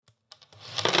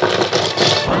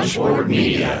Punchboard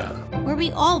Media, where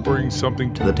we all bring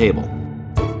something to the table.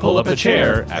 Pull up a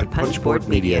chair at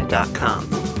punchboardmedia.com.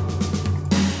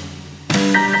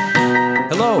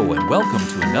 Hello, and welcome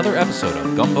to another episode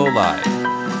of Gumbo Live.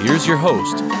 Here's your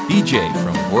host, BJ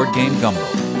from Board Game Gumbo.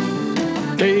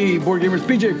 Hey, board gamers,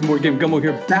 BJ from Board Game Gumbo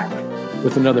here, back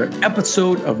with another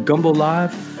episode of Gumbo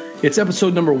Live. It's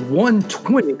episode number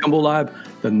 120, Gumbo Live,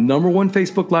 the number one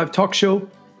Facebook Live talk show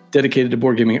dedicated to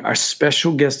board gaming. Our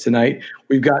special guest tonight,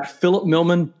 we've got Philip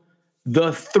Millman,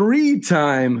 the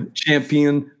three-time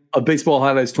champion of Baseball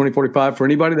Highlights 2045. For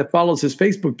anybody that follows his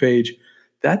Facebook page,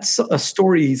 that's a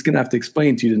story he's going to have to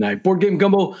explain to you tonight. Board Game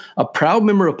Gumbo, a proud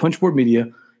member of Punchboard Media.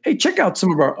 Hey, check out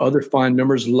some of our other fine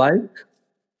members like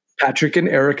Patrick and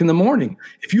Eric in the morning.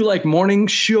 If you like morning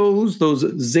shows, those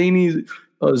zany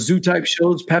zoo-type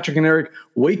shows, Patrick and Eric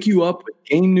wake you up with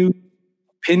game news,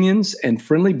 opinions, and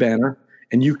friendly banter.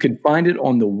 And you can find it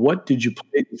on the What Did You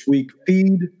Play This Week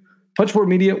feed, Punchboard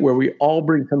Media, where we all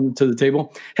bring something to the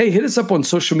table. Hey, hit us up on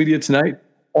social media tonight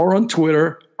or on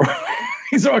Twitter.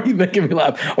 He's already making me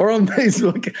laugh. Or on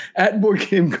Facebook at Board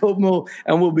Game Gumbo,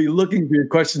 and we'll be looking for your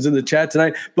questions in the chat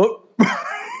tonight. But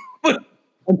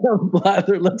enough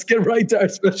blather. Let's get right to our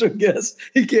special guest.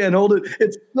 He can't hold it.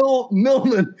 It's Philip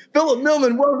Millman. Philip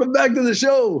Millman, welcome back to the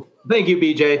show. Thank you,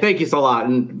 BJ. Thank you so lot.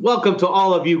 And welcome to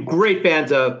all of you great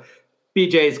fans of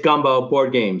BJ's Gumbo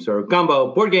board games, or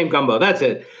Gumbo, Board Game Gumbo. That's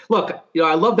it. Look,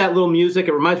 I love that little music.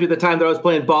 It reminds me of the time that I was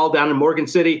playing ball down in Morgan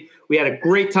City. We had a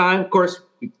great time. Of course,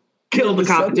 we killed the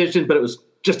competition, but it was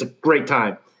just a great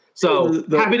time. So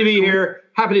happy to be here.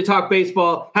 Happy to talk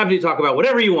baseball. Happy to talk about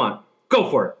whatever you want. Go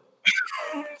for it.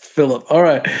 Philip. All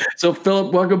right. So,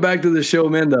 Philip, welcome back to the show,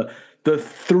 man. The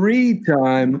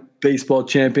three-time baseball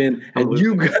champion, and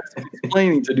you got some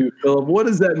explaining to do, Philip. What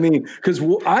does that mean? Because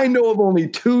I know of only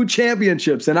two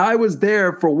championships, and I was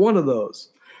there for one of those.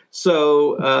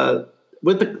 So,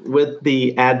 with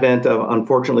the advent of,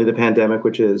 unfortunately, the pandemic,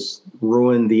 which has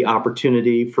ruined the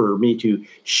opportunity for me to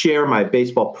share my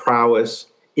baseball prowess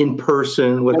in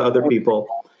person with other people,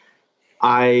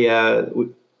 I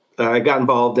got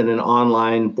involved in an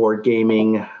online board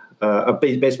gaming, a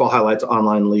baseball highlights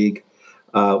online league,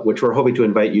 which we're hoping to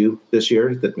invite you this year,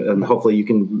 and hopefully you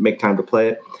can make time to play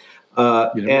it.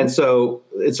 And so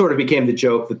it sort of became the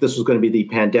joke that this was going to be the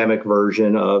pandemic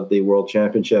version of the World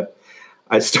Championship.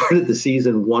 I started the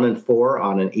season 1-4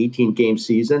 on an 18-game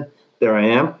season. There I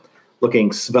am,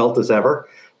 looking svelte as ever.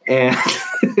 And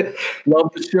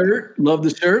love the shirt. Love the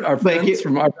shirt. Our friends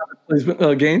from our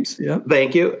placement games. Yeah.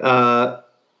 Thank you. Love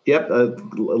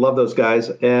those guys.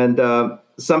 And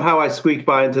somehow I squeaked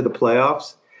by into the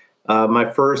playoffs. My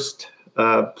first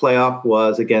playoff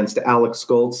was against Alex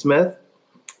Goldsmith,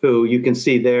 who you can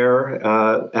see there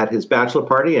at his bachelor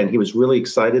party. And he was really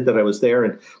excited that I was there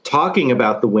and talking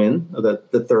about the win,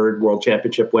 the third World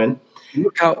Championship win.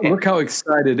 Look how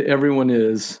excited everyone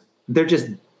is. They're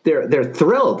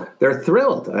thrilled. They're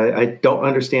thrilled. I don't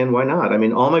understand why not. I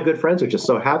mean, all my good friends are just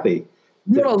so happy.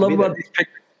 You know what I love about these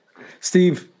pictures?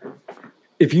 Steve,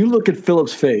 if you look at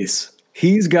Philip's face,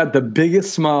 he's got the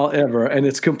biggest smile ever, and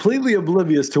it's completely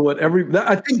oblivious to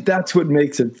I think that's what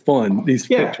makes it fun, these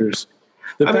pictures.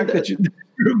 The fact that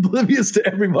you're oblivious to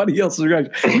everybody else's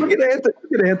reaction. Look at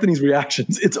Anthony's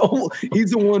reactions. It's almost,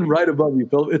 he's the one right above you,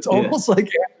 Philip. It's almost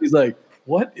like Anthony's like,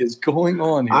 what is going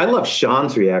on here? I love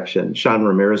Sean's reaction, Sean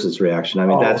Ramirez's reaction. I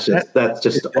mean, that's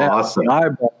just awesome.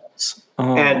 Eyeballs.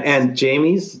 And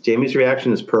Jamie's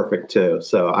reaction is perfect too.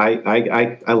 So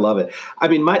I love it. I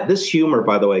mean, this humor,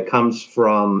 by the way, comes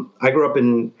from I grew up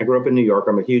in New York.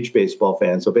 I'm a huge baseball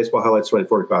fan. So Baseball Highlights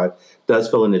 2045 does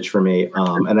fill a niche for me.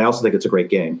 And I also think it's a great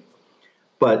game.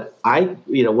 But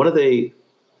one of the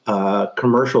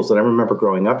commercials that I remember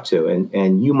growing up to,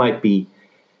 and you might be,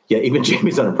 even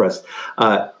Jamie's unimpressed,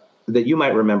 that you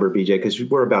might remember, BJ, because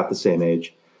we're about the same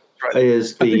age. Right. I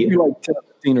think you're like 10,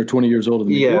 15 or 20 years older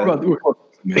than me.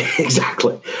 Yeah,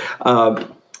 exactly.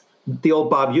 The old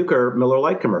Bob Uecker Miller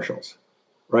Lite commercials,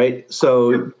 right?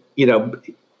 So,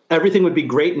 everything would be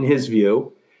great in his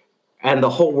view, and the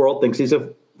whole world thinks he's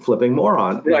a flipping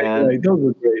moron. Right. Those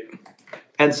were great.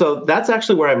 And so that's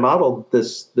actually where I modeled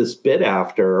this bit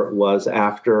after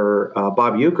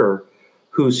Bob Uecker,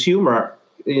 whose humor,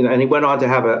 and he went on to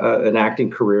have an acting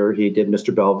career. He did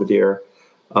Mr. Belvedere.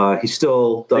 He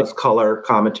still does color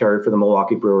commentary for the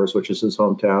Milwaukee Brewers, which is his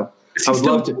hometown. I would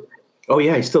love to. Oh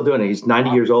yeah, he's still doing it. He's 90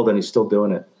 years old and he's still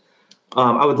doing it.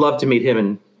 I would love to meet him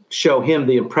and show him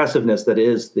the impressiveness that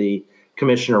is the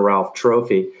Commissioner Ralph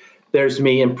Trophy. There's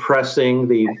me impressing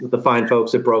the fine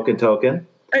folks at Broken Token.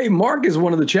 Hey, Mark is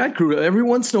one of the chat crew. Every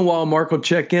once in a while, Mark will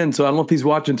check in. So I don't know if he's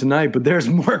watching tonight, but there's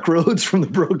Mark Rhodes from the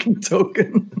Broken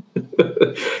Token.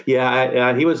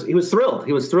 Yeah, he was thrilled.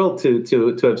 He was thrilled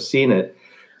to have seen it.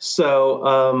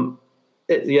 So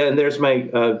and there's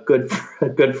my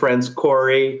good friends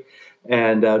Corey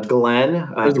and Glenn.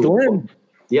 There's Glenn.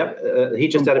 Yep, he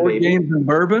just From had a Board baby. Games in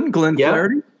Bourbon, Glenn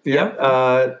Flaherty. Yep.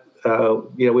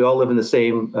 We all live in the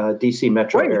same DC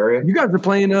metro area. You guys are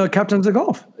playing Captains of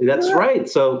Golf. That's right.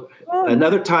 So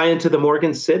another tie into the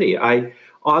Morgan City.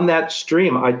 On that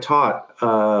stream, I taught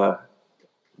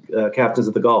Captains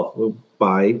of the Golf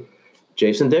by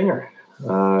Jason Dinger,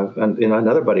 and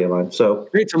another buddy of mine. So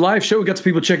great. It's a live show. We got some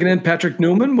people checking in. Patrick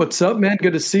Newman, what's up, man?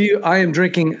 Good to see you. I am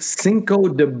drinking Cinco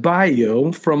de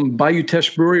Bayo from Bayou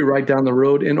Teche Brewery right down the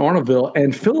road in Arnoldville.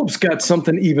 And Philip's got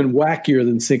something even wackier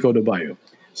than Cinco de Bayo.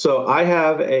 So I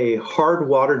have a hard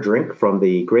water drink from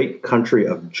the great country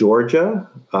of Georgia.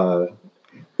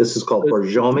 This is called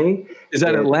Borjomi. Is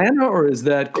that Atlanta or is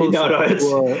that close? No,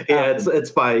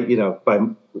 it's by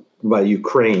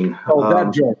Ukraine.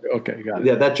 That Georgia. Okay, got it.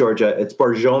 Yeah, that Georgia. It's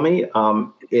Borjomi.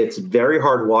 It's very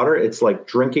hard water. It's like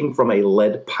drinking from a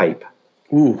lead pipe.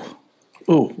 Ooh,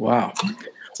 wow.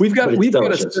 We've got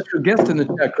a special guest in the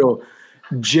chat room.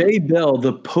 Jay Bell,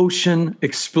 the Potion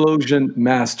Explosion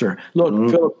Master. Look,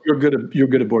 Philip, you're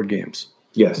good at board games.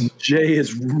 Yes. Jay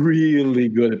is really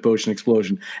good at Potion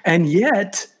Explosion. And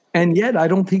yet, I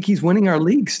don't think he's winning our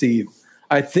league, Steve.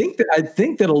 I think that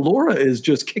Allura is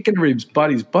just kicking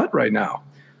everybody's butt right now.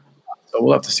 So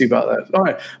we'll have to see about that. All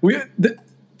right.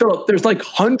 Philip, there's like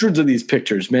hundreds of these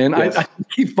pictures, man. Yes. I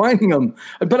keep finding them,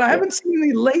 but I haven't seen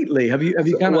any lately. Have you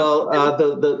kind of? Well,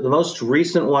 the most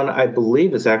recent one, I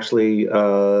believe, is actually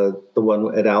the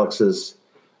one at Alex's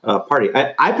party.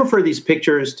 I prefer these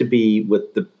pictures to be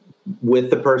with the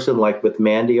person, like with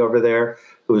Mandy over there,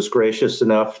 who was gracious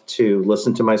enough to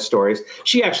listen to my stories.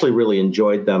 She actually really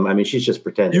enjoyed them. I mean, she's just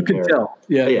pretending. You can tell.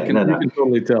 Yeah, you can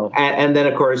totally tell. And then,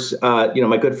 of course,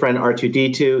 my good friend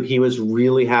R2D2, he was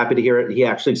really happy to hear it. He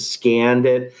actually scanned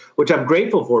it, which I'm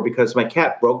grateful for because my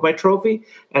cat broke my trophy,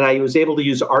 and I was able to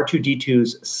use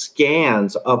R2D2's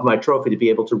scans of my trophy to be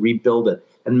able to rebuild it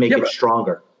and make it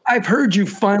stronger. I've heard you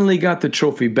finally got the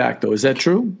trophy back, though. Is that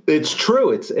true? It's true.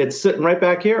 It's sitting right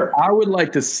back here. I would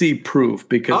like to see proof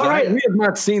because we have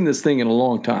not seen this thing in a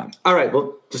long time. All right.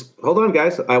 Well, just hold on,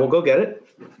 guys. I will go get it.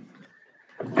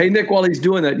 Hey, Nick, while he's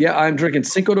doing that, I'm drinking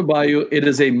Cinco de Bayo. It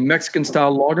is a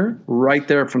Mexican-style lager right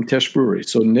there from Teche Brewery.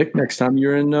 So, Nick, next time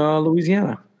you're in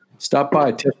Louisiana, stop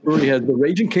by. Teche Brewery has the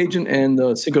Raging Cajun and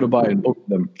the Cinco de Bayo, both of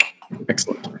them.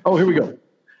 Excellent. Oh, here we go.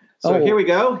 Here we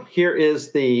go. Here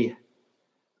is the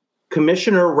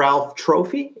Commissioner Ralph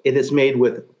Trophy. It is made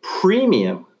with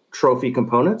premium trophy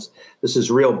components. This is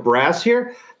real brass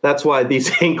here. That's why these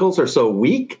ankles are so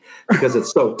weak, because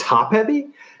it's so top heavy.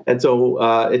 And so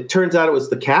it turns out it was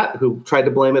the cat who tried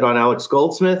to blame it on Alex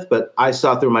Goldsmith, but I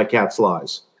saw through my cat's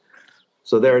lies.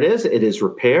 So there it is. It is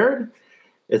repaired.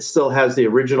 It still has the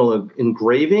original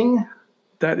engraving.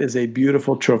 That is a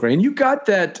beautiful trophy. And you got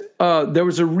that. There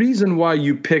was a reason why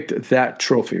you picked that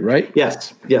trophy, right?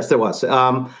 Yes, there was.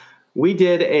 We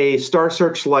did a Star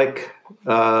Search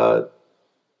Star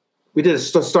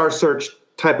Search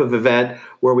type of event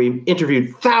where we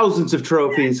interviewed thousands of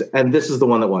trophies, and this is the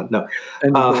one that won. No,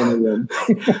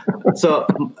 so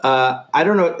I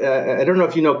don't know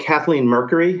if you know Kathleen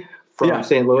Mercury from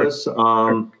St. Louis.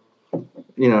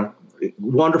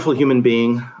 Wonderful human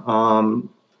being,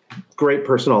 great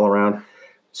person all around.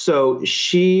 So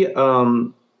she,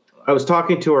 I was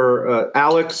talking to her,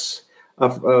 Alex.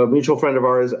 A mutual friend of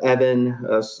ours, Evan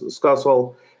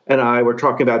Scussel, and I were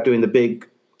talking about doing the big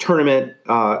tournament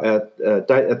at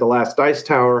the last Dice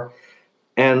Tower.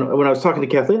 And when I was talking to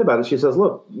Kathleen about it, she says,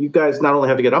 look, you guys not only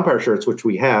have to get umpire shirts, which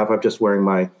we have. I'm just wearing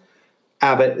my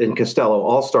Abbott and Costello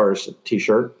All-Stars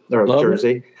t-shirt or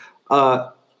jersey,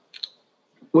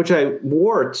 which I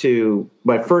wore to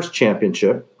my first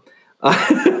championship.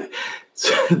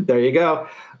 So there you go.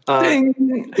 Ding.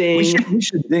 We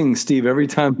should ding Steve every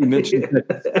time we mention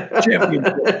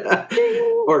championship.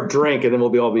 Or drink, and then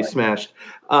we'll all be smashed.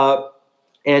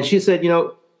 And she said,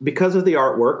 because of the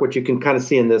artwork, which you can kind of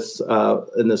see in this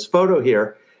photo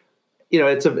here, the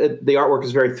artwork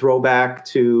is very throwback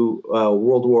to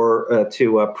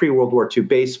pre-World War II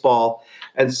baseball,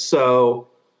 and so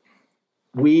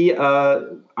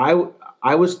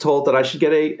I was told that I should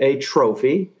get a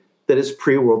trophy that is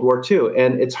pre-World War II,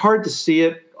 and it's hard to see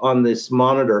it on this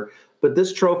monitor, but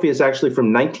this trophy is actually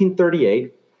from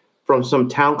 1938 from some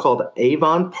town called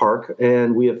Avon Park,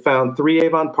 and we have found 3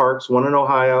 Avon Parks, one in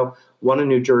Ohio, one in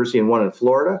New Jersey, and one in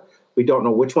Florida. We don't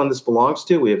know which one this belongs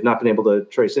to. We have not been able to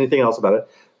trace anything else about it,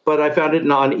 but I found it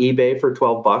on eBay for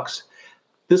 $12.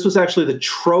 This was actually the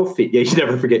trophy. Yeah, you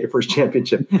never forget your first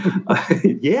championship.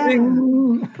 Yeah.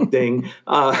 Ding.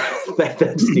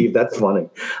 That's Steve. That's funny.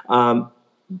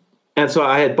 And so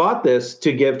I had bought this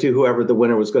to give to whoever the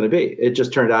winner was going to be. It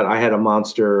just turned out I had a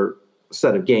monster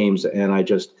set of games, and I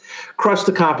just crushed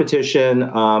the competition.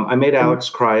 I made Alex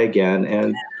cry again,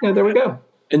 and there we go.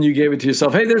 And you gave it to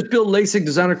yourself. Hey, there's Bill Lasik,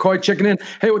 designer Koi, checking in.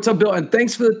 Hey, what's up, Bill? And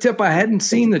thanks for the tip. I hadn't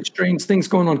seen the strange things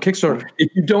going on Kickstarter.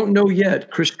 If you don't know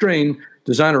yet, Chris Strain,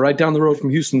 designer right down the road from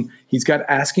Houston, he's got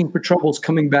Asking for Troubles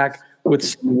coming back with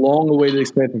some long-awaited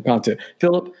expansion content.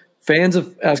 Philip, fans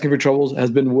of Asking for Troubles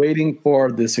has been waiting for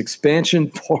this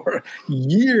expansion for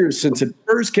years, since it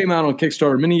first came out on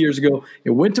Kickstarter many years ago. It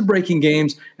went to Breaking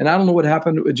Games, and I don't know what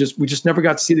happened. We just never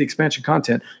got to see the expansion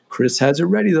content. Chris has it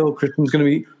ready, though. Christian's going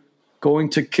to be going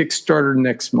to Kickstarter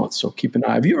next month, so keep an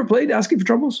eye. Have you ever played Asking for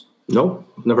Troubles? No,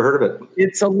 never heard of it.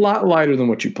 It's a lot lighter than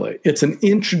what you play. It's an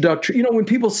introductory. When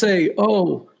people say,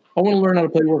 "Oh, I want to learn how to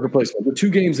play worker placement," the two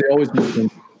games they always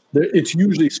mention, it's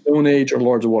usually Stone Age or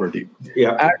Lords of Waterdeep.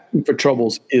 Yeah, Asking for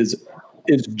Troubles is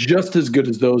just as good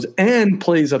as those, and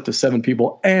plays up to 7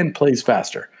 people, and plays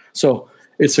faster. So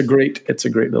it's a great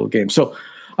little game. So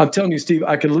I'm telling you, Steve,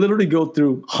 I could literally go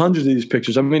through hundreds of these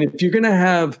pictures. I mean, if you're going to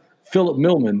have Philip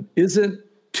Millman, isn't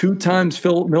 2 times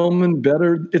Philip Millman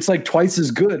better? It's like twice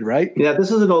as good, right? Yeah,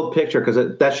 this is an old picture because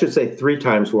that should say 3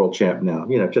 times world champ now.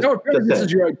 This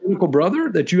is your identical brother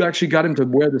that you actually got him to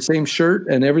wear the same shirt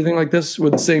and everything like this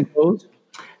with the same pose?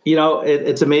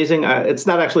 It's amazing. It's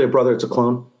not actually a brother, it's a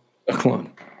clone. A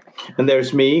clone. And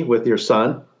there's me with your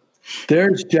son.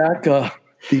 There's Jack, the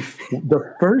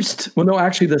first, well, no,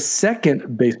 actually the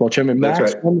second baseball champion.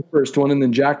 Max won the first one, and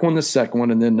then Jack won the second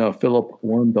one, and then Philip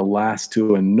won the last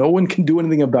 2, and no one can do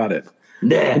anything about it.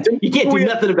 Nah, you can't do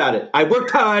nothing about it. I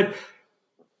worked hard,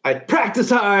 I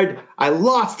practiced hard, I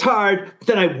lost hard, but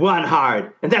then I won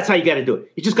hard, and that's how you got to do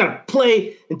it. You just got to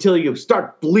play until you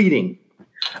start bleeding.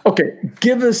 Okay,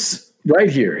 give us right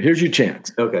here. Here's your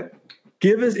chance. Okay.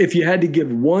 Give us, if you had to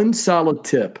give one solid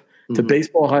tip to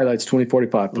Baseball Highlights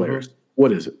 2045 players,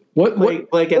 what is it? Play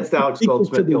against Alex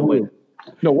Goldsmith, you'll win.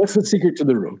 No, what's the secret to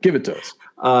the room? Give it to us.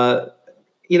 I'd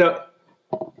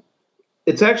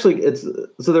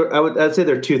say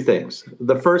there are 2 things.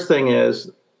 The first thing is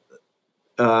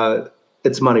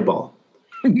it's Moneyball.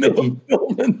 Miller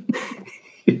Pillman.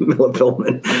 Miller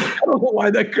Pillman. I don't know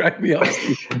why that cracked me up.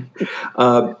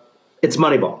 It's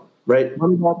Moneyball, right?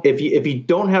 Moneyball. If you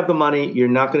don't have the money, you're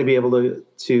not going to be able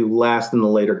to last in the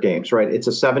later games, right? It's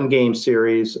a 7-game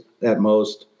series at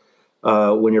most.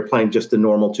 When you're playing just a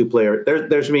normal 2-player,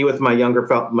 there's me with my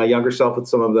younger self with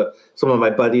some of my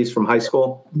buddies from high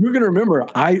school. You're gonna remember.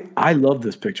 I love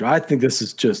this picture. I think this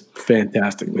is just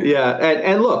fantastic, man. Yeah,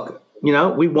 and look,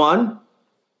 we won.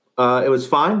 It was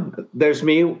fine. There's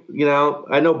me.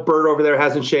 I know Bert over there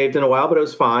hasn't shaved in a while, but it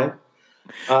was fine.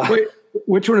 Wait,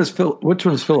 which one is Philip? Which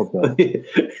one is Philip? The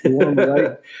one on the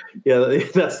right? Yeah,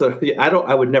 that's the.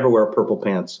 I would never wear purple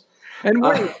pants. And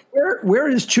where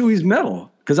is Chewy's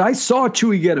medal? Because I saw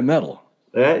Chewy get a medal.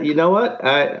 You know what?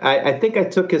 I think I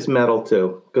took his medal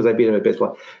too because I beat him at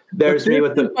baseball. There's me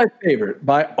with my favorite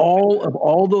by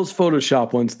all those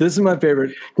Photoshop ones. This is my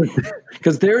favorite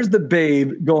because there's the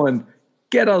babe going,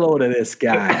 get a load of this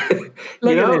guy.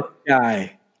 Look at this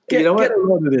guy. Get a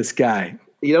load of this guy.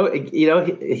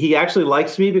 He actually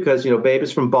likes me because Babe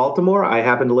is from Baltimore. I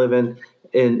happen to live in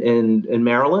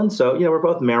Maryland, so we're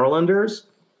both Marylanders.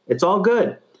 It's all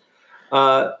good.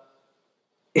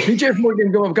 BJ from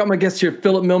Morgan Go. I've got my guest here,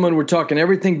 Philip Millman. We're talking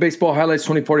everything Baseball Highlights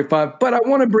 2045, but I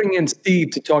want to bring in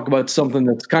Steve to talk about something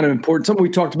that's kind of important, something we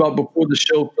talked about before the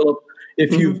show, Philip.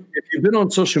 If you've been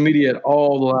on social media at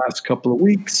all the last couple of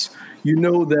weeks, you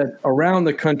know that around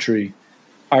the country,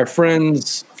 our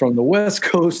friends from the West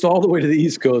Coast all the way to the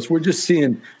East Coast, we're just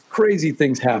seeing crazy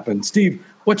things happen. Steve,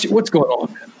 what's going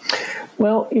on, man?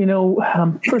 Well,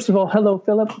 first of all, hello,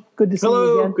 Philip. Good to see you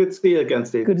again. Hello, good to see you again,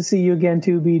 Steve. Good to see you again,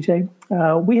 too, BJ.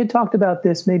 We had talked about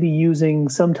this maybe using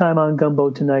some time on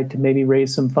Gumbo tonight to maybe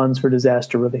raise some funds for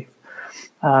disaster relief.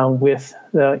 Don't beat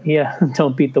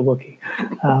the Wookiee.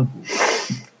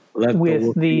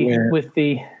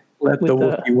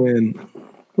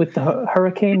 With the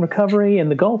hurricane recovery in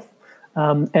the Gulf,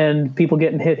 and people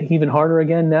getting hit even harder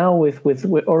again now with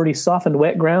already softened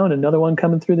wet ground, another one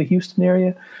coming through the Houston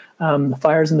area, the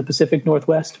fires in the Pacific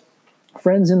Northwest.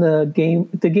 Friends in the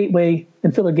Gateway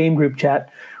and Filler Game Group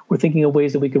chat were thinking of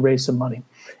ways that we could raise some money,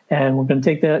 and we're going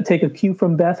to take a cue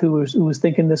from Beth, who was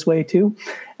thinking this way too.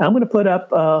 And I'm going to put up,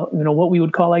 what we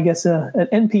would call, I guess, an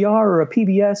NPR or a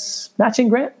PBS matching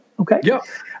grant. Okay. Yeah.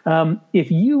 If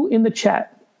you in the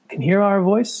chat can hear our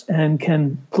voice and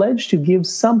can pledge to give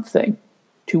something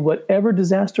to whatever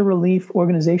disaster relief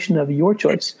organization of your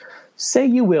choice. Say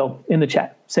you will in the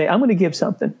chat. Say, I'm going to give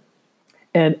something.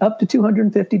 And up to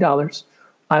 $250,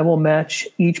 I will match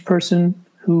each person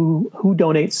who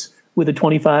donates with a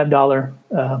 $25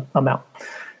 amount.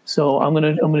 So I'm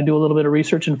going to do a little bit of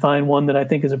research and find one that I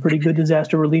think is a pretty good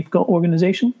disaster relief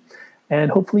organization.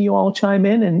 And hopefully you all chime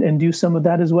in and do some of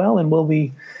that as well. And we'll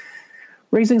be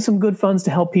raising some good funds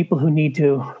to help people who need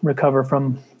to recover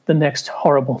from the next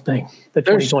horrible thing that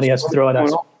 2020 has to throw at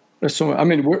us.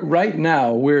 Right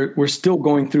now we're still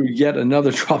going through yet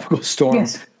another tropical storm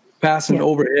passing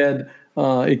overhead.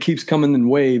 It keeps coming in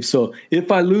waves. So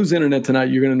if I lose internet tonight,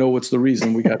 you're going to know what's the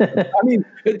reason we got.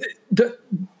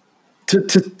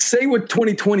 To say what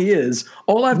 2020 is,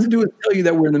 all I have to do is tell you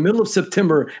that we're in the middle of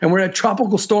September and we're at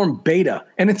tropical storm beta,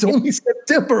 and it's only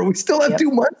September. We still have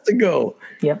 2 months to go.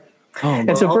 Yep.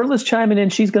 And so Verla's chiming in.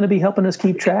 She's going to be helping us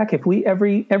keep track. If we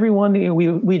everyone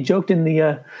we joked in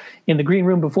the green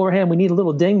room beforehand, we need a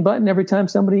little ding button every time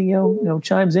somebody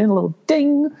chimes in, a little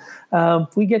ding.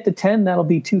 If we get to 10, that'll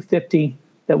be $250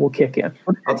 that will kick in.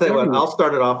 I'll tell you what. I'll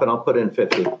start it off and I'll put in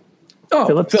 50. Oh,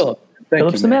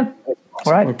 Philip's the man.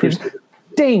 All right,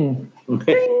 ding.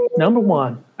 Ding. Number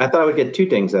one. I thought I would get 2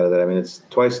 dings out of that. I mean, it's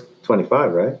twice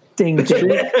 25, right? Ding, ding.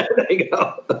 There you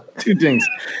go. 2 dings.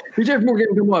 BJ from Board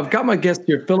Game Gumbo. I've got my guest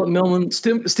here, Philip Millman.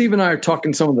 Steve and I are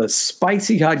talking some of the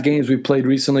spicy hot games we played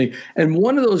recently, and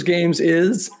one of those games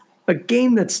is a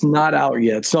game that's not out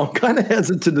yet, so I'm kind of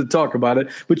hesitant to talk about it,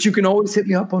 but you can always hit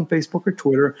me up on Facebook or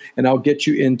Twitter, and I'll get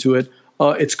you into it.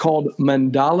 It's called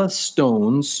Mandala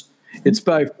Stones. It's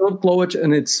by Philip Glowich,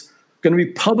 and it's going to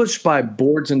be published by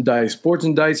Boards and Dice. Boards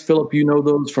and Dice, Philip, you know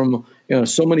those from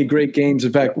so many great games.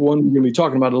 In fact, one we're going to be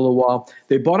talking about in a little while.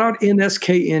 They bought out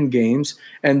NSKN Games,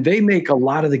 and they make a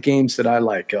lot of the games that I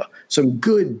like. Some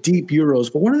good, deep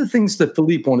Euros. But one of the things that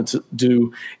Philippe wanted to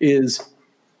do is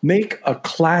make a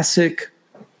classic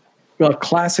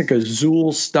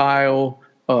Azul-style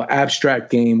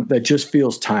abstract game that just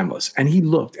feels timeless. And he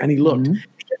looked. Mm-hmm.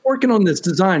 Working on this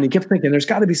design, he kept thinking there's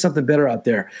got to be something better out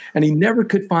there, and he never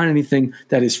could find anything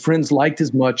that his friends liked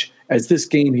as much as this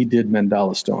game he did,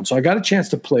 Mandala Stone. So I got a chance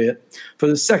to play it for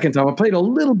the second time. I played a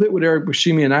little bit with Eric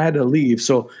Bushimi, and I had to leave,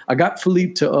 so I got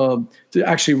Philippe to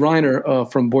actually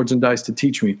Reiner from Boards and Dice to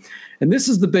teach me. And this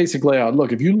is the basic layout.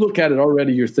 Look, if you look at it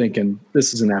already, you're thinking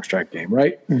this is an abstract game,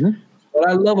 right? Mm-hmm. What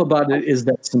I love about it is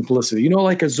that simplicity.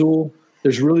 Like Azul,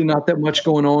 there's really not that much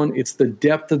going on. It's the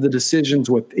depth of the decisions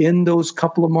within those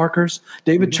couple of markers.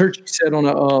 David Church said on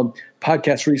a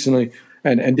podcast recently,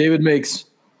 and David makes,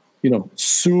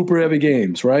 super heavy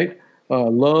games, right?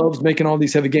 Loves making all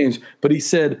these heavy games. But he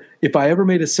said, if I ever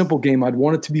made a simple game, I'd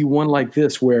want it to be one like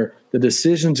this, where the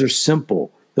decisions are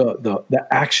simple. The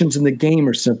actions in the game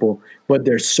are simple, but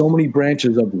there's so many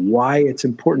branches of why it's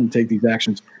important to take these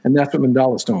actions, and that's what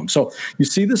Mandala Stone. So you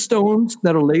see the stones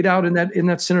that are laid out in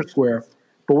that center square,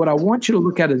 but what I want you to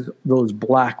look at is those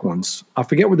black ones. I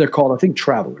forget what they're called. I think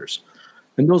travelers.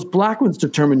 And those black ones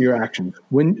determine your actions.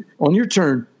 When on your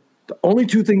turn, the only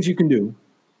 2 things you can do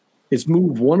is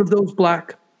move one of those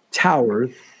black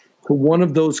towers to one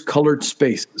of those colored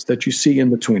spaces that you see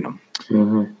in between them.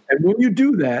 Mm-hmm. And when you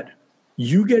do that,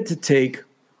 you get to take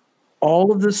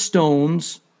all of the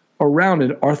stones around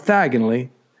it orthogonally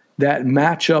that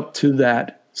match up to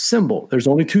that symbol. There's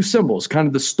only 2 symbols, kind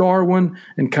of the star one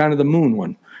and kind of the moon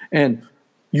one. And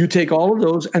you take all of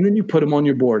those and then you put them on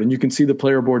your board, and you can see the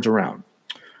player boards around.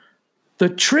 The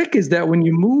trick is that when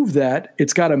you move that,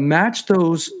 it's got to match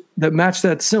those that match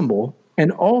that symbol.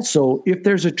 And also, if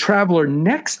there's a traveler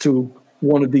next to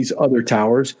one of these other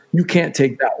towers, you can't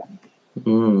take that one.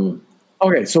 Mm.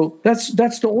 Okay, so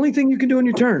that's the only thing you can do on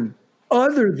your turn,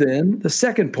 other than the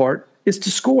second part is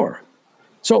to score.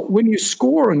 So when you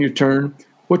score on your turn,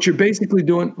 what you're basically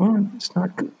doing, it's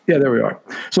not good. Yeah, there we are.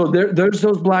 So there's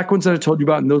those black ones that I told you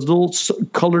about, and those little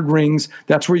colored rings.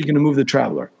 That's where you're going to move the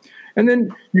traveler. And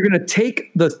then you're going to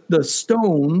take the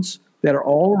stones that are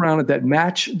all around it that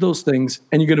match those things,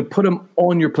 and you're going to put them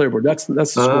on your player board. That's the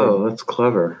score. Oh, that's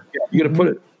clever. Yeah, you're going to put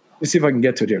it. Let me see if I can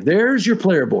get to it here. There's your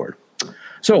player board.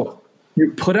 So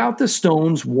you put out the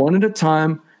stones one at a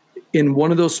time in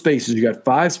one of those spaces. You got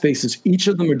 5 spaces. Each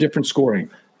of them are different scoring.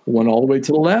 One all the way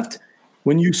to the left.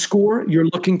 When you score, you're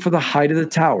looking for the height of the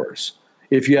towers.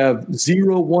 If you have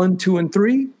 0, 1, 2, and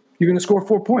 3, you're going to score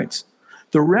 4 points.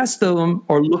 The rest of them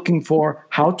are looking for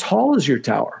how tall is your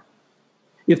tower.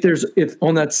 If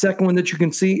on that second one that you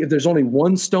can see, if there's only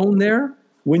 1 stone there,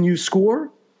 when you score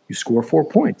 4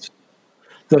 points.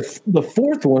 The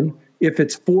fourth one, if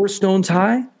it's 4 stones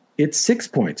high, it's 6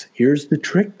 points. Here's the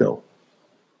trick, though.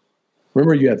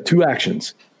 Remember, you have 2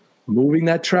 actions: moving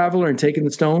that traveler and taking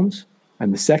the stones,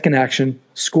 and the second action,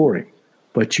 scoring.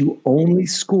 But you only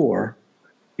score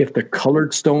if the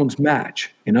colored stones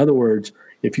match. In other words,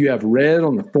 if you have red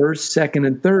on the first, second,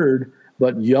 and third,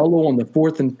 but yellow on the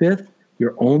fourth and fifth,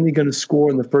 you're only going to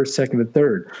score in the first, second, and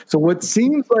third. So what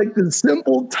seems like the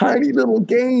simple, tiny little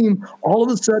game, all of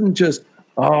a sudden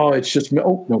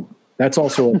that's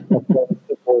also a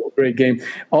great game.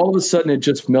 All of a sudden, it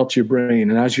just melts your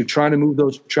brain. And as you're trying to move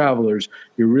those travelers,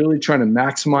 you're really trying to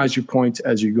maximize your points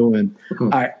as you go in.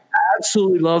 Mm-hmm. I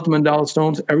absolutely loved Mandala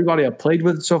Stones. Everybody I've played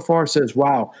with it so far says,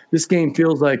 wow, this game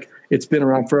feels like it's been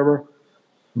around forever.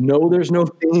 No, there's no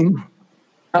theme,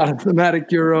 not a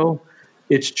thematic Euro.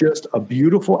 It's just a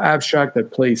beautiful abstract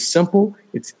that plays simple.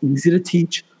 It's easy to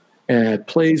teach, and it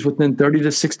plays within 30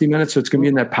 to 60 minutes. So it's going to be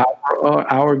in that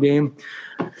power hour game.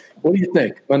 What do you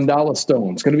think? Mandala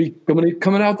Stone. It's going to be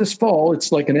coming out this fall.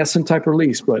 It's like an Essen type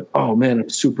release, but oh man, I'm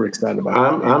super excited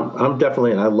about it. I'm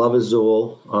definitely, and I love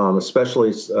Azul,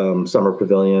 especially Summer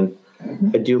Pavilion.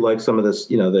 I do like some of this,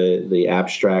 the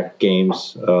abstract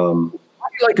games. Why do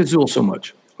you like Azul so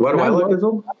much? Why do I like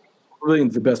Azul?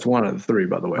 Pavilion's the best one out of the three,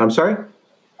 by the way. I'm sorry?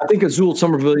 I think Azul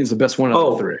Summer Pavilion is the best one out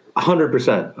of the three.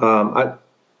 100%.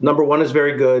 Number one is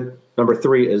very good. Number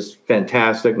three is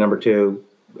fantastic. Number two,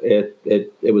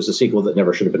 it was a sequel that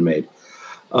never should have been made.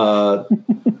 But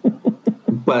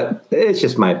it's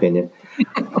just my opinion.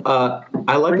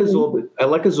 I like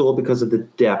Azul because of the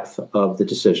depth of the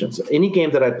decisions. Any game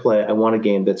that I play, I want a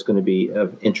game that's going to be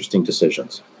of interesting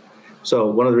decisions. So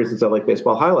one of the reasons I like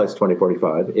Baseball Highlights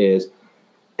 2045 is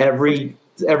every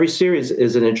series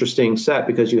is an interesting set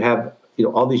because you have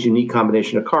all these unique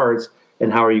combination of cards,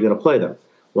 and how are you going to play them?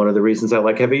 One of the reasons I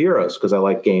like Heavy Euros because I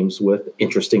like games with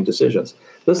interesting decisions.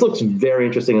 This looks very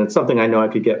interesting, and it's something I know I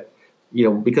could get,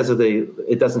 because of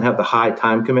it doesn't have the high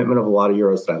time commitment of a lot of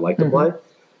Euros that I like to play.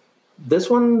 This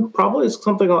one probably is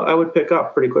something I would pick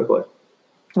up pretty quickly.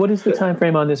 What is the time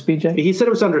frame on this, BJ? He said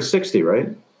it was under 60,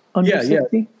 right? Under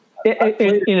 60? Yeah.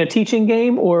 In a teaching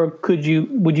game, or would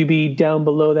you be down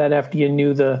below that after you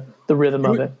knew the rhythm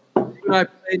of it? When I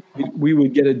played, we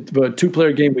would get it, but a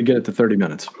two-player game, we'd get it to 30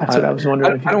 minutes. That's what I was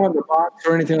wondering. I don't have the box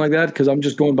or anything like that because I'm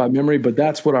just going by memory, but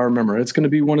that's what I remember. It's going to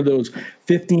be one of those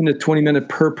 15 to 20-minute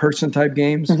per-person type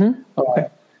games. Mm-hmm. Okay.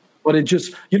 But it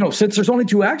just, since there's only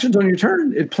two actions on your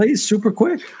turn, it plays super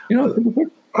quick.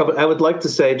 I would like to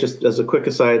say, just as a quick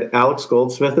aside, Alex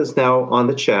Goldsmith is now on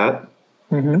the chat.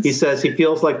 Mm-hmm. He says he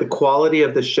feels like the quality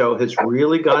of the show has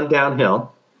really gone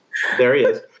downhill. There he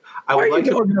is. I would like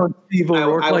to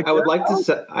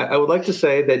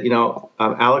say that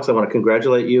Alex, I want to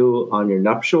congratulate you on your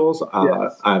nuptials.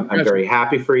 Yes. I'm very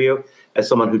happy for you as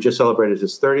someone who just celebrated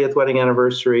his 30th wedding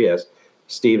anniversary, as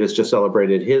Steve has just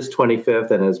celebrated his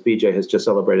 25th, and as BJ has just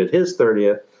celebrated his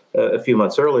 30th a few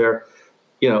months earlier.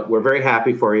 We're very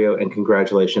happy for you, and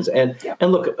congratulations. And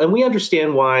look, and we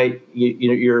understand why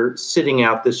you're sitting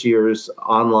out this year's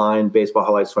online Baseball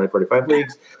Highlights 2045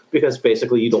 leagues, because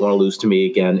basically you don't want to lose to me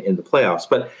again in the playoffs.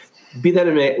 But be that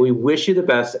in mind, we wish you the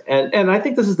best. And I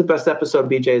think this is the best episode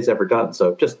BJ has ever done.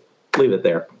 So just leave it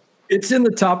there. It's in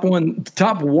the top one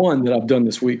that I've done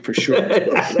this week for sure.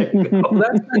 That's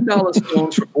 $10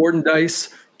 Stones for Board and Dice.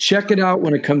 Check it out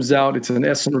when it comes out. It's an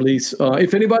Essen release.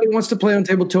 If anybody wants to play on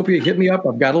Tabletopia, hit me up.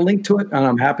 I've got a link to it, and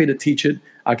I'm happy to teach it.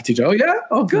 I can teach it. Oh, yeah?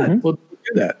 Oh, good. Mm-hmm. We'll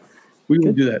do that. We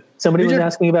will do that. Somebody was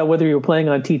asking about whether you were playing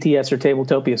on TTS or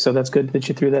Tabletopia, so that's good that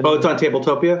you threw that. Oh, it's on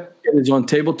Tabletopia? It is on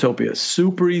Tabletopia.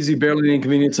 Super easy, barely any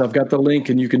inconvenience. I've got the link,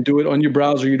 and you can do it on your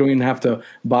browser. You don't even have to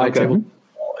buy Tabletopia.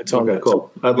 It's all good.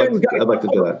 Cool. I'd like to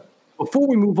do that. Before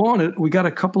we move on, we got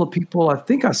a couple of people. I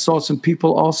think I saw some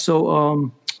people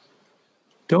also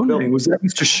donating. Bill. Was that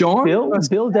Mr. Sean?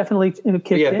 Bill definitely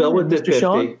kicked in. Yeah, Bill did 50.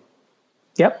 Sean?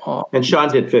 Yep. And Sean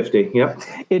did 50. Yep.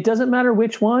 It doesn't matter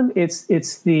which one. It's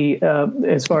the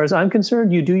as far as I'm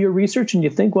concerned, you do your research and you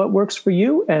think what works for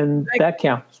you, and that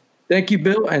counts. Thank you,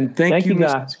 Bill, and thank you,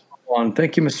 guys.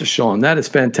 Thank you, Mr. Sean. That is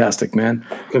fantastic, man.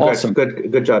 Congrats. Awesome.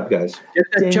 Good job, guys.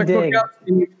 Get that checkbook out,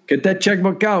 Steve. Get that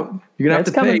checkbook out. You're gonna have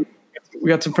to pay. We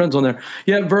got some friends on there.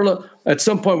 Yeah, Verla, at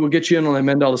some point we'll get you in on that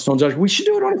Mandala Stones. We should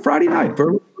do it on a Friday night,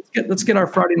 Verla. Let's get our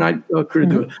Friday night crew to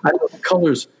do it. I know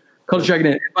colors checking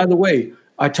in. And by the way,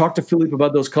 I talked to Philippe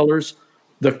about those colors.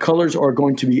 The colors are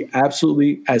going to be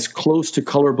absolutely as close to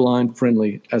colorblind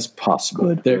friendly as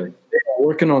possible. They're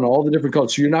working on all the different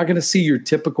colors, so you're not going to see your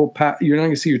typical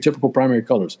primary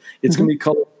colors. It's going to be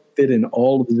color fit in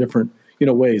all of the different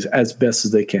ways as best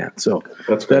as they can. So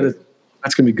that's going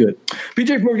to be good.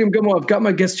 BJ from Board Game Gumbo, I've got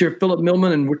my guest here, Philip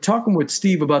Millman, and we're talking with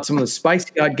Steve about some of the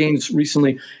spicy odd games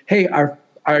recently. Hey, our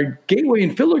Gateway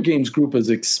and Filler Games group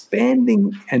is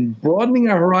expanding and broadening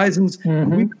our horizons.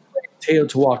 Mm-hmm. We've been playing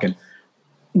Teotihuacan.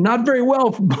 not very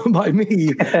well by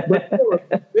me,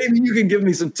 but maybe you can give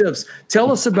me some tips.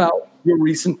 Tell us about your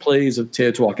recent plays of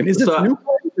Teotihuacan. Is it a new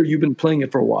play, or you've been playing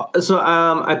it for a while? So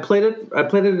I played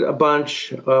it a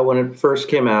bunch when it first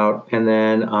came out, and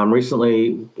then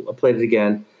recently I played it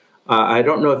again. I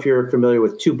don't know if you're familiar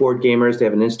with Two Board Gamers. They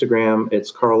have an Instagram.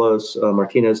 It's Carlos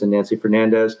Martinez and Nancy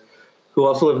Fernandez, who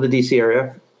also live in the DC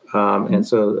area. And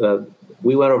so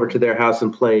we went over to their house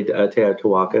and played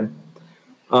Teotihuacan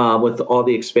with all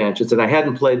the expansions. And I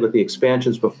hadn't played with the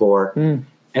expansions before.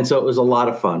 And so it was a lot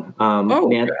of fun. I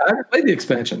haven't played the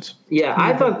expansions. Yeah,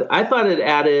 I thought it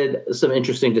added some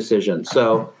interesting decisions.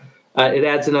 So it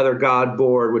adds another God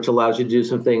board, which allows you to do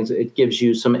some things. It gives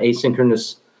you some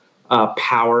asynchronous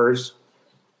powers.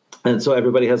 And so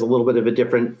everybody has a little bit of a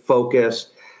different focus,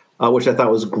 which I thought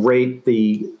was great.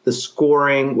 The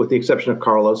scoring, with the exception of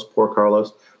Carlos, poor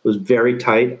Carlos, was very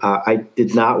tight. I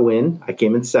did not win. I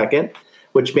came in second,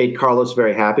 which made Carlos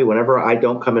very happy. Whenever I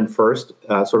don't come in first,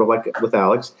 sort of like with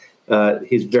Alex,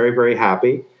 he's very, very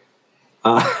happy.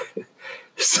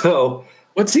 So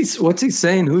what's he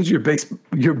saying? Who's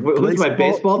who's my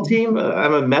baseball team?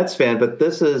 I'm a Mets fan, but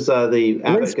this is the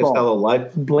Abbott Costello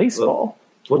Life. Blaseball.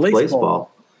 What's Blaseball?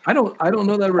 I don't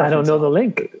know that reference. I don't know the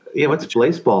link. Yeah, what's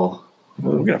Blaseball?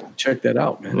 We're gonna have to check that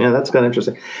out, man. Yeah, that's kind of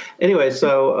interesting. Anyway,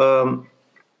 so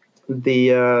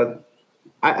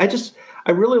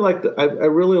I really like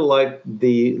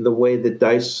the way the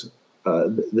dice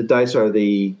the dice are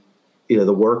the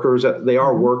workers. They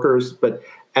are workers, but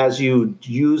as you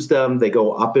use them, they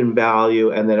go up in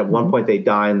value, and then at one point they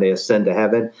die and they ascend to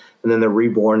heaven, and then they're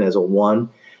reborn as a 1.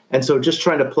 And so just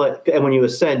trying to play, and when you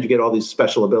ascend, you get all these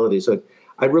special abilities. So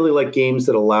I really like games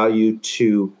that allow you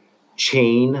to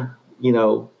chain,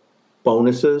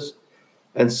 bonuses.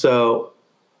 And so,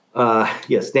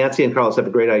 yes, Nancy and Carlos have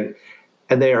a great idea.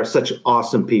 And they are such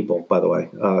awesome people, by the way.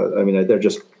 They're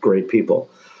just great people.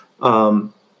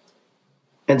 And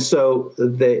so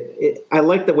I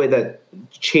like the way that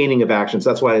chaining of actions.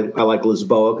 That's why I like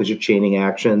Lisboa, because you're chaining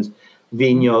actions.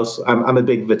 Vinos, I'm a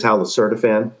big Vital Lacerda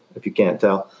fan, if you can't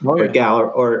tell. Oh, yeah.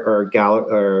 Or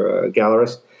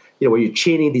Gallerist, where you're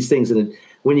chaining these things, and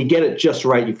when you get it just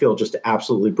right, you feel just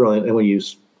absolutely brilliant. And when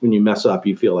you mess up,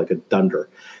 you feel like a dunder.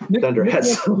 Nick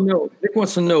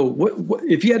wants to know what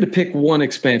if you had to pick one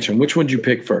expansion, which one would you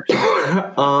pick first?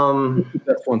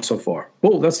 That's one so far.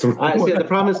 Oh, that's the one. The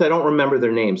problem is I don't remember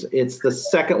their names. It's the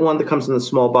second one that comes in the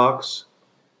small box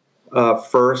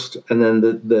first, and then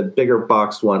the bigger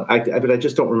boxed one. But I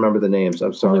just don't remember the names.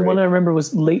 I'm sorry. The only one I remember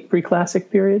was late pre-classic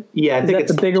period. Yeah, I think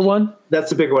it's the bigger one. That's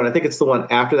the bigger one. I think it's the one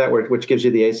after that, which gives you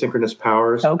the asynchronous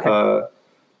powers. Okay.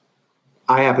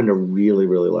 I happen to really,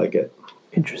 really like it.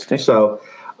 Interesting. So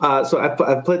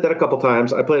I've played that a couple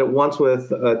times. I played it once with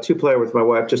 2-player with my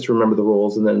wife just to remember the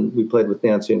rules, and then we played with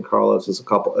Nancy and Carlos as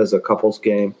a couples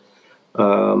game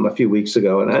a few weeks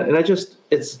ago. And I just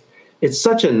it's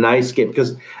such a nice game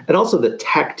and also the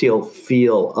tactile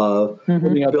feel of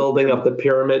building up the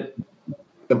pyramid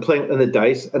and playing and the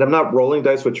dice. And I'm not rolling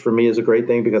dice, which for me is a great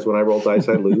thing because when I roll dice,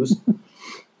 I lose.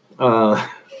 I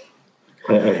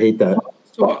hate that.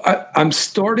 So I'm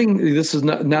starting. This is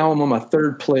now. I'm on my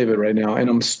third play of it right now, and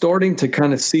I'm starting to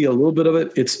kind of see a little bit of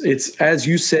it. It's as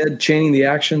you said, chaining the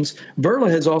actions. Verla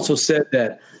has also said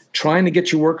that trying to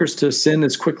get your workers to ascend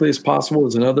as quickly as possible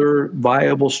is another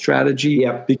viable strategy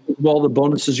because of all the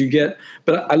bonuses you get.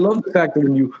 But I love the fact that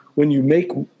when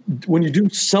you do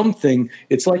something,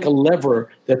 it's like a lever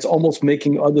that's almost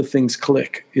making other things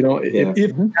click. If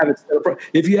you have it set up right,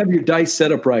 if you have your dice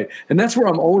set up right, and that's where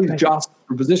I'm always jostling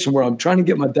for a position where I'm trying to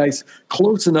get my dice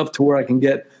close enough to where I can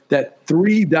get that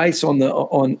 3 dice on the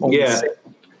same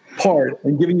part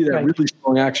and giving you that really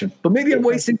strong action. But maybe I'm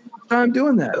wasting time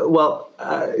doing that. Well,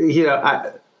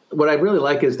 what I really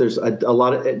like is there's a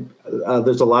lot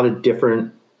of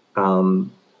different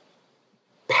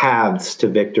paths to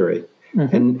victory,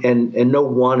 and no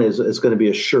one is going to be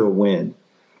a sure win.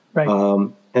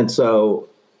 Right. And so,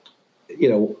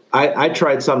 I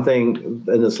tried something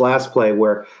in this last play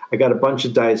where I got a bunch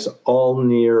of dice all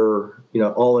near,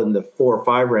 all in the 4 or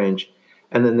 5 range,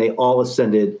 and then they all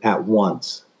ascended at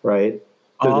once. Right.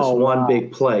 Through this one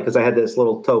big play, because I had this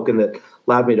little token that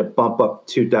allowed me to bump up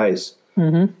 2 dice.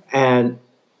 And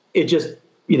it just,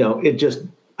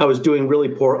 I was doing really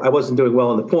poor. I wasn't doing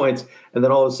well in the points. And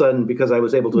then all of a sudden, because I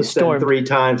was able to ascend 3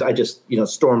 times, I just,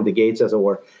 stormed the gates, as it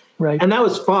were. Right. And that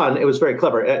was fun. It was very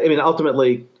clever. I mean,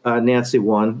 ultimately, Nancy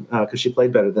won because she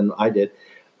played better than I did.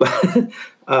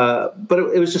 But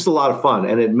it was just a lot of fun,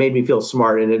 and it made me feel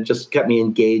smart, and it just kept me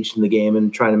engaged in the game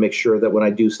and trying to make sure that when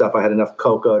I do stuff, I had enough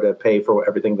cocoa to pay for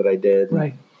everything that I did.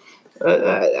 Right.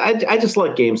 I just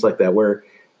like games like that where,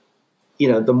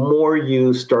 the more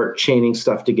you start chaining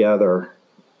stuff together,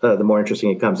 the more interesting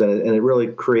it comes, and it really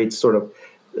creates sort of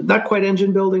not quite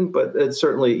engine building, but it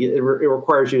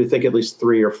requires you to think at least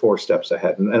 3 or 4 steps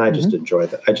ahead, and I just enjoy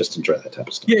that. I just enjoy that type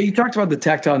of stuff. Yeah, you talked about the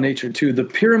tactile nature too. The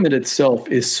pyramid itself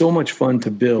is so much fun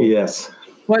to build. Yes,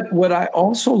 but what I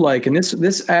also like, and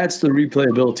this adds to the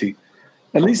replayability.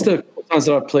 At least the times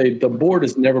that I've played, the board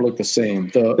has never looked the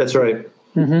same. That's right.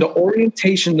 The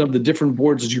orientation of the different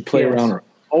boards as you play around are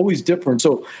always different.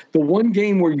 So the one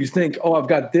game where you think, oh, I've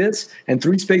got this, and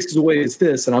 3 spaces away is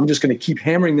this, and I'm just going to keep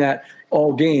hammering that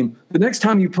all game. The next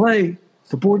time you play,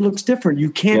 the board looks different. You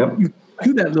can't you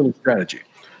do that little strategy.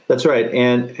 That's right.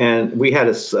 And we had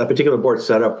a particular board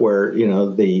set up where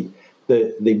they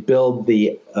build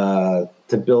the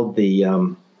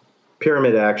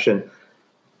pyramid action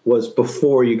was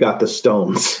before you got the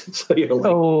stones. So you're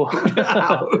like,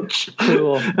 ouch.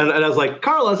 Cool. And I was like,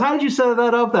 Carlos, how did you set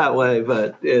that up that way?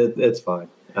 But it's fine.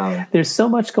 There's so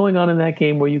much going on in that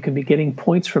game where you can be getting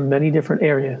points from many different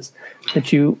areas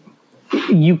that you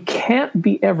can't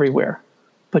be everywhere,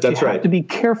 but you have to be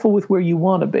careful with where you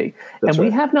want to be. And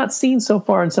we have not seen so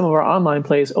far in some of our online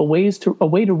plays a way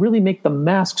to really make the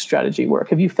mask strategy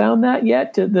work. Have you found that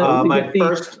yet?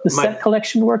 The set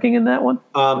collection working in that one?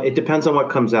 It depends on what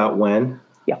comes out when.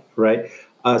 Yeah. Right.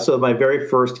 So my very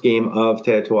first game of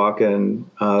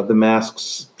Teotihuacan, the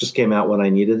masks just came out when I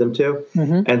needed them to.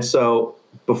 Mm-hmm. And so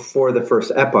before the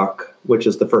first epoch, which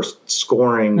is the first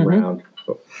scoring round,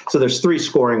 so there's 3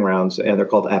 scoring rounds, and they're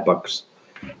called epochs,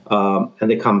 and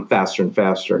they come faster and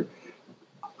faster.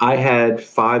 I had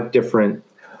 5 different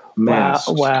masks.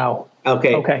 Wow.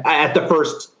 Okay. At the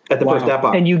first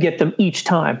epoch, and you get them each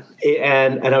time.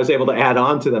 And I was able to add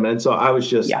on to them, and so I was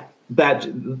just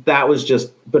that was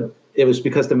just. But it was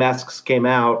because the masks came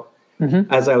out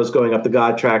as I was going up the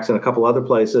God tracks and a couple other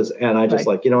places, and I just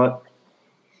like, you know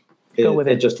what?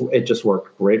 It just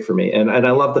worked great for me, and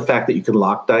I love the fact that you can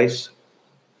lock dice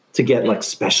to get like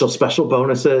special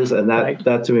bonuses, and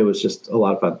that to me was just a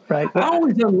lot of fun. Right. I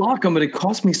always unlock them, but it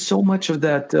costs me so much of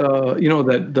that.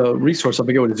 The resource. I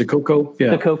forget what it is. The cocoa. Yeah.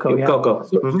 The cocoa. Yeah. Cocoa.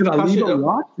 So can I leave it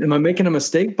locked? Am I making a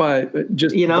mistake by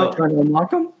just by trying to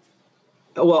unlock them?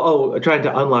 Well, trying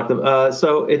to unlock them.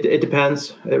 So it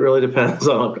depends. It really depends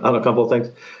on a couple of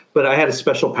things. But I had a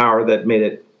special power that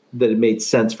it made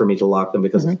sense for me to lock them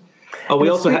because. We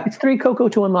also it's 3 cocoa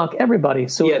to unlock everybody.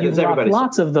 So if you lock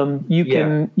lots of them, you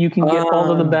can get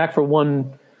all of them back for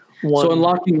one. So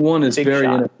unlocking one is very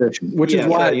inefficient, which is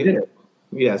why I did it.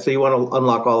 Yeah, so you want to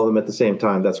unlock all of them at the same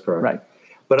time. That's correct. Right.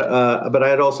 But I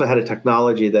had also had a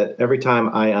technology that every time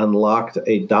I unlocked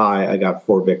a die, I got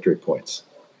 4 victory points.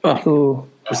 Oh.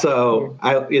 So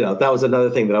that was another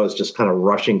thing that I was just kind of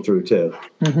rushing through too.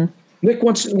 Mm-hmm. Nick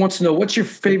wants to know, what's your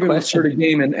favorite Lacerda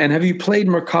game, and have you played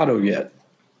Mercado yet?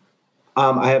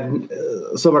 I have.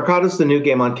 So Mercado's the new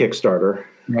game on Kickstarter.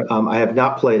 Right. I have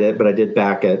not played it, but I did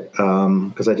back it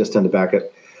because I just tend to back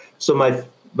it. So my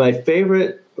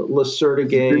favorite Lacerda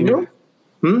game.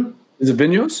 Is it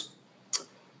Vinhos?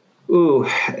 Ooh,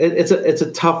 it's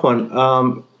a tough one.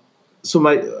 So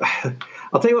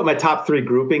I'll tell you what my top 3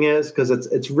 grouping is because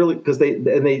it's really because they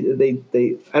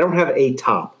I don't have a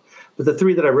top, but the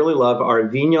 3 that I really love are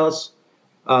Vinhos,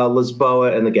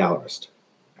 Lisboa, and the Gallerist.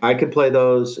 I can play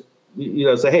those.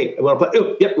 Say, hey, I want to play.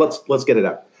 Oh, yep, let's get it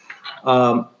out.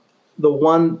 The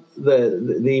ones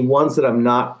that I'm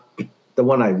not, the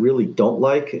one I really don't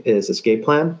like is Escape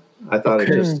Plan. I thought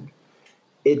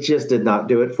it just did not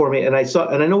do it for me. And I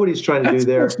know what he's trying to do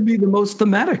there. That's supposed to be the most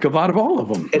thematic out of all of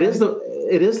them. It is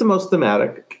the most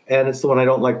thematic, and it's the one I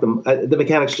don't like. The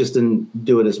mechanics just didn't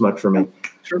do it as much for me.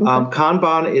 Sure.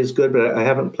 Kanban is good, but I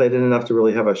haven't played it enough to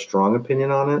really have a strong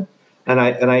opinion on it. And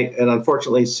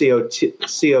unfortunately,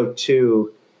 CO2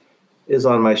 is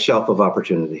on my shelf of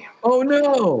opportunity. Oh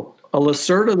no, a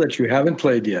Lacerda that you haven't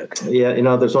played yet. Yeah,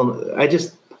 there's only.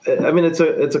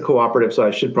 It's a cooperative, so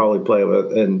I should probably play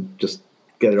it and just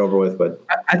get it over with. But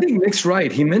I think Nick's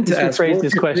right. He meant to ask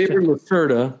what's your favorite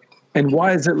Lacerda, and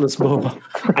why is it Lisboa?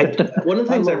 One of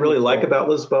the things I really like about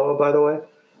Lisboa, by the way,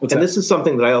 this is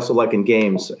something that I also like in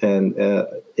games, and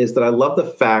is that I love the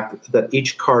fact that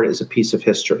each card is a piece of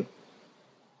history.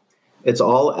 It's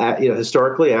all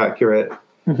historically accurate.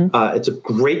 Mm-hmm. It's a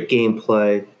great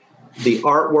gameplay. The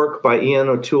artwork by Ian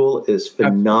O'Toole is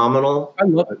phenomenal. I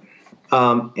love it.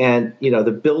 And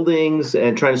the buildings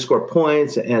and trying to score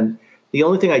points. And the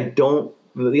only thing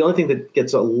that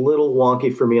gets a little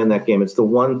wonky for me in that game, it's the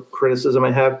one criticism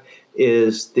I have,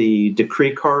 is the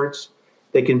decree cards.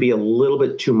 They can be a little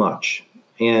bit too much.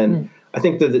 And I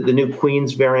think the new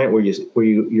Queens variant where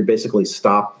you basically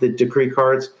stop the decree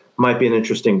cards might be an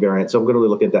interesting variant. So I'm going to really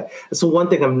look at that. So one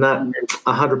thing I'm not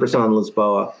 100% on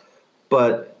Lisboa,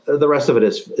 but the rest of it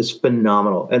is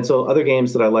phenomenal. And so other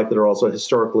games that I like that are also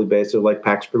historically based are like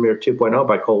PAX Premier 2.0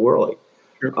 by Cole Wehrle.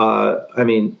 Sure. I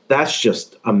mean, that's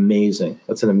just amazing.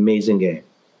 That's an amazing game.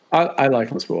 I like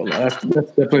Lisboa. That's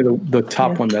definitely the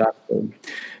top one that I've played.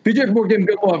 BJ from Board Game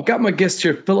Gumbo, I've got my guest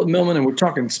here, Philip Millman, and we're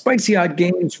talking Spicy Odd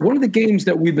Games. One of the games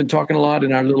that we've been talking a lot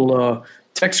in our little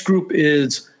text group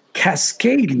is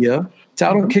Cascadia. It's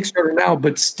out on Kickstarter now,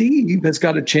 but Steve has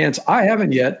got a chance. I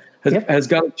haven't yet. Has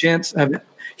got a chance.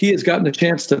 He has gotten a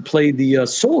chance to play the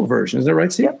solo version. Is that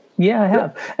right, Steve? Yep. Yeah, I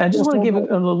have. And I just want to give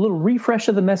a little refresh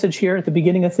of the message here at the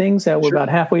beginning of things. We're about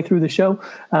halfway through the show.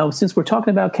 Since we're talking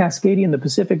about Cascadia in the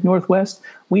Pacific Northwest,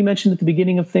 we mentioned at the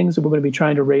beginning of things that we're going to be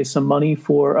trying to raise some money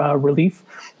for relief,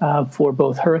 for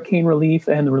both hurricane relief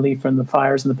and the relief from the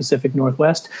fires in the Pacific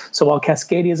Northwest. So while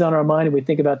Cascadia is on our mind and we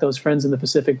think about those friends in the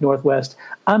Pacific Northwest,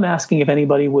 I'm asking if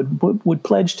anybody would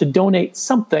pledge to donate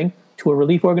something to a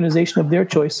relief organization of their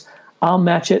choice. I'll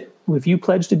match it. If you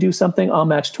pledge to do something, I'll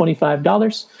match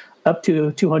 $25 up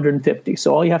to $250.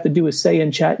 So all you have to do is say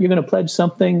in chat, you're going to pledge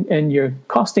something and you're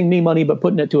costing me money, but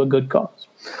putting it to a good cause.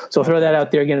 So throw that out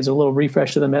there again as a little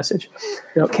refresh to the message.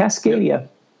 Now, Cascadia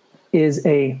is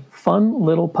a fun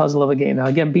little puzzle of a game. Now,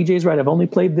 again, BJ's right. I've only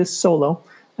played this solo,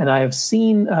 and I have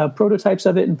seen prototypes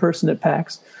of it in person at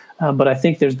PAX, but I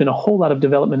think there's been a whole lot of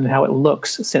development in how it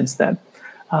looks since then.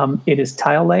 It is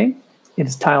tile laying. It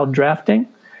is tile drafting.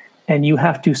 And you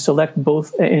have to select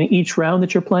both in each round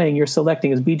that you're playing. You're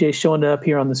selecting, as BJ's showing it up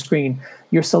here on the screen,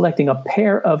 you're selecting a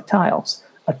pair of tiles,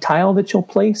 a tile that you'll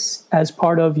place as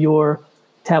part of your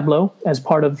tableau, as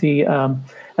part of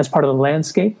the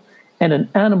landscape, and an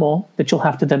animal that you'll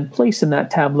have to then place in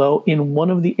that tableau in one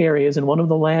of the areas, in one of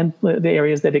the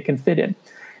areas that it can fit in.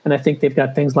 And I think they've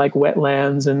got things like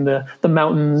wetlands and the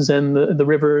mountains and the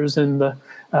rivers and the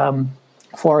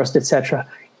forest, etc.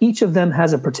 Each of them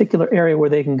has a particular area where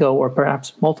they can go, or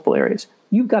perhaps multiple areas.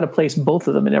 You've got to place both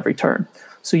of them in every turn.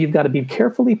 So you've got to be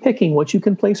carefully picking what you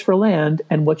can place for land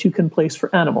and what you can place for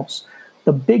animals.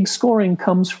 The big scoring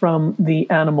comes from the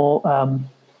animal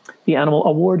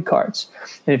award cards.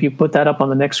 And if you put that up on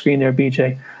the next screen there,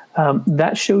 BJ,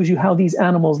 that shows you how these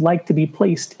animals like to be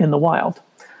placed in the wild.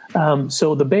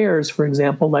 So the bears, for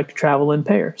example, like to travel in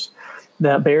pairs.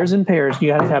 The bears in pairs,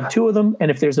 you have to have two of them, and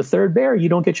if there's a third bear, you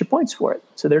don't get your points for it.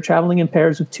 So they're traveling in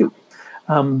pairs of two.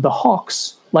 The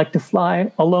hawks like to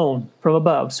fly alone from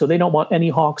above, so they don't want any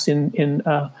hawks in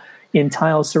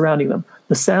tiles surrounding them.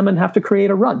 The salmon have to create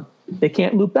a run. They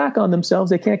can't loop back on themselves.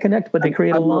 They can't connect, but they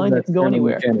create a line that can go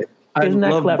anywhere. Isn't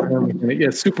that clever? Yeah,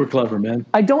 super clever, man.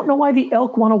 I don't know why the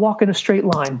elk want to walk in a straight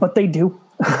line, but they do.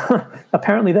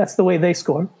 Apparently, that's the way they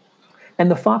score. And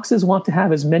the foxes want to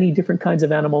have as many different kinds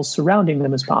of animals surrounding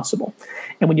them as possible.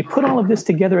 And when you put all of this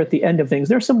together at the end of things,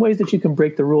 there's some ways that you can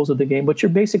break the rules of the game, but you're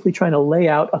basically trying to lay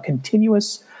out a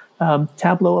continuous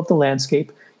tableau of the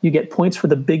landscape. You get points for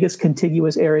the biggest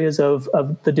contiguous areas of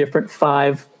the different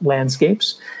 5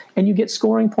 landscapes, and you get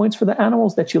scoring points for the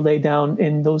animals that you lay down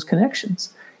in those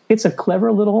connections. It's a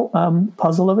clever little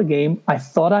puzzle of a game. I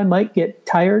thought I might get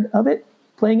tired of it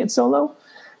playing it solo.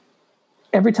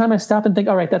 Every time I stop and think,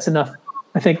 all right, that's enough.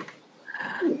 I think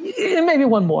maybe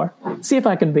one more. See if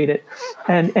I can beat it.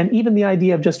 And even the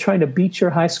idea of just trying to beat your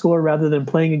high score rather than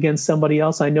playing against somebody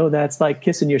else, I know that's like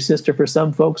kissing your sister for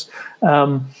some folks.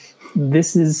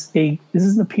 This is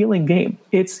an appealing game.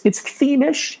 It's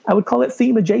theme-ish. I would call it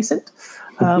theme adjacent,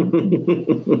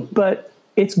 but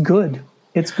it's good.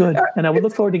 It's good, and I would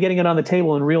look forward to getting it on the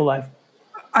table in real life.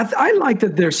 I like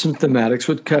that there's some thematics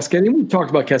with Cascadia. We've talked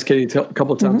about Cascadia a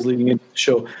couple of times leading into the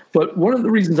show, but one of the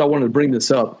reasons I wanted to bring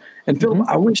this up, and Phil,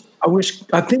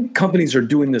 I think companies are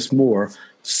doing this more.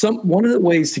 One of the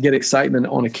ways to get excitement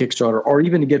on a Kickstarter, or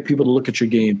even to get people to look at your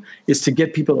game, is to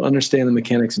get people to understand the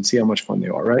mechanics and see how much fun they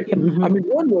are, right? Mm-hmm. I mean,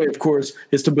 one way, of course,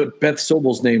 is to put Beth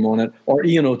Sobel's name on it or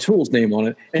Ian O'Toole's name on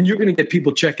it, and you're going to get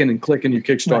people checking and clicking your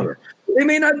Kickstarter. Right. They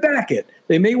may not back it.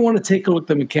 They may want to take a look at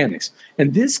the mechanics.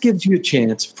 And this gives you a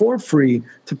chance for free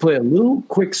to play a little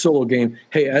quick solo game.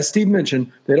 Hey, as Steve mentioned,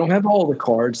 they don't have all the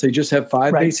cards. They just have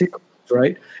 5 basic cards,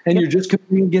 right? And you're just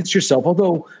competing against yourself.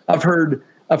 Although I've heard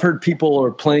people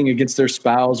are playing against their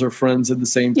spouse or friends at the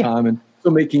same time, and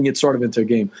so making it sort of into a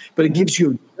game. But it gives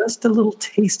you just a little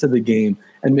taste of the game.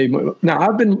 And maybe now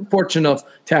I've been fortunate enough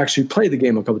to actually play the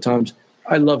game a couple of times.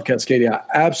 I love Cascadia. I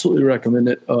absolutely recommend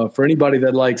it for anybody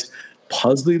that likes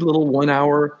puzzly little 1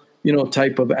 hour,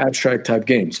 type of abstract type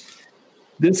games.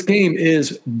 This game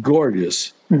is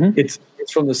gorgeous. Mm-hmm. It's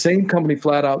It's from the same company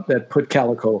flat out that put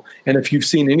Calico. And if you've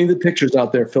seen any of the pictures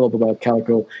out there, Philip, about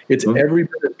Calico, it's every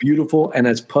bit as beautiful and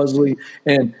as puzzly,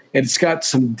 and it's got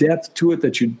some depth to it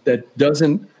that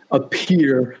doesn't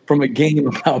appear from a game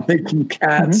about making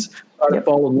cats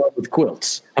fall in love with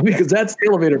quilts. I mean, because that's the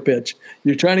elevator pitch.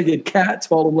 You're trying to get cats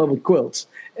fall in love with quilts.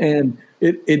 And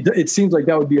it seems like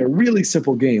that would be a really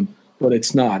simple game, but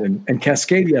it's not. And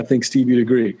Cascadia, I think, Steve, you'd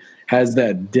agree, has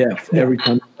that depth every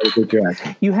time you're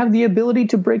asking. You have the ability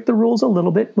to break the rules a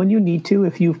little bit when you need to,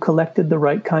 if you've collected the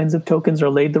right kinds of tokens or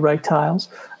laid the right tiles.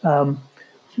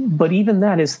 But even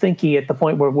that is thinky at the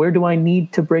point where do I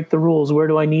need to break the rules? Where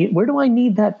do I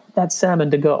need that salmon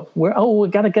to go? We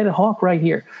got to get a hawk right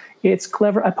here. It's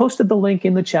clever. I posted the link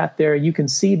in the chat there. You can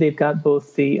see they've got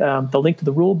both the link to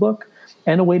the rule book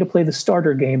and a way to play the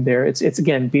starter game there. It's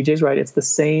again, BJ's right. It's the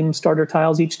same starter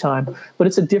tiles each time, but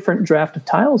it's a different draft of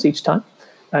tiles each time,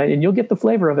 and you'll get the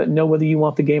flavor of it and know whether you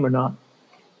want the game or not.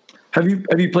 Have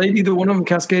you played either one of them,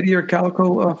 Cascadia or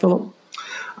Calico, Philip?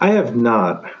 I have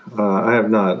not.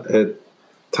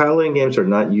 Tile laying games are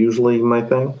not usually my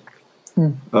thing,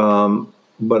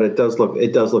 but it does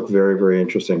look very, very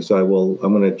interesting. So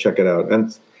I'm going to check it out.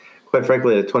 And quite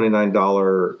frankly, at a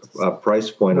 $29 price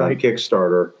point on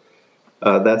Kickstarter,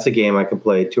 that's a game I can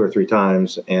play 2 or 3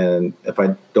 times. And if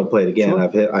I don't play it again,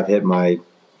 I've hit my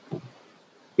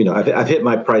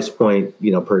price point,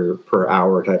 per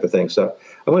hour type of thing. So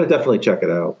I'm going to definitely check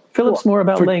it out. Philip's more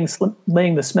about laying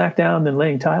the smack down than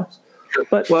laying tiles.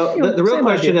 But the real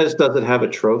question is, does it have a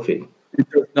trophy? It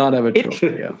does not have a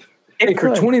trophy. Hey, for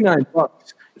 $29,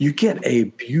 you get a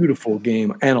beautiful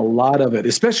game and a lot of it,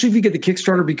 especially if you get the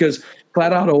Kickstarter, because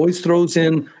Flat Out always throws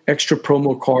in extra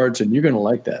promo cards, and you're going to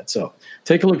like that. So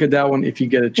take a look at that one if you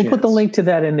get a chance. We'll put the link to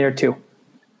that in there too.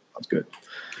 That's good.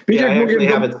 Yeah, I actually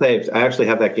have it saved. I actually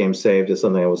have that game saved as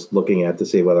something I was looking at to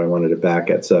see whether I wanted to back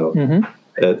it. So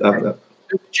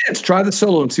try the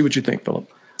solo and see what you think,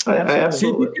 Philip. I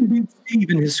absolutely. See if you can beat Steve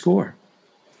in his score.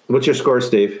 What's your score,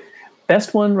 Steve?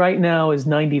 Best one right now is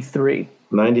 93.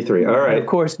 93. All right. And of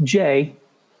course, Jay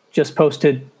just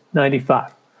posted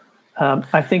 95.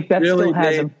 I think that still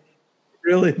has him.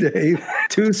 Really, Dave?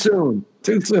 Too soon.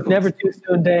 Never too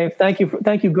soon, Dave. Thank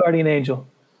you, Guardian Angel.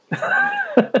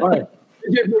 All right.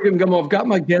 I've got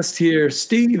my guest here,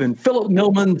 Steve and Philip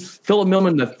Millman. Philip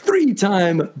Millman, the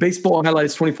 3-time Baseball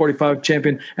Highlights 2045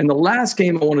 champion. And the last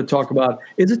game I want to talk about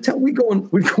is we're going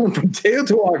from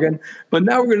Teotihuacan, but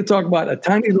now we're going to talk about a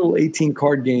tiny little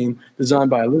 18-card game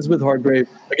designed by Elizabeth Hargrave.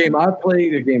 A game I've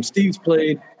played, a game Steve's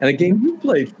played, and a game you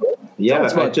played, Philip. Yeah,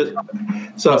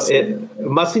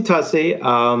 Mussy Tussy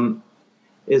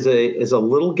is a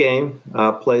little game,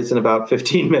 plays in about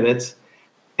 15 minutes.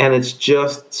 And it's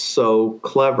just so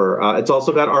clever. It's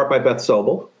also got art by Beth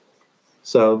Sobel,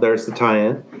 so there's the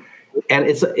tie-in. And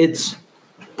it's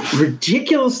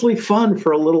ridiculously fun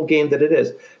for a little game that it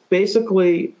is.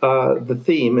 Basically, the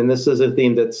theme, and this is a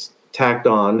theme that's tacked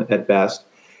on at best.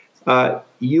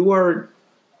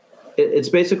 It's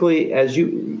basically as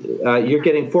you're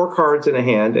getting 4 cards in a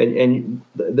hand, and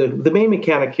the main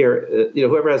mechanic here,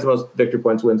 whoever has the most victory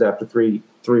points wins after three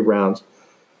rounds.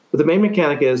 But the main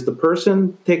mechanic is the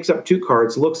person takes up 2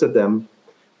 cards, looks at them,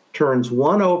 turns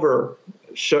one over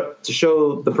to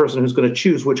show the person who's going to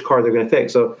choose which card they're going to take.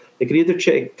 So they could either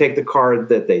take the card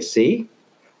that they see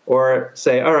or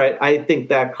say, all right, I think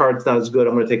that card's not as good.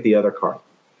 I'm going to take the other card.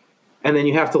 And then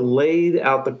you have to lay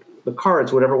out the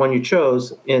cards, whatever one you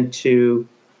chose, into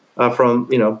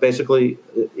basically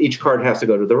each card has to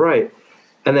go to the right.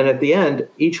 And then at the end,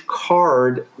 each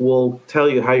card will tell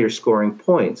you how you're scoring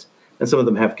points. And some of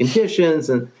them have conditions,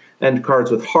 and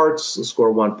cards with hearts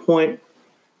score 1 point.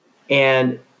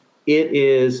 And it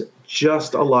is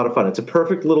just a lot of fun. It's a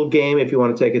perfect little game if you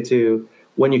want to take it to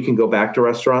when you can go back to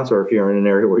restaurants, or if you're in an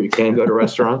area where you can go to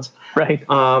restaurants. Right.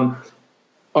 Have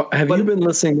you been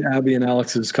listening to Abby and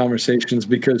Alex's conversations?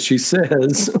 Because she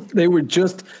says they were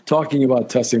just talking about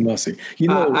Tussy Mussy.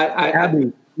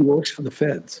 Abby works for the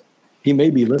feds. He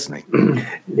may be listening.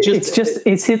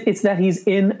 It's that he's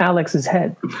in Alex's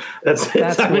head. That's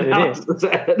what it is.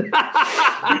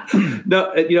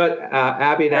 No,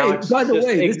 Abby and Alex. By the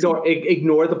way,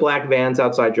 ignore the black vans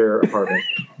outside your apartment.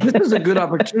 This is a good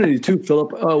opportunity too,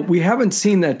 Philip. We haven't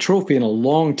seen that trophy in a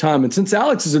long time, and since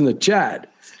Alex is in the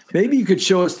chat, maybe you could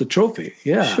show us the trophy.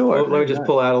 Yeah, sure. Let me just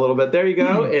pull out a little bit. There you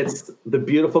go. It's the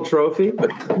beautiful trophy.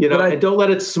 And don't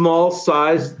let its small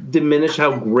size diminish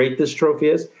how great this trophy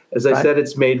is. As I said,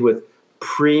 it's made with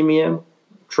premium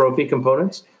trophy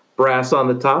components, brass on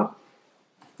the top.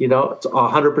 It's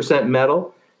 100%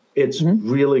 metal. It's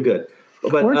really good.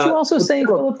 But, weren't you also saying,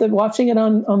 Philip, that watching it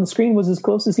on the screen was as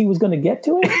close as he was going to get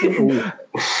to it?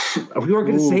 We weren't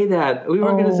going to say that. We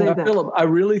weren't going to say that. Philip, I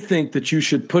really think that you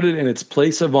should put it in its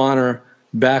place of honor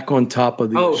back on top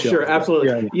of the shelf. Sure,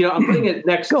 absolutely. Yeah. I'm putting it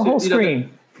next to whole screen.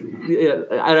 And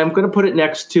I'm going to put it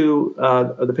next to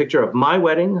the picture of my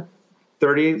wedding,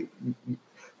 30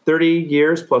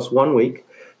 years plus 1 week.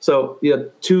 So,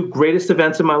 two greatest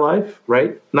events in my life,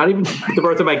 right? Not even the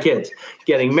birth of my kids.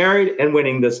 Getting married and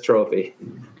winning this trophy.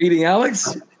 Beating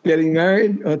Alex, getting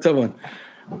married. Oh, tough one.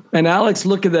 And Alex,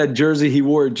 look at that jersey he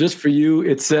wore just for you.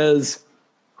 It says,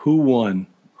 "Who won?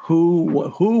 Who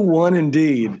won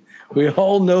indeed." We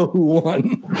all know who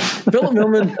won. Philip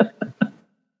Millman.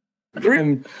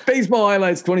 And Baseball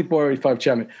Highlights 24/5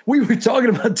 champion. We were talking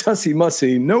about Tussie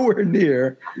Mussy, nowhere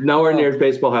near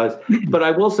Baseball Highlights. But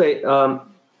I will say,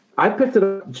 I picked it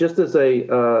up just as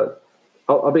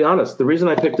I'll be honest. The reason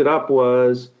I picked it up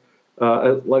was,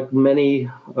 like many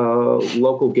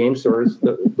local game stores,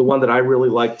 the one that I really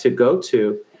like to go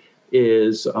to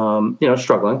is,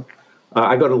 struggling.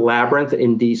 I go to Labyrinth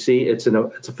in DC. It's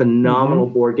a phenomenal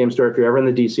board game store. If you're ever in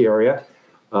the DC area,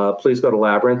 please go to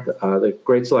Labyrinth. The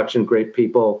great selection, great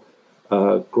people,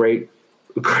 great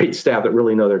staff that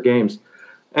really know their games.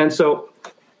 And so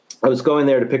I was going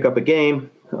there to pick up a game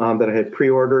that I had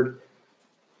pre-ordered,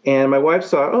 and my wife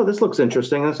saw, oh, this looks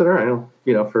interesting. And I said, all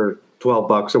right, for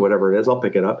 $12 or whatever it is, I'll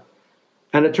pick it up.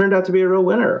 And it turned out to be a real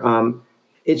winner.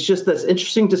 It's just this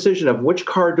interesting decision of which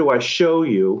card do I show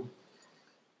you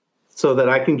so that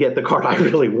I can get the card I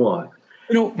really want.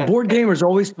 Board gamers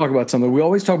always talk about something. We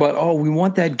always talk about, we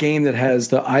want that game that has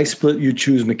the I split you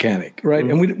choose mechanic, right?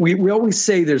 Mm-hmm. And we always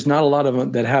say there's not a lot of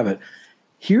them that have it.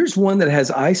 Here's one that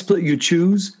has I split you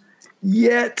choose,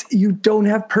 yet you don't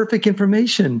have perfect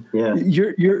information. Yeah.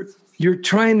 You're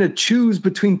trying to choose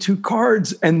between two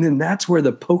cards, and then that's where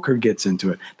the poker gets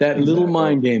into it. That little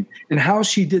mind game. And how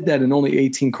she did that in only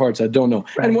 18 cards, I don't know.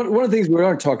 Right. And one of the things we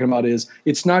are talking about is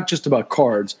it's not just about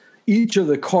cards. Each of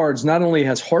the cards not only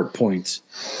has heart points,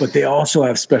 but they also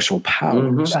have special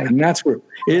powers. Mm-hmm. And that's where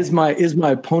is my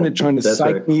opponent trying to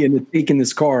psych me into taking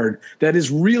this card that is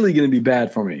really going to be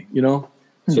bad for me,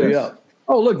 So yeah.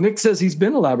 Oh, look, Nick says he's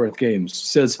been to Labyrinth Games.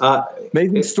 Says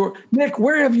maybe store. Nick,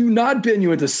 where have you not been? You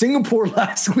went to Singapore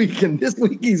last week, and this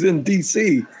week he's in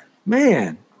DC.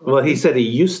 Man. Well, he said he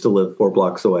used to live 4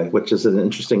 blocks away, which is an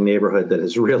interesting neighborhood that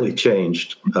has really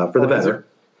changed for the better.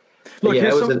 Look, yeah,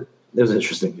 it was an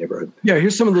interesting neighborhood. Yeah,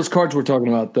 here's some of those cards we're talking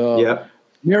about.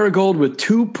 Marigold with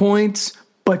 2 points,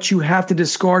 but you have to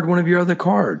discard one of your other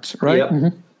cards, right? Yep.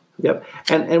 Mm-hmm. Yep.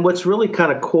 And what's really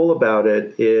kind of cool about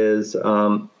it is,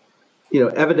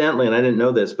 evidently, and I didn't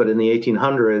know this, but in the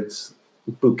 1800s,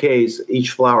 bouquets,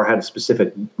 each flower had a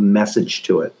specific message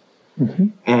to it. Mm-hmm.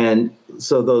 And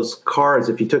so those cards,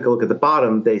 if you took a look at the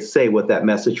bottom, they say what that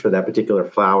message for that particular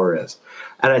flower is.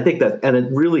 And I think and it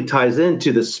really ties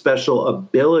into the special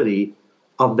ability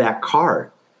of that card.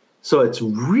 So it's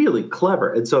really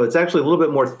clever. And so it's actually a little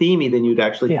bit more themey than you'd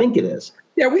actually think it is.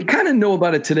 Yeah, we kind of know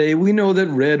about it today. We know that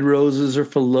red roses are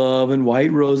for love and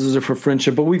white roses are for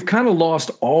friendship, but we've kind of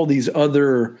lost all these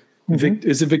other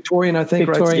is it Victorian, I think,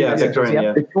 Victorian, right? Yeah, Victorian,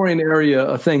 yeah. Victorian area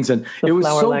of things. And it was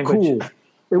so language. Cool.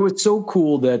 It was so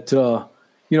cool that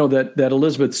that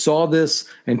Elizabeth saw this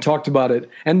and talked about it.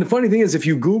 And the funny thing is, if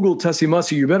you Google Tussie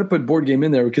Mussy, you better put board game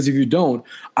in there, because if you don't,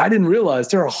 I didn't realize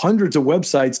there are hundreds of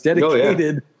websites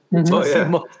dedicated to Tussie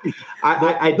Mussy.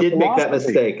 I did make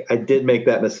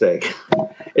that mistake.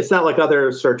 It's not like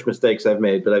other search mistakes I've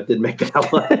made, but I did make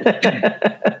that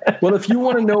one. Well, if you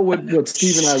want to know what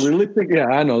Steve and I really think,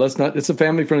 I know it's a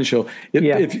family friendly show.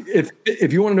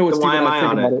 If you want to know what Steve and I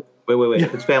think about it. Wait.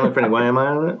 It's family friendly. Why am I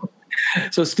on it?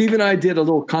 So Steve and I did a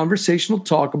little conversational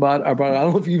talk about I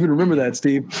don't know if you even remember that,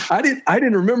 Steve. I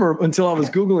didn't remember until I was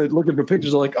Googling it, looking for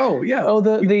pictures. I'm like,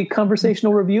 the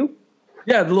conversational review.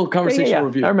 Yeah, the little conversational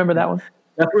review. I remember that one.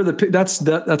 That's where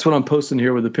that's what I'm posting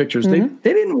here with the pictures. Mm-hmm.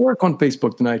 They didn't work on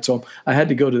Facebook tonight, so I had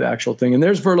to go to the actual thing. And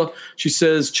there's Verla. She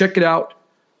says, check it out.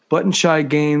 Button Shy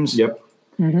Games. Yep.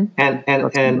 Mm-hmm. And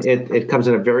it comes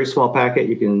in a very small packet.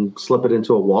 You can slip it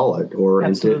into a wallet or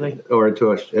into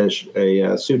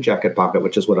a suit jacket pocket,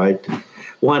 which is what I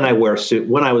when I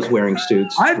was wearing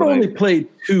suits. I've only played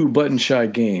 2 Button Shy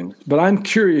games, but I'm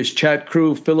curious, chat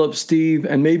crew, Philip, Steve,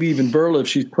 and maybe even Verla, if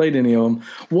she's played any of them.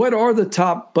 What are the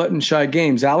top Button Shy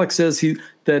games? Alex says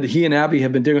that he and Abby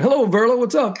have been doing. Hello, Verla.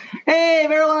 What's up? Hey,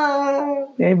 Verla.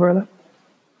 Hey, Verla.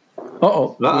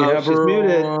 Uh-oh. We have she's her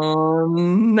muted.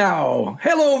 Now.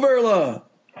 Hello, Verla.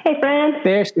 Hey, friend.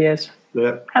 There she is.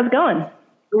 Yeah. How's it going?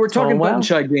 We're talking Button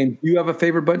Shy game. Do you have a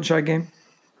favorite Button Shy game?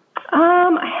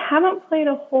 I haven't played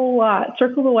a whole lot.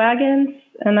 Circle the Wagons,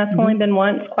 and that's only been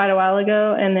once quite a while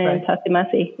ago, and then Tussie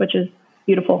Mussy, which is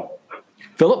beautiful.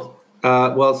 Philip?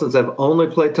 Well, since I've only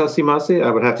played Tussie Mussy,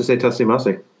 I would have to say Tussie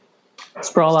Mussy.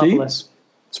 Sprawlopolis.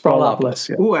 Sprawlopolis.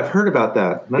 Yeah. Ooh, I've heard about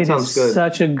that. That sounds good.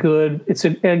 Such a good.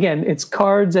 It's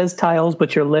cards as tiles,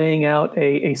 but you're laying out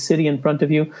a city in front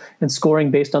of you and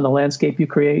scoring based on the landscape you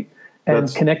create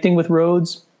and connecting with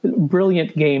roads.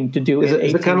 Brilliant game to do.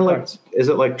 Is it kind of like? Is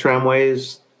it like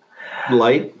Tramways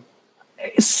Light?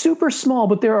 It's super small,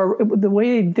 but the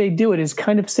way they do it is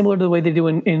kind of similar to the way they do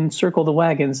in Circle the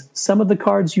Wagons. Some of the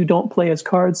cards you don't play as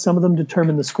cards. Some of them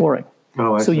determine the scoring.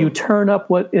 Oh, I see. You turn up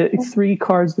 3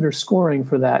 cards that are scoring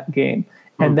for that game,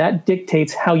 and that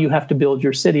dictates how you have to build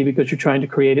your city because you're trying to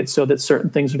create it so that certain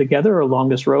things are together, or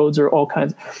longest roads, or all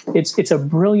kinds. It's a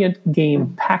brilliant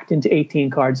game packed into 18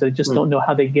 cards. I just don't know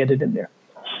how they get it in there.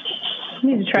 I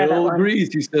need to try that Bill one.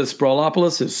 agrees. He says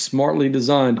Sprawlopolis is smartly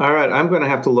designed. All right, I'm going to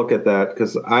have to look at that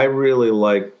because I really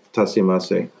like Tussie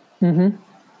Mussy.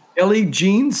 Kelly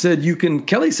Jean said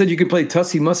Kelly said you can play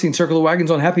Tussie Mussy and Circle the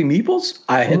Wagons on Happy Meeples.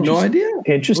 I had no idea.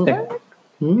 Interesting.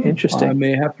 Interesting. I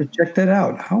may have to check that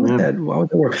out. How would that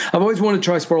work? I've always wanted to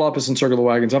try Sprawlopolis and Circle the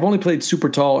Wagons. I've only played Super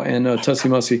Tall and Tussie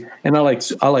Mussy, and I like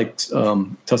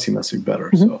Tussie Mussy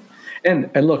better. So,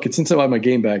 and look, it's inside my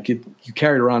game bag. You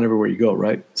carry it around everywhere you go,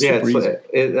 right? Yeah,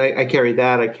 I carry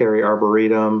that. I carry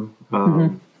Arboretum,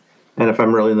 and if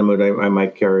I'm really in the mood, I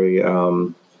might carry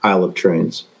Isle of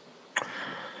Trains.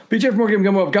 BJ from Board Game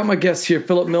Gumbo, I've got my guests here,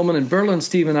 Philip Millman and Berlin.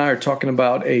 Steve and I are talking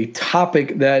about a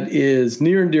topic that is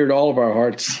near and dear to all of our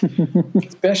hearts,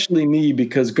 especially me,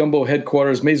 because Gumbo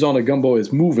headquarters, Maison de Gumbo,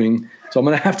 is moving, so I'm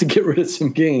going to have to get rid of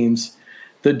some games.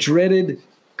 The dreaded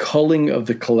culling of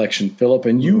the collection, Philip,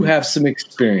 and you have some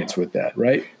experience with that,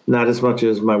 right? Not as much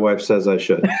as my wife says I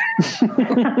should. All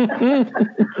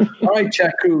right,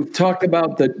 Chaku, talk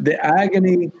about the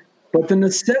agony, but the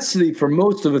necessity for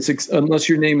most of us, unless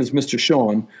your name is Mr.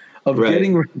 Sean, of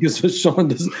getting rid, because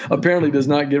Sean apparently does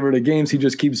not get rid of games. He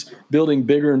just keeps building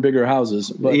bigger and bigger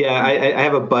houses. But, yeah, I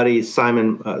have a buddy,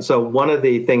 Simon. So one of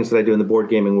the things that I do in the board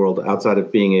gaming world, outside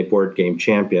of being a board game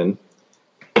champion,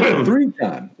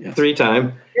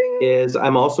 three-time, is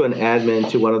I'm also an admin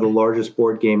to one of the largest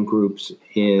board game groups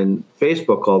in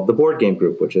Facebook called the Board Game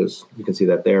Group, which is, you can see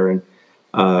that there. And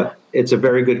it's a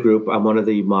very good group. I'm one of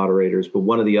the moderators, but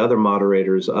one of the other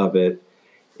moderators of it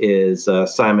is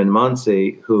Simon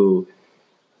Muncy, who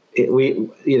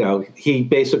he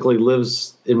basically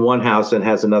lives in one house and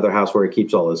has another house where he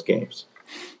keeps all his games.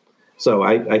 So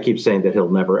I keep saying that he'll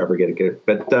never ever get it.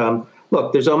 But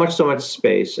look, there's so much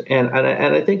space, and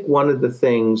I think one of the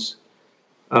things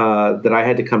that I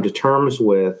had to come to terms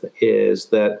with is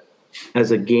that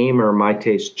as a gamer, my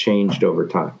taste changed over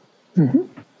time. Mm-hmm.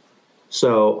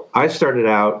 So I started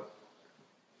out,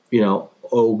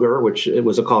 Ogre, which it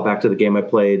was a callback to the game I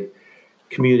played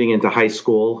commuting into high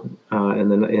school in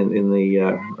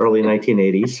the early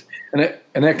 1980s.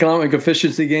 An economic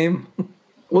efficiency game?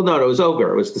 Well, no, it was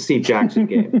Ogre. It was the Steve Jackson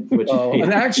game. Which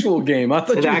an actual game. I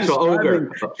thought an actual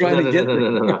Ogre.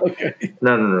 No. Okay.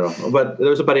 No. But there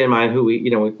was a buddy of mine who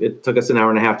it took us an hour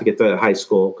and a half to get to high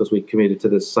school because we commuted to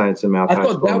this Science and Math high school.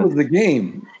 I thought that was the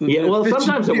game. Yeah, well,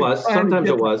 sometimes it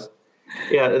was.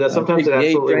 Yeah, sometimes it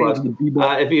absolutely was.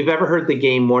 If you've ever heard the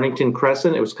game Mornington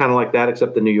Crescent, it was kind of like that,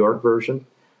 except the New York version.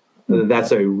 Mm-hmm.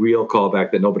 That's a real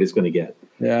callback that nobody's going to get.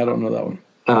 Yeah, I don't know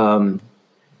that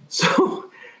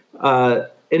one.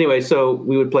 Anyway, so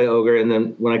we would play Ogre, and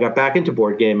then when I got back into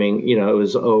board gaming, it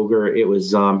was Ogre, it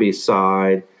was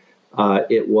Zombicide,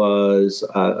 it was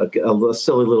a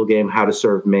silly little game, How to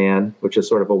Serve Man, which is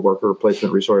sort of a worker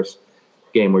placement resource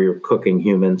game where you're cooking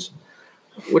humans,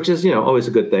 which is always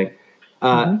a good thing.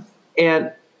 And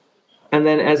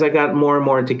then as I got more and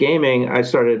more into gaming, I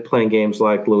started playing games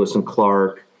like Lewis and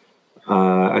Clark.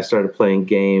 I started playing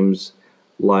games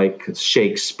like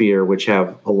Shakespeare, which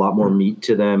have a lot more meat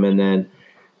to them. And then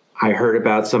I heard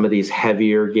about some of these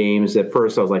heavier games. At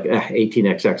first, I was like,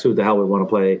 18XX, who the hell would want to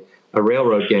play a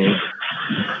railroad game?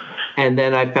 And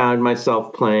then I found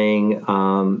myself playing,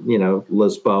 Lisboa,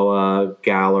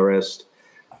 Gallerist,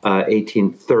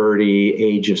 1830,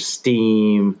 Age of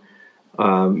Steam,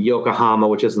 Yokohama,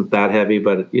 which isn't that heavy,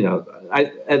 but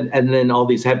and then all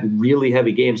these really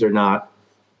heavy games are not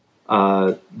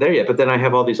there yet. But then I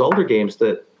have all these older games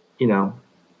that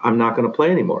I'm not going to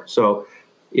play anymore. So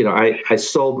I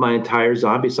sold my entire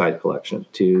Zombicide collection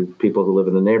to people who live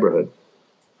in the neighborhood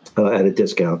at a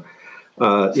discount.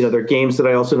 They're games that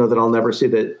I also know that I'll never see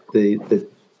that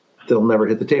they'll never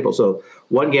hit the table. So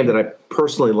one game that I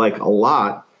personally like a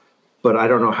lot, but I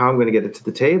don't know how I'm going to get it to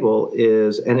the table,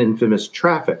 is An Infamous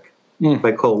Traffic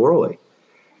by Cole Worley.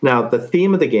 Now, the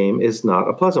theme of the game is not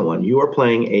a pleasant one. You are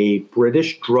playing a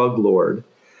British drug lord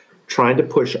trying to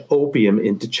push opium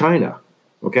into China,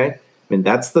 okay? mean,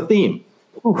 that's the theme,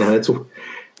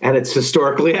 and it's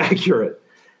historically accurate.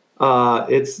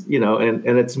 It's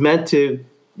and it's meant to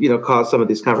cause some of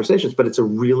these conversations, but it's a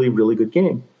really, really good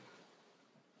game.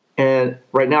 And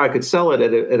right now, I could sell it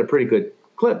at a pretty good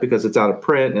clip because it's out of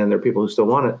print, and there are people who still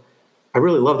want it. I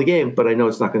really love the game, but I know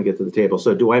it's not going to get to the table.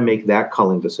 So, do I make that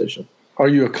culling decision? Are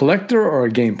you a collector or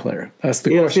a game player? That's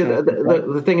the question.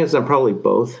 The thing is, I'm probably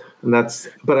both, and that's.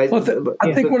 But I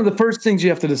think one of the first things you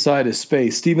have to decide is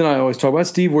space. Steve and I always talk about,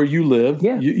 Steve, where you live.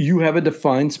 Yeah. You have a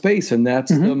defined space, and that's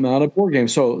the amount of board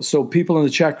games. So people in the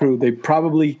chat crew, they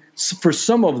probably, for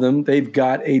some of them, they've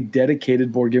got a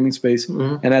dedicated board gaming space,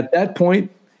 and at that point,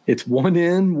 it's one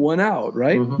in, one out,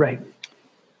 right? Right.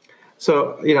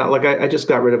 So I just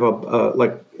got rid of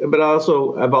but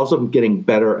I've also been getting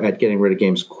better at getting rid of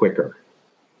games quicker.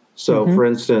 So, for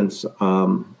instance,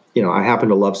 I happen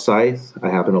to love Scythe. I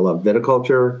happen to love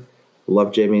Viticulture. I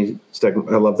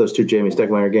love those two Jamie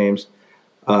Stegmaier games.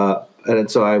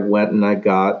 And so I went and I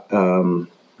got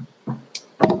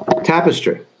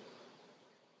Tapestry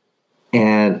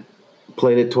and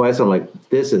played it twice. I'm like,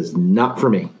 this is not for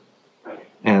me.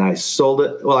 And I sold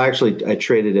it. Well, actually, I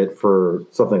traded it for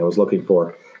something I was looking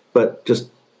for. But just,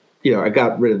 I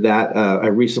got rid of that. I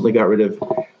recently got rid of,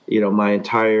 my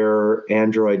entire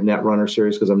Android Netrunner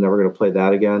series because I'm never going to play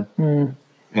that again.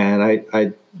 And I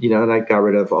got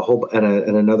rid of a whole and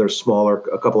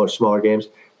a couple of smaller games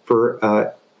for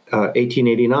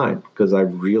 1889 because I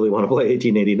really want to play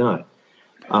 1889.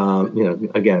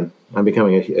 Again, I'm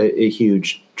becoming a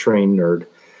huge train nerd.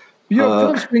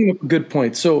 Philip's bringing up a good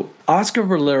point. So Oscar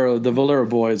Valero, the Valero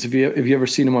boys, if you ever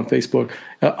seen him on Facebook,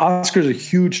 Oscar's a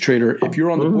huge trader. If you're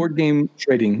on the board game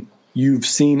trading, you've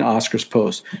seen Oscar's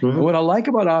post. And what I like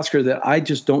about Oscar that I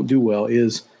just don't do well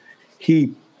is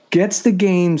he gets the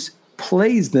games,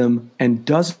 plays them, and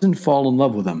doesn't fall in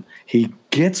love with them. He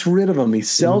gets rid of them. He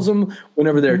sells them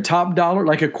whenever they're top dollar,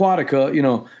 like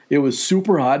Aquatica, it was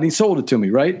super hot, and he sold it to me,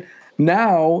 right?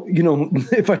 Now,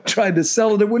 if I tried to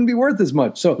sell it, it wouldn't be worth as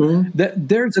much. So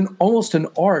there's almost an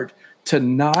art to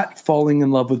not falling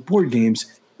in love with board games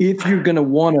if you're going to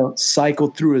want to cycle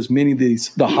through as many of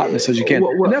the hotness as you can.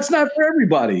 And that's not for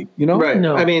everybody, Right.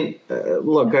 No. I mean,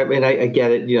 look, I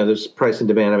get it. There's price and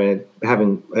demand. I mean,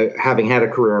 having had a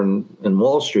career in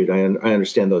Wall Street, I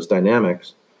understand those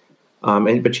dynamics. But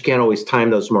you can't always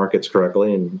time those markets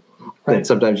correctly. And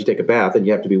sometimes you take a bath and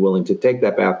you have to be willing to take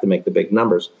that bath to make the big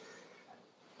numbers.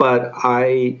 But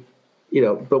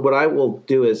but what I will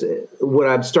do is, what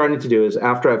I'm starting to do is,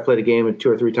 after I've played a game 2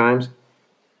 or 3 times,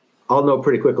 I'll know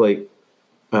pretty quickly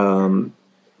to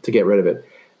get rid of it.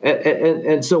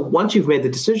 And so once you've made the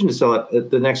decision to sell it,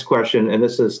 the next question, and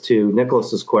this is to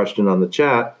Nicholas's question on the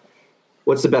chat,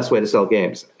 what's the best way to sell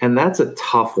games? And that's a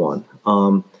tough one.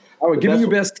 Give me your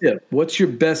best tip. What's your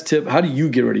best tip? How do you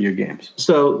get rid of your games?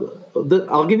 So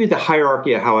I'll give you the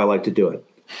hierarchy of how I like to do it.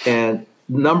 And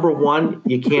number one,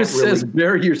 you can't Chris really says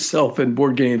bury yourself in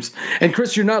board games. And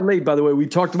Chris, you're not late, by the way. We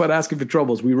talked about asking for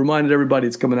troubles. We reminded everybody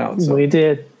it's coming out. So. We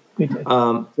did.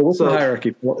 So what's the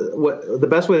hierarchy? The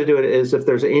best way to do it is if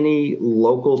there's any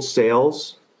local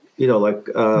sales,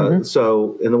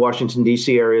 so in the Washington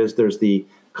D.C. areas, there's the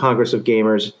Congress of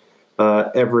Gamers.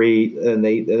 And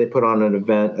they put on an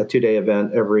event, a 2-day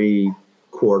event every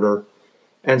quarter.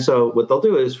 And so what they'll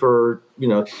do is for,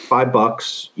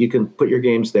 $5, you can put your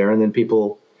games there, and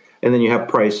then you have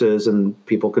prices, and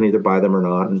people can either buy them or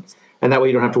not. And that way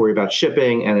you don't have to worry about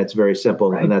shipping, and it's very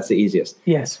simple, and that's the easiest.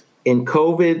 Yes. In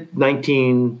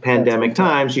COVID-19 pandemic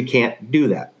times, you can't do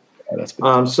that.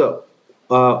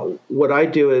 What I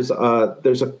do is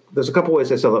there's a couple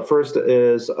ways I sell it. First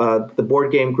is the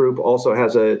board game group also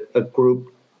has a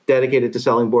group dedicated to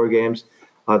selling board games.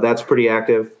 That's pretty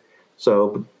active.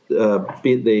 So the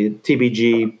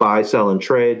TBG buy, sell, and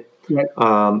trade. Right.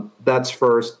 That's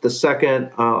first. The second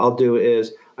I'll do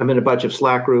is I'm in a bunch of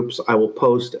Slack groups. I will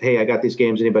post, hey, I got these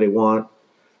games. Anybody want?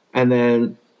 And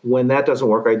then when that doesn't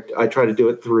work, I try to do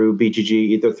it through BGG,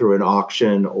 either through an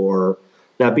auction or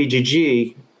now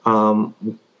BGG.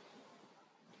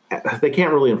 They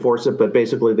can't really enforce it, but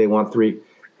basically they want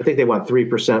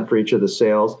 3% for each of the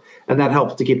sales, and that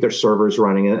helps to keep their servers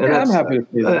running. And I'm happy to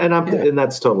see that. And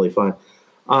that's totally fine.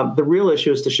 The real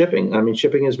issue is the shipping. I mean,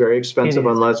 shipping is very expensive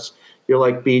unless you're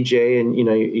like BJ and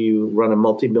you run a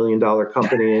multi-million-dollar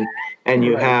company and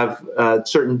you have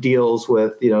certain deals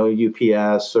with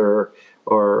UPS or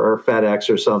FedEx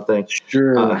or something.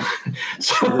 Sure.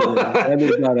 That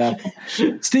is not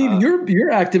happening. Steve,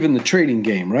 you're active in the trading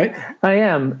game, right? I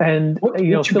am, and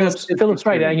Philip's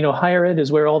right. Higher ed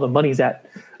is where all the money's at.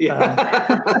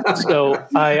 Yeah. So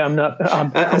I am not.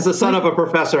 As the son of a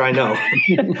professor, I know.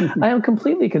 I am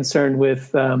completely concerned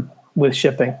with with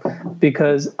shipping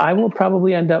because I will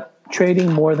probably end up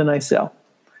trading more than I sell.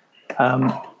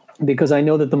 Because I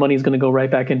know that the money is going to go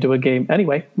right back into a game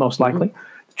anyway, most likely.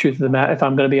 The truth of the matter, if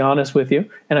I'm going to be honest with you.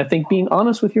 And I think being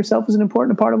honest with yourself is an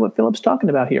important part of what Philip's talking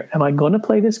about here. Am I going to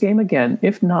play this game again?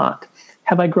 If not,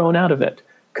 have I grown out of it?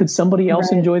 Could somebody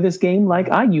else enjoy this game like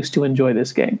I used to enjoy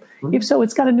this game? If so,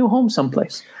 it's got a new home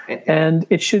someplace. And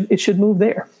it should move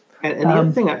there. And the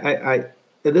other thing, I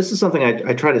this is something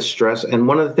I try to stress, and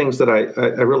one of the things that I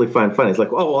really find funny is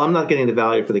like, oh, well, I'm not getting the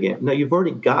value for the game. No, you've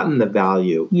already gotten the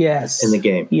value in the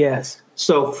game. Yes.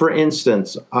 So, for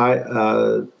instance,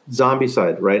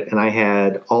 Zombicide, right? And I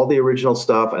had all the original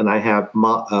stuff, and I have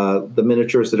the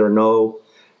miniatures that are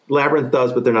Labyrinth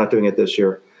does, but they're not doing it this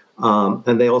year.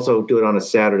 And they also do it on a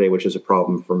Saturday, which is a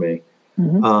problem for me.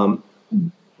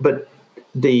 But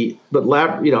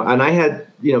and I had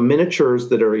miniatures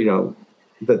that are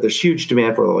that there's huge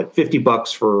demand for, like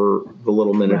 $50 for the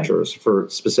little miniatures for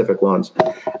specific ones.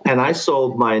 And I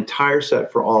sold my entire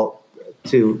set first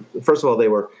of all, they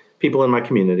were people in my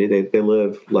community. They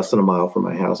live less than a mile from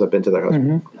my house. I've been to their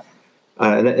house.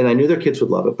 And I knew their kids would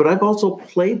love it. But I've also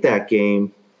played that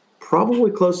game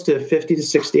probably close to 50 to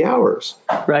 60 hours.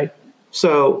 Right.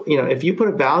 So, if you put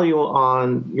a value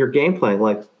on your game playing,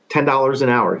 like $10 an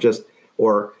hour,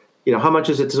 or how much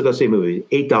is it to go see a movie?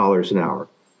 $8 an hour.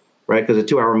 Right, because a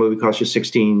 2-hour movie costs you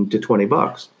 $16 to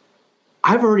 $20.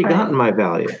 I've already gotten my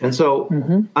value, and so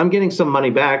I'm getting some money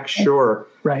back, sure.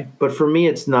 Right. But for me,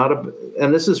 it's not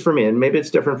and this is for me, and maybe it's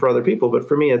different for other people. But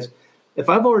for me, it's if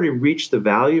I've already reached the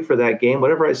value for that game,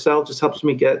 whatever I sell just helps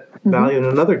me get value in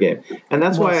another game, and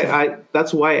that's why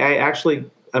I actually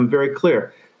am very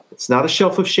clear. It's not a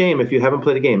shelf of shame if you haven't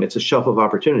played a game. It's a shelf of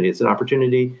opportunity. It's an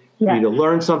opportunity for you to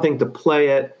learn something, to play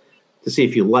it, to see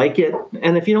if you like it,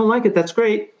 and if you don't like it, that's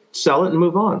great. Sell it and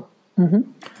move on.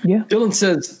 Yeah. Dylan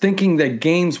says thinking that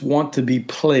games want to be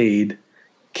played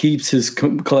keeps his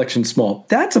collection small.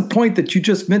 That's a point that you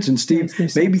just mentioned, Steve.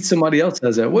 Maybe somebody else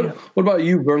has that. What about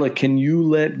you, Verla? Can you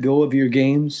let go of your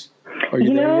games? Are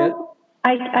you there yet?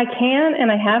 I can,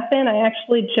 and I have been. I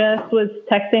actually just was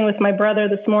texting with my brother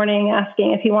this morning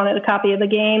asking if he wanted a copy of the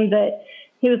game that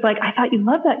he was like, I thought you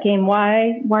loved that game.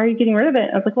 Why are you getting rid of it?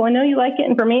 I was like, well, I know you like it.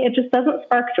 And for me, it just doesn't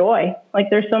spark joy.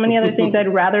 Like there's so many other things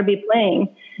I'd rather be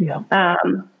playing. Yeah.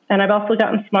 And I've also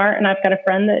gotten smart, and I've got a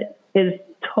friend that is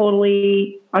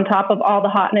totally on top of all the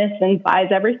hotness and buys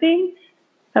everything.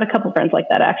 Got a couple friends like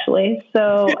that, actually.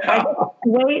 So I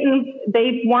wait, and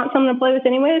they want someone to play with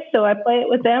anyways. So I play it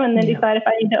with them and then decide if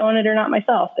I need to own it or not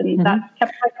myself. And that's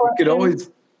kept my collection.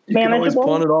 You can always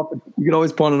pawn it off. You can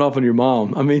always pawn it off on your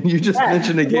mom. I mean, you just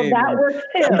mentioned a game. Well, that works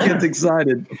too. She gets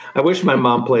excited. I wish my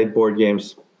mom played board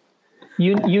games.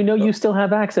 You still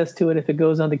have access to it if it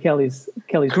goes onto Kelly's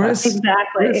Chris,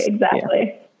 exactly.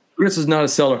 Yeah. Chris is not a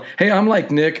seller. Hey, I'm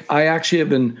like Nick. I actually have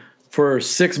been for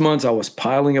 6 months. I was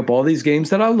piling up all these games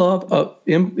that I love.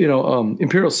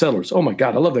 Imperial Settlers. Oh my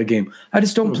God, I love that game. I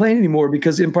just don't play it anymore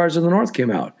because Empires of the North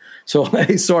came out. So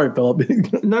hey, sorry, Philip.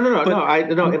 No.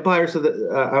 Empires of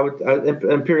the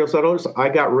Imperial Settlers. I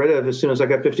got rid of as soon as I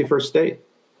got 51st State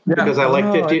because I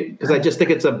like 50 because I just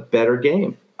think it's a better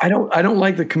game. I don't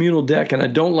like the communal deck, and I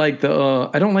don't like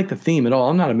the theme at all.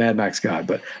 I'm not a Mad Max guy,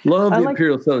 but love the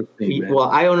Imperial Settlers theme. Man.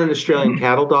 Well, I own an Australian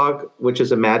cattle dog, which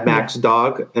is a Mad Max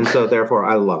dog, and so therefore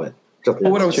I love it.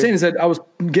 Well, what I was saying is that I was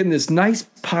getting this nice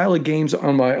pile of games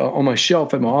on my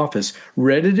shelf at my office,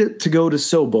 ready to go to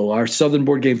SOBO, our Southern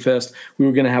Board Game Fest. We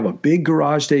were going to have a big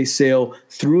garage day sale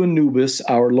through Anubis,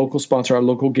 our local sponsor, our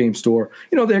local game store.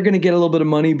 They're going to get a little bit of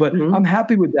money, but I'm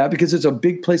happy with that because it's a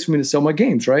big place for me to sell my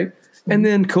games, right? And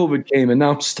then COVID came, and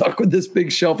now I'm stuck with this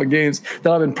big shelf of games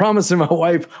that I've been promising my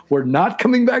wife we're not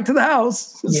coming back to the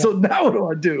house. Yeah. So now what do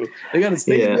I do? I got to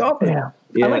stay in the office. Yeah.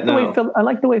 I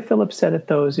like the way Philip said it,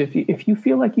 though, is if you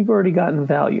feel like you've already gotten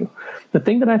value, the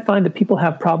thing that I find that people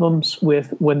have problems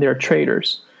with when they're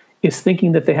traders is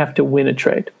thinking that they have to win a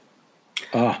trade.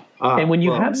 And when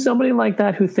you have somebody like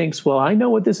that who thinks, well, I know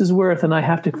what this is worth, and I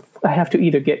have to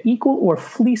either get equal or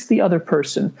fleece the other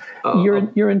person,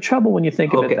 you're in trouble when you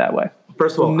think of it that way.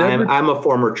 First of all, I'm a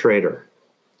former trader.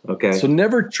 Okay. So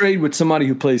never trade with somebody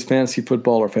who plays fantasy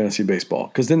football or fantasy baseball,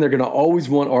 because then they're going to always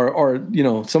want, or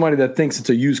somebody that thinks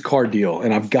it's a used car deal,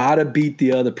 and I've got to beat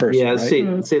the other person. Yeah.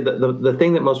 Right? See, the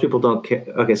thing that most people don't care.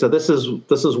 Okay, so this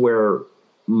is where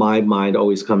my mind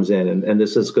always comes in, and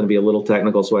this is going to be a little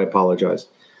technical, so I apologize.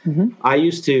 I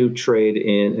used to trade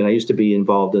in, and I used to be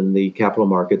involved in the capital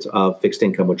markets of fixed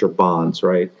income, which are bonds,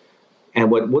 right?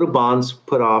 And what do bonds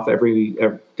put off every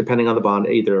depending on the bond,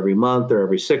 either every month or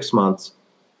every 6 months?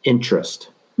 Interest,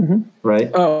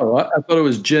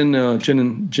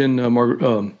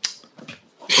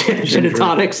 Gin and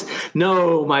tonics.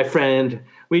 No, my friend.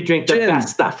 We drink the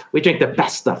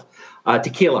best stuff.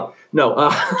 Tequila.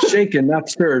 No. Shaken, not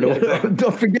stirred.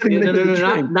 Don't forget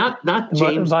not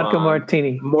James vodka Bond.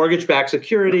 Martini. Mortgage-backed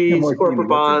securities, corporate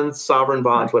bonds, sovereign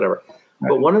bonds, whatever. Right.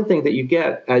 But one of the things that you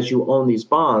get as you own these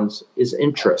bonds is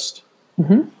interest.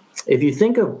 Mm-hmm. If you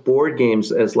think of board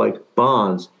games as like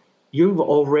bonds, you've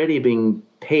already been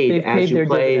paid as you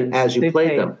play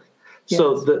them. Yes.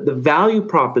 So the value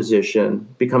proposition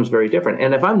becomes very different.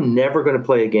 And if I'm never going to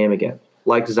play a game again,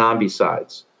 like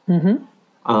Zombicides,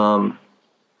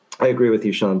 I agree with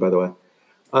you, Sean, by the way.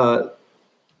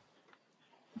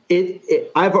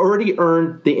 I've already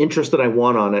earned the interest that I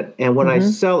want on it. And when I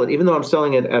sell it, even though I'm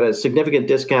selling it at a significant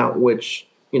discount, which,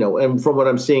 and from what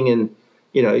I'm seeing in,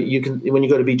 you can, when you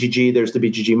go to BGG, there's the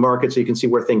BGG market, so you can see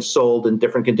where things sold in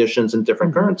different conditions and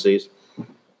different currencies.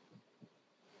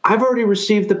 I've already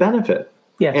received the benefit.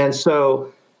 Yes. And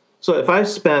so if I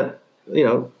spent,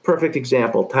 perfect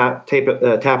example,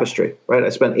 Tapestry, right? I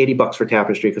spent $80 for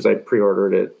Tapestry because I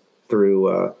pre-ordered it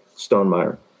through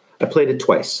Stonemaier. I played it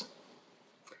twice.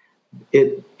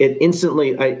 I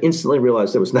instantly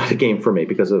realized it was not a game for me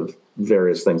because of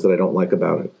various things that I don't like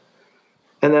about it.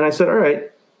 And then I said, all right,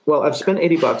 well, I've spent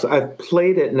 $80. I've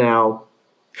played it now.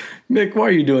 Mick, why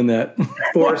are you doing that?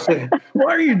 Why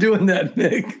are you doing that,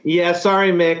 Mick? Yeah,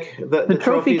 sorry, Mick. The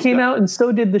trophy came out, and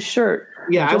so did the shirt.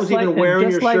 Yeah, I was even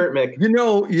wearing your shirt, Mick.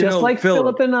 Just like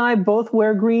Philip and I both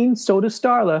wear green, so does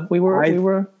Starla. We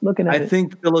were looking at it. I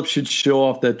think Philip should show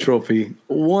off that trophy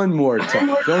one more time.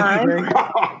 Don't you think?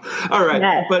 All right,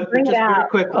 yes, but just very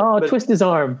quick. Twist his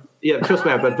arm. Yeah, twist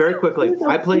my arm. But very quickly,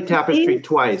 I played Tapestry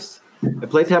twice.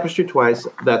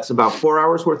 That's about 4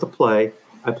 hours worth of play.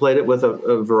 I played it with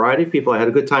a variety of people. I had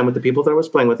a good time with the people that I was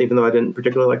playing with, even though I didn't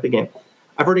particularly like the game.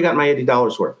 I've already got my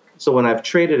 $80 worth. So when I've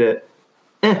traded it,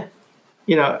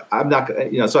 I'm not,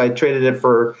 so I traded it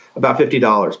for about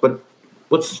 $50. But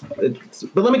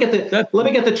let me get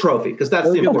the trophy, because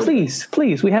that's the important.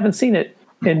 Please, we haven't seen it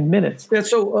in minutes. Yeah.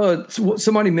 So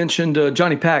somebody mentioned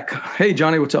Johnny Pack. Hey,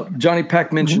 Johnny, what's up? Johnny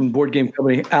Pack mentioned Board Game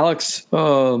Company. Alex,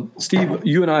 Steve,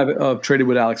 you and I have traded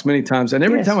with Alex many times, and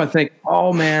every time I think,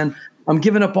 oh man, I'm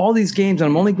giving up all these games, and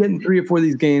I'm only getting 3 or 4 of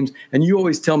these games, and you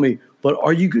always tell me, but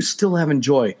are you still having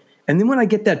joy? And then when I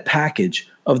get that package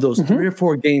of those 3 or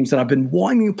 4 games that I've been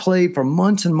wanting to play for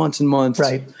months and months and months,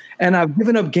 right, and I've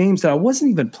given up games that I wasn't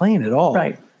even playing at all,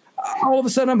 right, all of a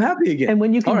sudden I'm happy again. And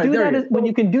when you can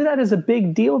you can do that as a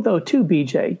big deal, though, too,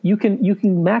 BJ, you can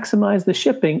maximize the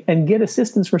shipping and get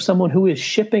assistance for someone who is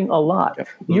shipping a lot.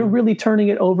 Mm-hmm. You're really turning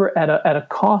it over at a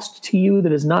cost to you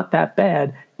that is not that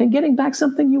bad, and getting back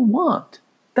something you want.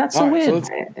 That's a win.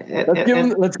 So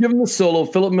let's give him the solo.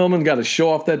 Philip Millman got to show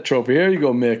off that trophy. Here you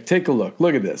go, Mick. Take a look.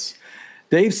 Look at this.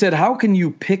 Dave said, how can you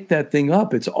pick that thing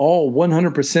up? It's all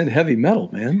 100% heavy metal,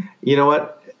 man. You know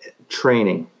what?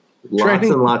 Training. Lots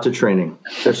and lots of training.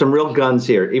 There's some real guns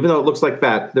here. Even though it looks like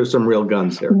fat, there's some real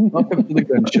guns here. Welcome to the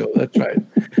gun show. That's right.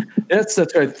 That's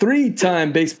right.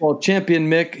 3-time baseball champion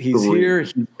Mick. He's here.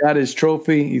 He's got his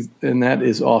trophy. And that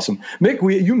is awesome.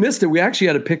 Mick, you missed it. We actually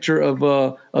had a picture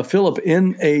of Philip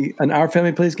in an Our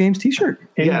Family Plays Games t-shirt.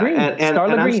 Green.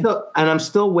 I'm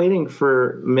still waiting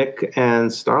for Mick and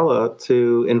Starla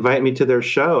to invite me to their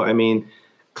show. I mean,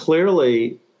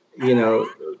 clearly, the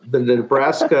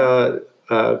Nebraska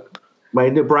my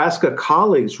Nebraska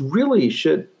colleagues really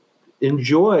should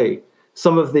enjoy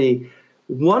some of the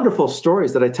wonderful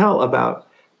stories that I tell about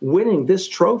winning this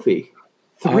trophy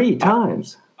 3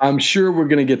 times. I'm sure we're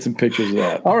going to get some pictures of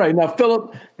that. All right. Now,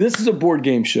 Philip, this is a board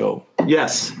game show.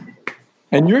 Yes.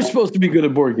 And you're supposed to be good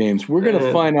at board games. We're going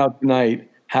to find out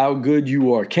tonight how good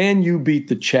you are. Can you beat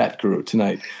the chat crew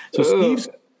tonight? So Steve,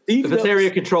 if it's area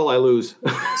control, I lose.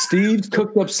 Steve's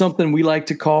cooked up something we like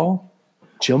to call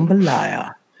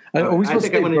jambalaya. I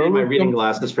think I'm going to need my reading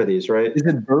glasses for these, right? Is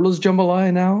it Berla's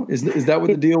jambalaya now? Is that what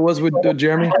the deal was with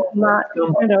Jeremy? Not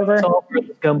over. It's all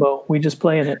Berla's gumbo. We just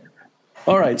playing it.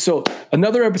 All right, so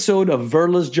another episode of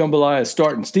Verla's Jambalaya is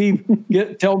starting. Steve,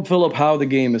 tell Philip how the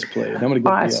game is played. I'm going to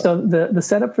get so the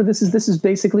setup for this is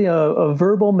basically a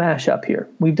verbal mashup here.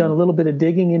 We've done a little bit of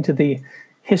digging into the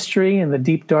history and the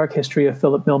deep, dark history of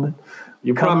Philip Millman.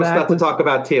 You promised not to talk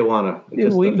about Tijuana.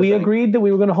 We agreed that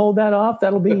we were going to hold that off.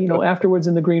 That'll be, afterwards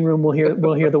in the green room, we'll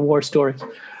hear the war stories.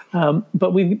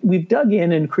 But we've dug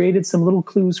in and created some little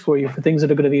clues for you for things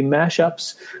that are going to be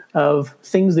mashups of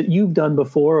things that you've done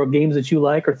before, or games that you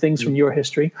like, or things from your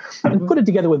history, and put it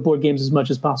together with board games as much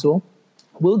as possible.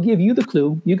 We'll give you the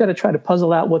clue. You got to try to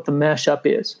puzzle out what the mashup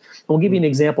is. And we'll give you an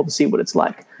example to see what it's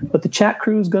like. But the chat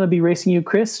crew is going to be racing you,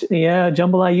 Chris. Yeah,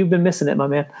 Jambalaya, you've been missing it, my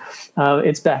man.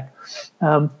 It's back.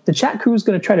 The chat crew is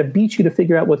going to try to beat you to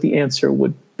figure out what the answer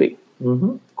would be.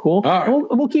 Mm-hmm. Cool. All right.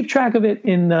 We'll keep track of it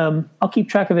in. I'll keep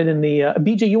track of it in the.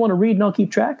 BJ, you want to read and I'll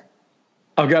keep track?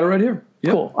 I've got it right here.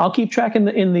 Yep. Cool. I'll keep track in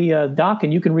the doc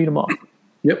and you can read them off.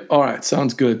 Yep. All right.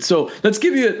 Sounds good. So let's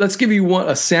give you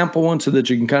a sample one so that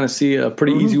you can kind of see a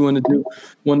pretty easy one to do.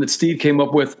 One that Steve came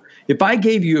up with. If I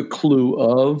gave you a clue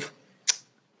of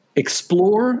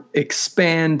explore,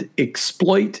 expand,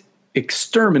 exploit,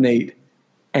 exterminate,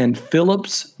 and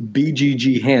Phillips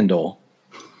BGG handle,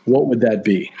 what would that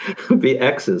be? It would be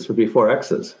X's. It would be 4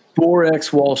 X's.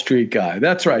 4X Wall Street guy.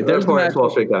 That's right. There's 4X Wall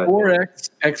Street guy. 4X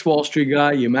X Wall Street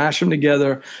guy. You mash them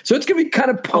together. So it's gonna be kind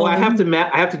of. Oh, I have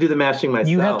to do the mashing myself.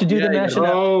 You have to do the mashing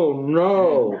up. Oh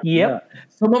no. Yep. Yeah.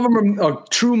 Some of them are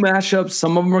true mashups.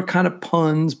 Some of them are kind of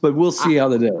puns, but we'll see how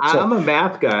they do. I'm a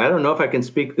math guy. I don't know if I can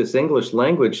speak this English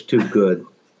language too good.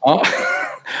 All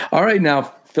right,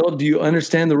 now, Philip, do you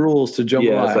understand the rules to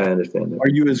Jambalaya? Yes, I understand that. Are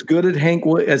you as good at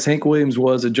as Hank Williams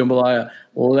was at Jambalaya?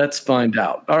 Well, let's find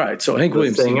out. All right, so Hank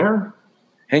Williams Senior?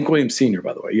 Hank Williams Sr.,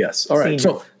 by the way, yes. All right,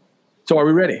 Senior. so are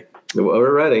we ready?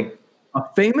 We're ready. A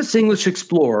famous English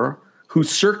explorer who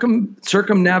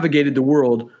circumnavigated the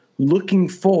world looking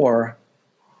for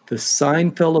the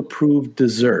Seinfeld-approved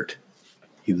dessert,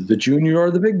 either the junior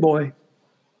or the big boy.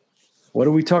 What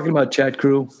are we talking about, chat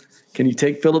crew? Can you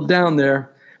take Philip down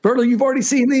there? Bertle, you've already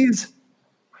seen these?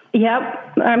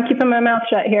 Yep, I'm keeping my mouth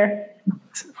shut here.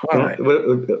 All right.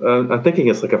 I'm thinking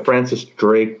it's like a Francis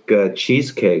Drake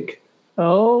cheesecake.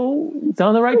 Oh, it's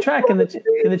on the right track. Can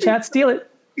the chat steal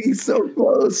it? He's so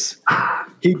close.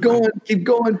 Keep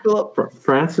going, Philip.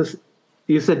 Francis,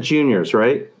 you said juniors,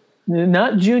 right?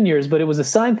 Not juniors, but it was a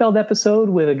Seinfeld episode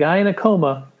with a guy in a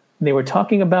coma. And they were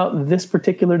talking about this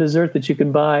particular dessert that you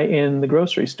can buy in the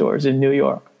grocery stores in New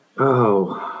York.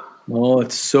 Oh,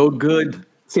 it's so good.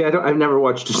 See, I've never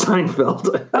watched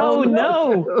Seinfeld. Oh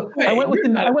no! I went with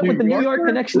the New York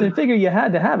connection and figure you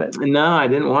had to have it. No, I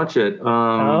didn't watch it.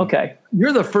 Okay.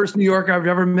 You're the first New Yorker I've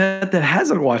ever met that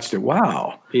hasn't watched it.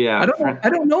 Wow. Yeah. I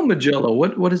don't know Magello.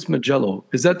 What is Magello?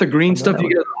 Is that the green stuff you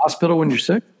get at the hospital when you're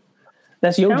sick?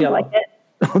 That's Yo Sounds Jello. like it.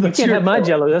 Oh, You can't have my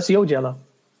Jello. That's Yo Jello.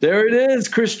 There it is.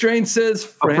 Chris Strain says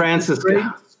Francis.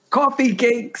 coffee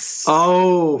cakes.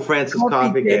 Oh, Francis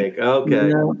coffee cake. Okay.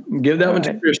 Yeah. Give that one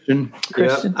to Christian.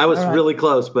 Yeah, I was really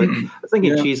close, but I was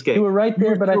thinking cheesecake. You were right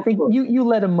there, but I think you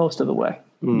led him most of the way.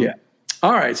 Yeah.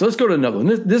 All right, so let's go to another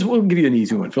one. This will give you an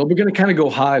easy one, Phil. We're going to kind of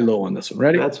go high-low on this one.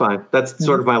 Ready? That's fine. That's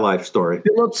sort of my life story.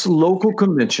 Philip's local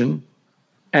convention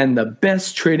and the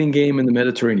best trading game in the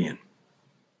Mediterranean.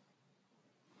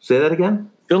 Say that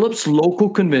again? Philip's local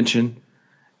convention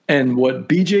and what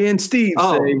BJ and Steve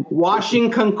say.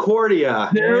 Washington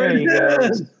Concordia. There it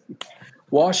is.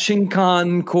 Washington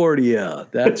Concordia.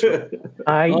 That's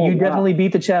right. You definitely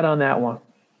beat the chat on that one.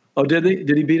 Oh, did he?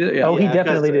 Did he beat it? Yeah. Oh, he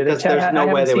definitely did. There's no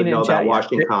way they would know about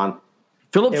Washington Con.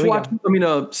 Philip's watching.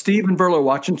 Steve and Verla are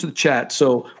watching to the chat.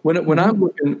 So when I'm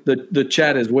looking, the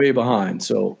chat is way behind.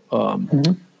 So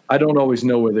I don't always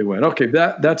know where they went. Okay,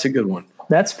 that's a good one.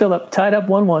 That's Philip, tied up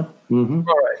 1-1. All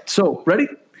right. So ready?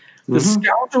 The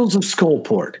scoundrels of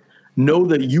Skullport know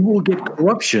that you will get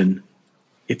corruption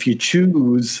if you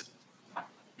choose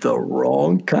the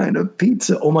wrong kind of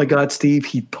pizza. Oh my God, Steve!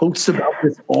 He posts about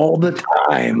this all the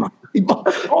time.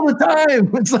 All the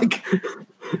time. It's like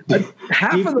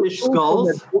half deep of the dish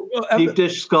skulls. Deep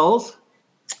dish skulls.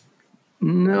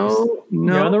 No.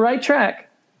 You're on the right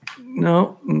track.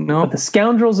 No. But the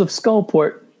scoundrels of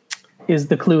Skullport is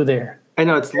the clue there. I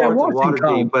know it's Lords of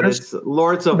Waterdeep, but it's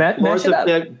Lords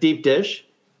of Deep Dish.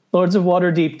 Lords of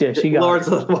Water Deep Dish. You got Lords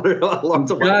of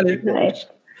Water Deep Dish.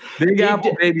 Big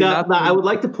Apple, baby. Now, I would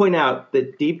like to point out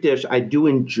that deep dish I do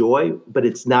enjoy, but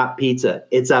it's not pizza.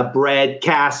 It's a bread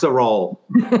casserole.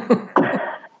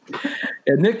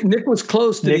 And Nick was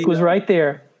close. Nick was right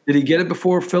there. Did he get it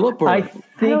before Philip? Or? I think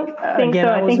so. I think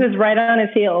it was right on his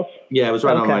heels. Yeah, it was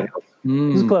right on my heels.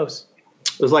 It was close.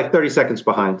 It was like 30 seconds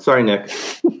behind. Sorry, Nick.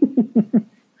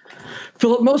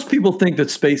 Philip, most people think that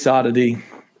Space Oddity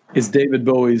is David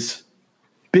Bowie's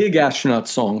big astronaut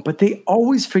song, but they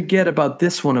always forget about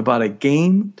this one, about a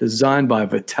game designed by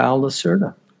Vital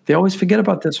Lacerda. They always forget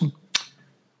about this one.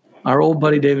 Our old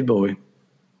buddy David Bowie.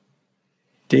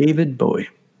 David Bowie.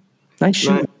 Nice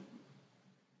shoot.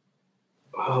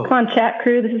 Come on, chat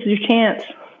crew. This is your chance.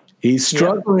 He's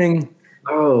struggling.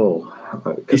 Oh,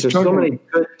 because there's so many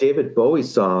good David Bowie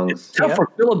songs. It's tough for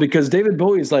Philip because David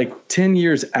Bowie is like 10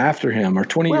 years after him or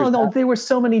 20 years. Well, no, after. there were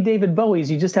so many David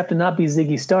Bowies. You just have to not be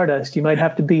Ziggy Stardust. You might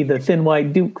have to be the Thin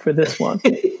White Duke for this one.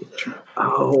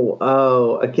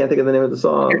 I can't think of the name of the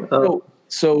song.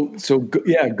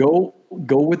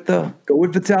 Go with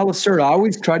Vitalis Sir. I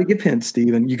always try to give hints,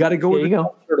 Steven. You got to go with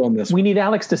Vitalis Sir on this. We need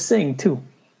Alex to sing too.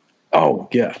 Oh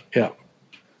yeah.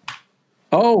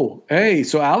 Oh, hey,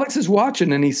 so Alex is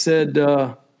watching, and he said,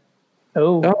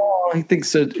 he thinks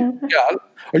that, yeah.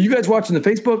 Are you guys watching the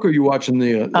Facebook, or are you watching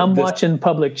the? I'm watching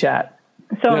public chat.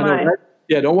 So am I.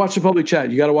 Don't watch the public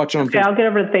chat. You got to watch it on Facebook. I'll get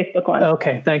over the Facebook one.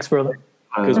 Okay, thanks, brother.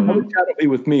 Because public chat will be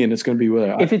with me, and it's going to be with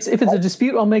her. If it's a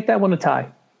dispute, I'll make that one a tie.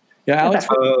 Yeah, Alex.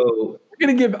 We're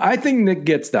going to give. I think Nick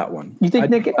gets that one. You think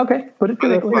Nick? Okay, put it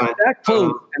that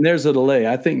close, and there's a delay.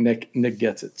 I think Nick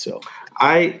gets it. So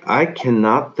I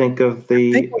cannot think of the.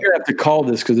 I think we're going to have to call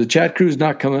this because the chat crew's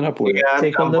not coming up with it.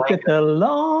 Take a look at the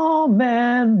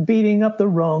lawman beating up the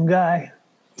wrong guy.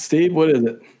 Steve, what is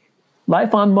it?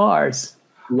 Life on Mars.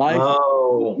 Life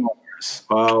on Mars.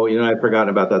 Oh, I'd forgotten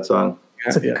about that song.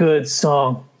 It's a good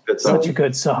song. Such a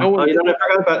good song. I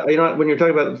forgot about, when you're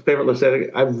talking about favorite list,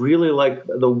 I really like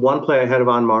the one play I had of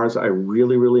On Mars. I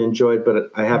really, really enjoyed,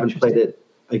 but I haven't played it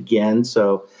again.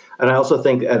 So, and I also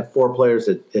think at 4 players,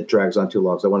 it drags on too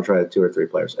long. So I want to try it at 2 or 3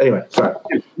 players. Anyway, sorry.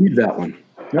 Leave that one.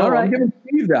 No, all right. I'm going to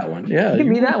leave that one. Yeah. Give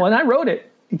me that one. I wrote it.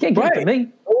 You can't give it to me. No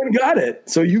one got it.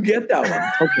 So you get that one.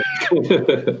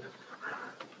 Okay.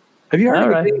 Have you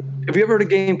ever heard a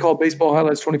game called Baseball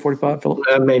Highlights 2045,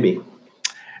 Philip? Maybe.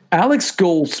 Alex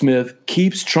Goldsmith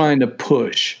keeps trying to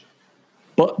push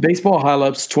Baseball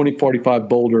Highlights 2045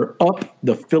 Boulder up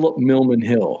the Philip Millman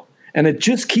Hill, and it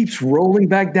just keeps rolling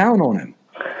back down on him.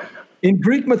 In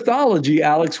Greek mythology,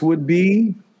 Alex would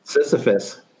be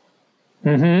Sisyphus.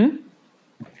 Mm-hmm.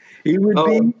 He would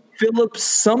be Philip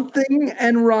something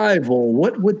and rival.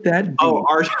 What would that be? Oh,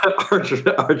 arch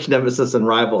nemesis and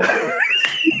rival.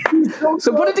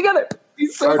 So put it together.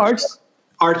 Archsiphus?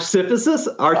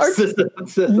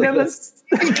 Nemesis.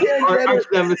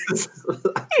 Arch-nemesis.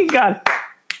 He got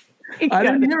it. I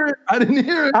didn't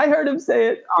hear it. I heard him say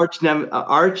it.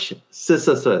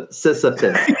 Arch-Sisyphus.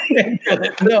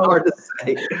 No. Hard to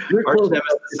say.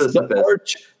 Arch-Nemesis.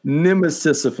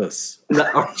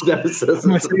 Arch-Nemesis.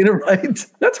 Am I saying it right?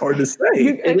 That's hard to say.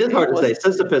 It is hard to say.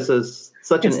 Sisyphus is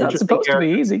such an interesting supposed character.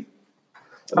 to be easy.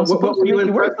 Were you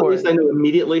impressed? At least I knew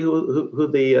immediately who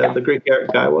the Greek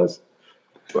guy was.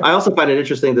 I also find it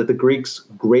interesting that the Greeks'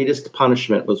 greatest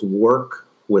punishment was work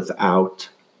without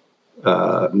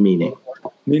meaning.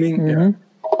 Yeah.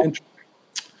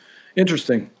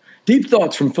 Interesting. Deep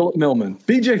thoughts from Philip Millman.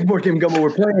 BJ from Board Game Gumbo.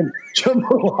 We're playing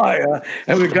Jambalaya,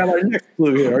 and we've got our next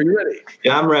clue here. Are you ready?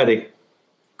 Yeah, I'm ready.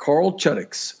 Carl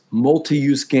Chudik's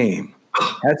multi-use game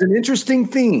has an interesting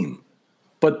theme,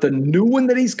 but the new one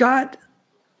that he's got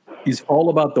is all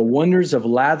about the wonders of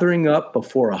lathering up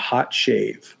before a hot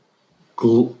shave.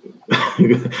 Glory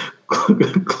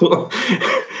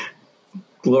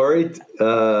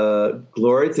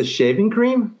to shaving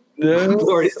cream?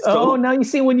 Now you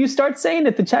see, when you start saying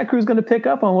it, the chat crew is going to pick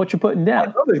up on what you're putting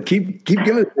down. Keep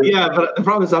giving it. Yeah, but the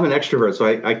problem is I'm an extrovert, so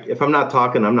if I'm not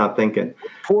talking, I'm not thinking.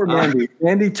 Poor Mandy.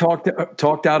 Mandy talked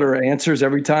out her answers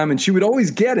every time, and she would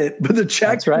always get it, but the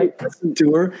chat crew would listen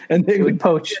to her, and they would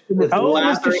poach.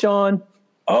 Mr. Sean.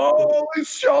 Oh,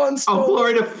 Sean.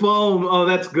 Glory to foam. Oh,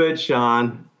 that's good,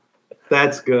 Sean.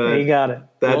 That's good. You got it.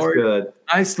 That's good.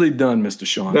 Nicely done, Mr.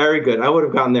 Sean. Very good. I would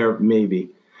have gotten there maybe.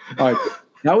 All right.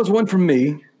 That was one from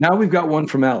me. Now we've got one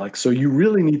from Alex. So you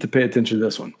really need to pay attention to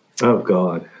this one. Oh,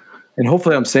 God. And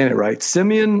hopefully I'm saying it right.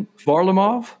 Simeon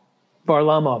Varlamov.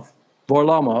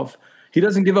 He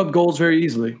doesn't give up goals very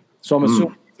easily. So I'm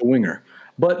assuming he's a winger.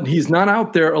 But he's not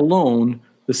out there alone.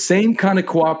 The same kind of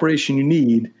cooperation you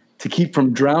need to keep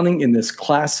from drowning in this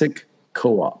classic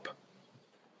co-op.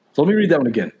 So let me read that one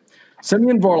again.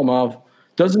 Semyon Varlamov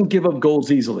doesn't give up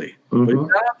goals easily, but he's not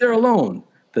out there alone.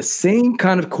 The same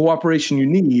kind of cooperation you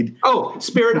need. Oh,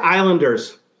 Spirit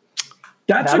Islanders.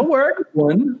 That'll work.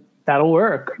 That'll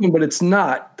work. But it's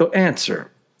not the answer.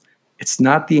 It's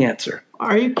not the answer.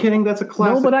 Are you kidding? That's a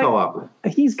classic co-op.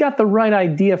 He's got the right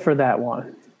idea for that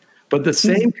one. But the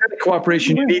same kind of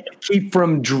cooperation you need to keep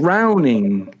from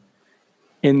drowning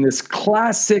in this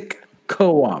classic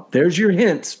co-op. There's your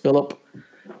hints, Philip.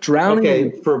 Drowning. Okay,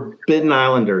 Forbidden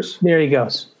Islanders. There he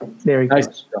goes.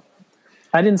 Goes.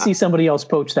 I didn't see somebody else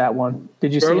poach that one.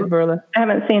 Did you see it, Verla? I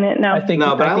haven't seen it. No.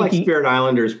 But I like Spirit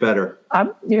Islanders better.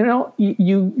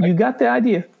 You got the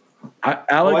idea. Alex,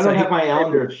 I don't have my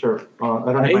Islanders shirt. I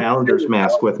don't have my Islanders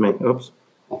mask with me. Oops.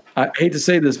 I hate to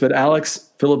say this, but Alex,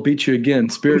 Philip beat you again.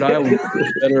 Spirit Island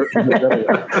is better.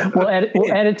 We'll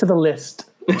add it to the list.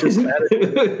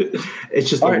 It's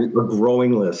just a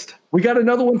growing list. We got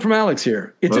another one from Alex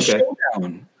here. It's a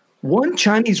showdown. One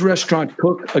Chinese restaurant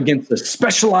cook against a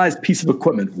specialized piece of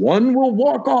equipment. One will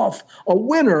walk off a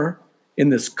winner in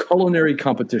this culinary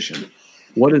competition.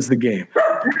 What is the game?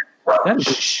 That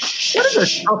is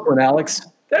a tough one, Alex.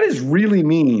 That is really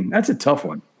mean. That's a tough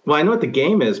one. Well, I know what the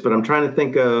game is, but I'm trying to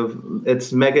think of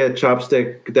it's Mega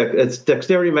Chopstick. It's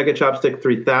Dexterity Mega Chopstick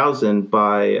 3000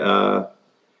 by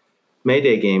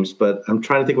Mayday Games. But I'm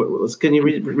trying to think. Can you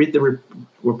read the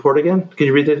report again? Can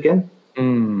you read it again?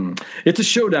 It's a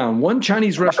showdown. One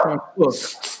Chinese restaurant cook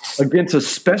against a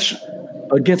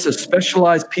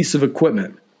specialized piece of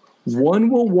equipment. One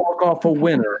will walk off a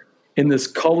winner in this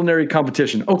culinary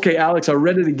competition. Okay, Alex, I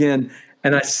read it again.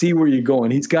 And I see where you're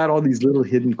going. He's got all these little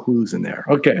hidden clues in there.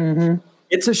 Okay. Mm-hmm.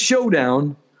 It's a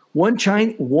showdown. One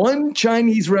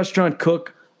Chinese restaurant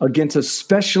cook against a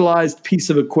specialized piece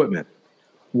of equipment.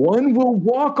 One will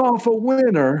walk off a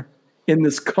winner in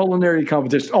this culinary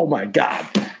competition. Oh, my God.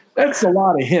 That's a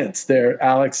lot of hints there,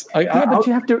 Alex. But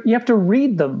you have to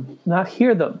read them, not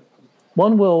hear them.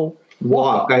 One will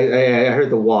walk. I heard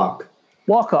the walk.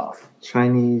 Walk off.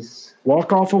 Chinese.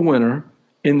 Walk off a winner.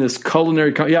 In this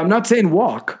culinary, I'm not saying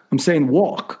walk. I'm saying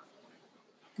walk.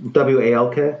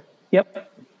 WALK.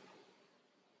 Yep.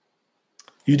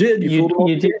 You did.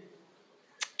 You did.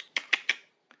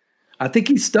 I think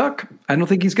he's stuck. I don't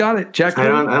think he's got it. Jack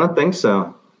Crew? I don't think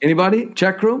so. Anybody?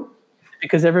 Jack Crew?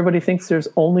 Because everybody thinks there's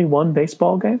only one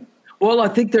baseball game. Well, I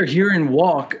think they're hearing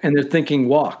walk and they're thinking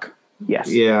walk.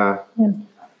 Yes. Yeah.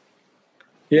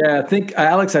 Yeah. I think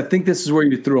Alex. I think this is where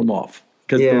you threw him off.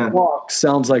 Because the walk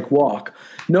sounds like walk.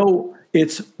 No,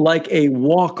 it's like a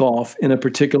walk-off in a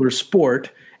particular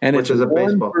sport. And Which it's is a one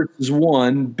baseball. versus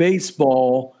one.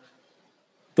 Baseball,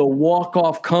 the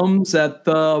walk-off comes at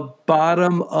the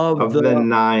bottom of the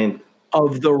ninth.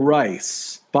 Of the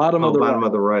rice. Bottom of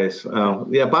the rice. Oh,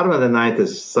 yeah, bottom of the ninth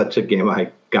is such a game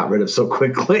I got rid of so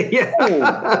quickly.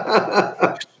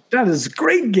 That is a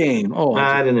great game. Oh,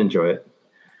 I didn't enjoy it.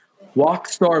 Walk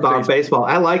Star Baseball.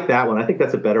 I like that one. I think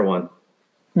that's a better one.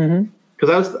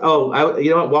 Because you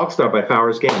know what? Walkstar by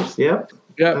Fowers Games. Yep.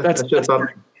 Yeah, that's a good one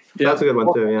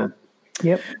too. Yeah.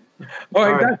 Yep. All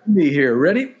right, back to me here.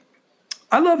 Ready?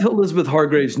 I love Elizabeth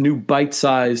Hargrave's new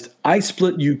bite-sized I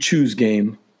Split You Choose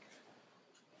game.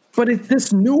 But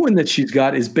this new one that she's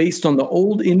got is based on the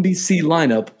old NBC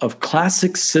lineup of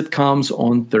classic sitcoms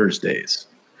on Thursdays.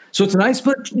 So it's an I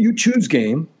Split You Choose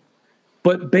game,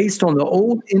 but based on the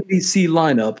old NBC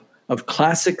lineup of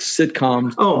classic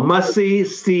sitcoms. Oh, must-see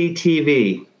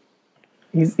TV.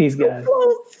 He's got it.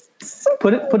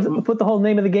 Put the whole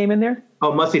name of the game in there.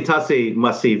 Oh, must-see TV.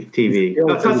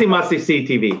 Tussie must-see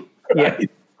TV. Yeah. You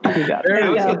got it. I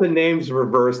always get the names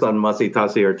reversed on Must-see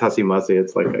Tussie or Tussie Must-see.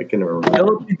 It's like I can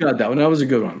remember. You got that one. That was a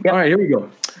good one. Yep. All right, here we go.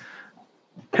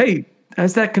 Hey,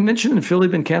 has that convention in Philly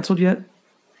been canceled yet?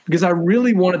 Because I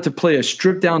really wanted to play a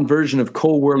stripped-down version of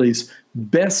Cole Worley's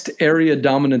best area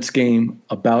dominance game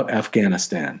about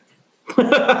Afghanistan.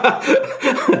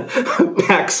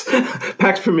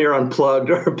 PAX Premiere Unplugged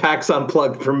or PAX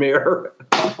Unplugged Premiere.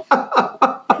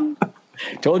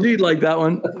 Told you you'd like that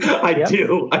one. I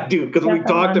do, because we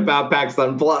talked about PAX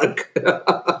Unplugged.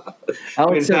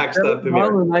 Alex said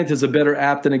Marlon Ninth is a better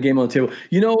app than a game on the table.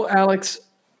 You know, Alex,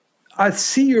 I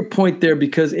see your point there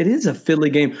because it is a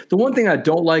fiddly game. The one thing I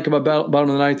don't like about Battle on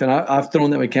the Ninth, and I've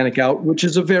thrown that mechanic out, which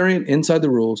is a variant inside the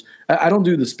rules. I don't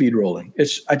do the speed rolling.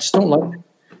 I just don't like it.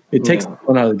 It takes the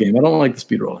fun out of the game. I don't like the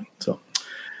speed rolling. So,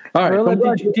 all right.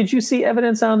 Merlin, did you see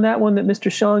evidence on that one that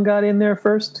Mr. Sean got in there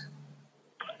first?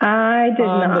 I did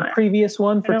not. The previous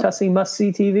one for Tussie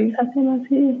Must-See TV? Tussie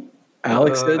Must-See.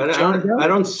 Alex said I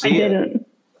don't see it.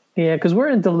 Yeah, because we're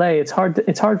in delay. It's hard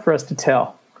for us to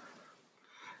tell.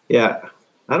 Yeah.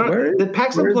 Did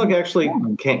PAX Unplugged actually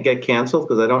can't get canceled?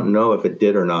 Because I don't know if it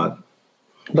did or not.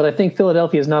 But I think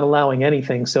Philadelphia is not allowing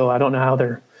anything, so I don't know how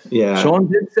they're... Yeah. Sean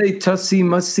did say Tussie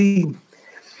Must-See.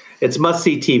 It's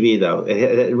must-see TV, though.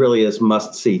 It really is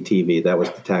must-see TV. That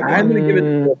was the tagline. I'm going to give it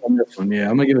to Philip on this one. Yeah,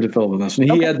 I'm going to give it to Philip on this one.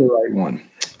 He had the right one.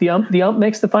 The ump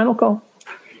makes the final call.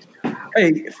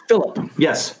 Hey, Philip.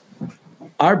 Yes.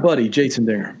 Our buddy, Jason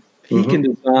Dinger, he can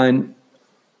design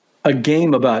a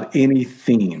game about any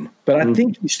theme. But I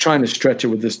think he's trying to stretch it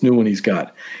with this new one he's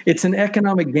got. It's an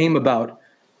economic game about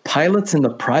pilots in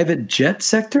the private jet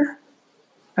sector.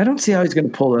 I don't see how he's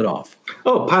going to pull that off.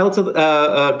 Oh,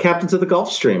 captains of the Gulf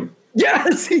Stream.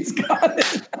 Yes, he's got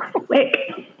it. Wait.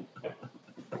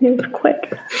 He was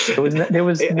quick. There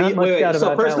was not much doubt So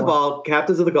about first that of one. all,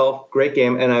 Captains of the Gulf, great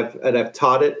game, and I've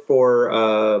taught it for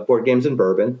Board Games and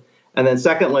Bourbon. And then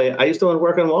secondly, I used to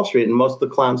work on Wall Street, and most of the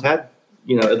clowns had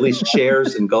at least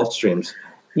shares and Gulf streams.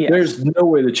 Yes. There's no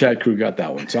way the chat crew got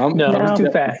that one. So I'm No, it was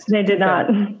too fast. They did not.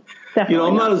 Definitely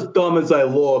I'm not as dumb as I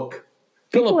look.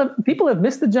 People have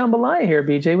missed the jambalaya here,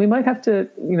 BJ. We might have to,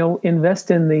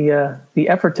 invest in the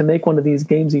effort to make one of these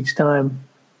games each time.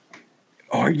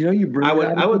 Oh, you bring.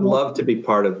 I would love to be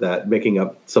part of that, making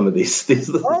up some of these.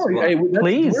 Oh, hey,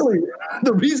 Please. Really,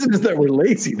 the reason is that we're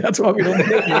lazy. That's why we don't make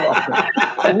it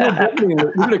often.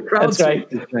 We're going to crowdsource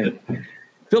this thing.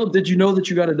 Philip, did you know that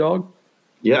you got a dog?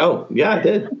 Yeah, I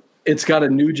did. It's got a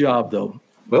new job though.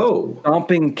 Oh,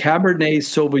 Stomping Cabernet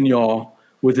Sauvignon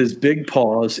with his big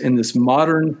paws in this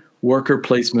modern worker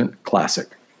placement classic.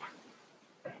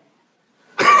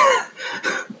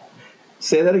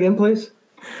 say that again, please.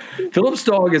 Philip's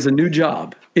dog has a new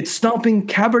job. It's stomping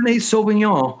Cabernet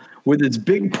Sauvignon with its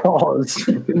big paws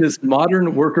in this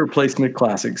modern worker placement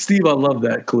classic. Steve, I love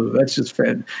that clue. That's just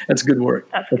fan. That's good work.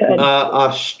 That's good.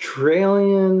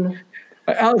 Australian.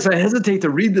 Alex, I hesitate to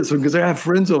read this one because I have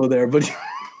friends over there, but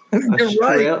you're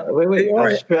right. Wait.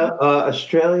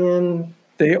 Australian.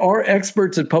 They are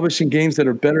experts at publishing games that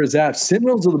are better as apps.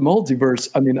 Sentinels of the Multiverse.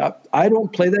 I mean, I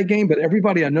don't play that game, but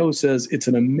everybody I know says it's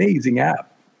an amazing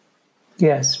app.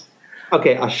 Yes.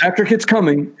 Okay. Patrick, it's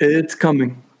coming. It's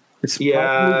coming. It's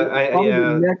probably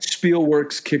the next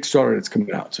Spielworks Kickstarter that's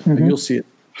coming out. So you'll see it.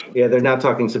 Yeah, they're now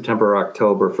talking September or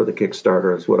October for the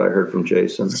Kickstarter, is what I heard from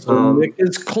Jason. So Nick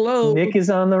is close. Nick is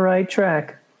on the right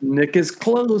track. Nick is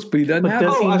close, but he doesn't have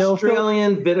does he know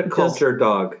Australian viticulture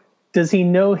dog. Does he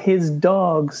know his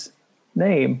dog's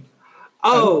name?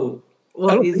 Oh,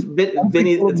 well, he's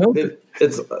Vinny.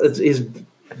 He's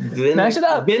Mash it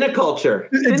up. Viniculture.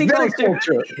 It's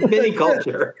viticulture.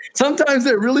 Viniculture. Sometimes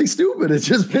they're really stupid. It's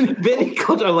just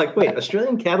Viniculture. I'm like, wait,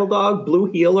 Australian cattle dog,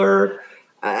 blue heeler.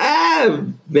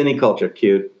 Viniculture,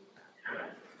 cute.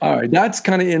 All right, that's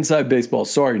kind of inside baseball.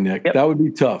 Sorry, Nick, that would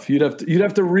be tough. You'd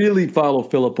have to really follow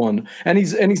Philip on, and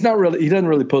he's not really. He doesn't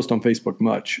really post on Facebook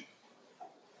much.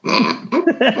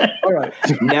 All right,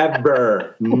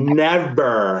 never.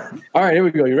 All right, here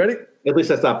we go. You ready? At least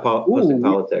that's not posting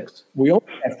politics. We only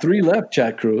have 3 left,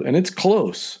 chat crew, and it's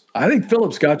close. I think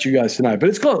Philip's got you guys tonight, but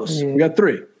it's close. We got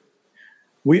 3.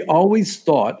 We always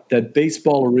thought that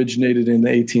baseball originated in the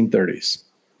 1830s,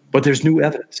 but there's new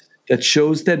evidence that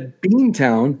shows that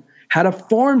Beantown had a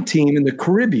farm team in the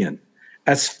Caribbean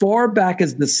as far back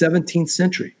as the 17th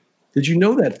century. Did you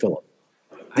know that, Philip?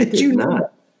 Did you know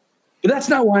that? But that's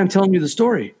not why I'm telling you the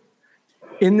story.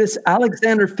 In this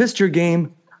Alexander Pfister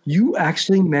game, you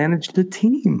actually managed the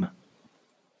team.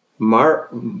 I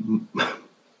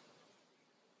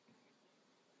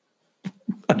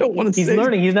don't want to say. He's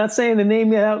learning. He's not saying the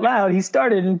name out loud. He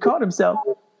started and caught himself.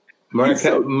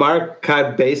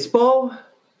 Marquette Baseball?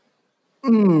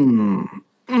 Man,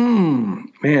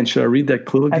 should I read that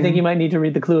clue again? I think you might need to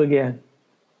read the clue again.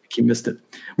 He missed it.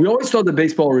 We always thought that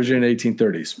baseball originated in the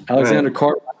 1830s. Alexander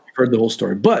Cartwright, you've heard the whole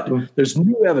story. But there's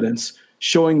new evidence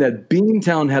showing that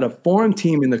Beantown had a farm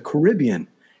team in the Caribbean.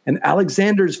 And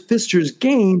Alexander Pfister's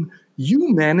game,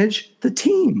 you manage the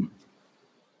team.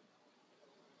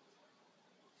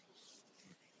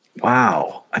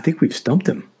 Wow. I think we've stumped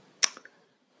him.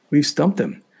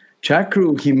 Chat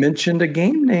crew, he mentioned a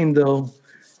game name, though.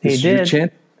 He did.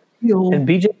 And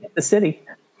BJ hit the city.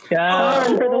 For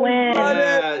the win.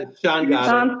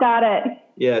 Sean's got it.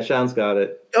 Yeah, Sean's got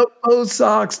it. Yopo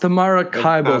Sox to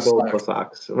Maracaibo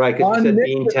Sox. Right, because you said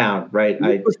Beantown, right?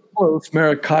 I was close.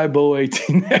 Maracaibo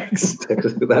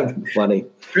 18X. That'd be funny.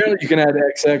 Apparently you can add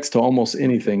XX to almost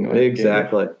anything.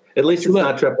 Exactly. At least it's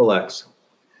not triple X.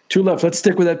 2 left. Let's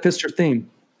stick with that Pfister theme.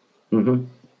 Mm-hmm.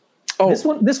 Oh,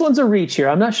 this one's a reach here.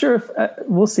 I'm not sure if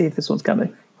we'll see if this one's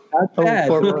coming.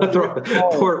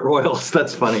 Port Royals.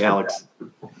 That's funny, Alex.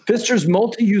 Pfister's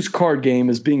multi-use card game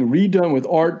is being redone with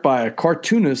art by a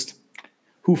cartoonist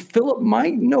who Philip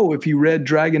might know if he read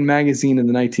Dragon magazine in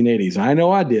the 1980s. I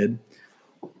know I did.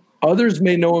 Others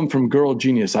may know him from Girl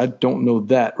Genius. I don't know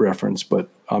that reference, but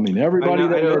I mean everybody.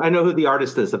 I know who the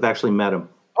artist is. I've actually met him.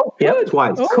 Oh, good.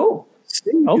 Twice. Oh, cool.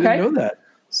 Steve, okay. Didn't know that.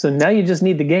 So now you just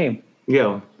need the game.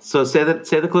 Yeah. So say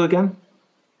the clue again.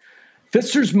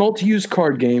 Pfister's multi-use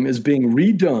card game is being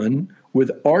redone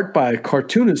with art by a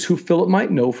cartoonist who Philip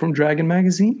might know from Dragon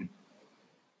magazine.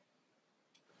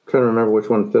 Trying to remember which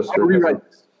one Pfister. I'll rewrite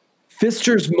this.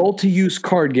 Pfister's multi-use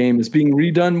card game is being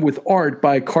redone with art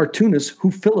by a cartoonist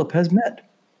who Philip has met.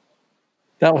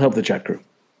 That'll help the chat crew.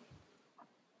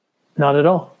 Not at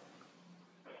all.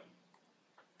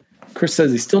 Chris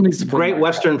says he still needs to play. Great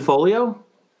Western Folio?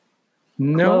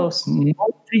 No. Close.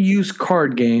 Multi-use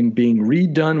card game being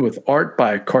redone with art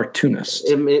by a cartoonist.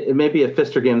 It may be a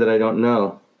Pfister game that I don't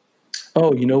know.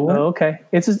 Oh, you know what? Oh, okay.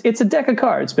 It's a deck of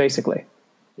cards, basically.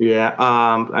 Yeah,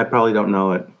 I probably don't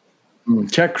know it.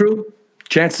 Check crew,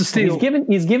 chance to steal.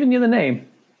 He's given you the name.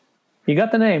 You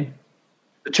got the name.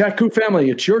 The Chat Crew family,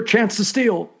 it's your chance to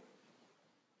steal.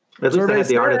 At least I had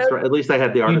the artist right. At least I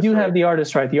had the artist. You do right. have the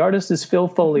artist right. The artist is Phil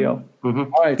Folio. All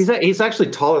right. He's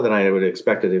actually taller than I would have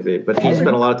expected to be, but he spent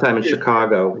a lot of time in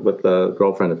Chicago with a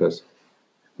girlfriend of his.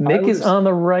 Mick is on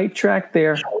the right track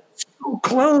there. So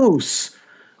close.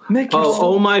 Mick,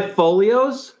 Oh my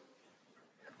folios?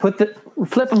 Flip them.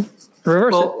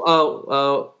 Reverse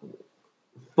it.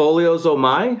 Folios oh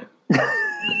my?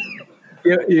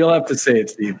 You'll have to say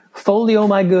it, Steve. Folio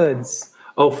my goods.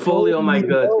 Oh, Folio my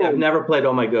goods. I've never played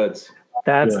Oh My Goods.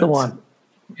 That's the one.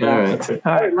 All right.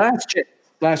 All right. Last chance.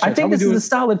 I think this is a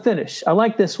solid finish. I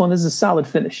like this one. This is a solid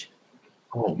finish.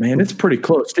 Oh man, it's pretty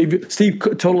close. Steve,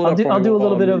 total it up. I'll do a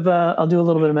little bit of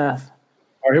math.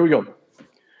 All right, here we go.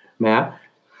 Matt?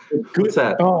 What's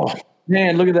that? Oh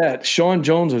man, look at that. Sean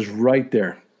Jones is right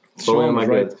there. Folio my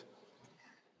goods.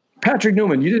 Patrick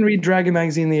Newman, you didn't read Dragon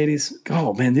Magazine in the 80s?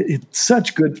 Oh, man, it's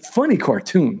such good, funny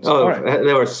cartoons. Oh, right.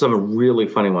 There were some really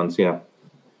funny ones, yeah.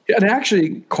 Yeah, and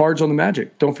actually, cards on the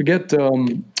Magic. Don't forget.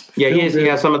 He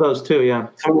has some of those too, yeah.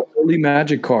 Some early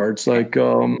Magic cards, like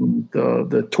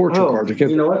the torture cards.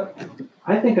 You know what?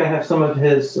 I think I have some of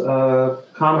his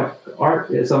comic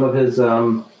art, some of his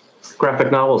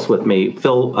graphic novels with me.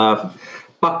 Phil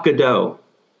Buck Godot.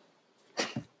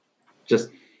 Just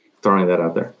throwing that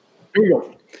out there. Here we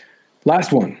go.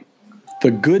 Last one. The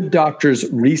Good Doctor's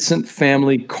recent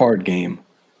family card game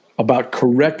about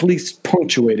correctly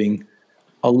punctuating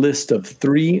a list of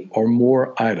 3 or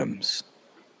more items.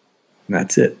 And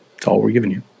that's it. That's all we're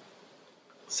giving you.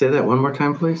 Say that one more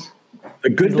time, please. The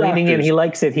Good He's leaning in. He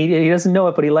likes it. He doesn't know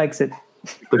it, but he likes it.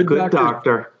 The Good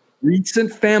Doctor.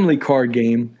 Recent family card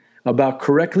game about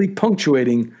correctly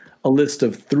punctuating a list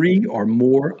of 3 or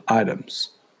more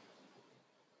items.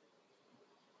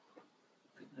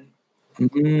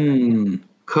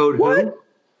 Code what? Who?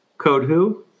 Code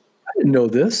Who? I didn't know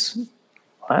this.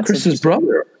 That's Chris's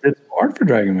brother did art for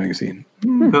Dragon Magazine.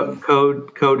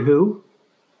 Code Who?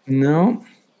 No.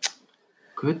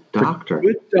 Good Doctor. The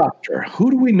Good Doctor. Who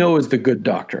do we know as the Good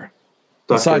Doctor?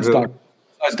 Besides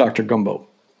Dr. Gumbo.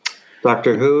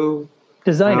 Doctor Who?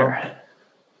 Designer.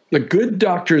 The Good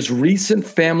Doctor's recent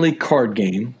family card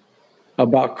game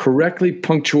about correctly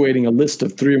punctuating a list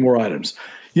of 3 or more items.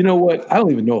 You know what? I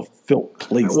don't even know if Phil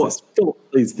plays this. Phil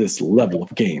plays this level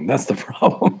of game. That's the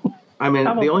problem. I mean,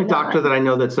 the only doctor that I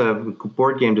know that's a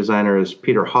board game designer is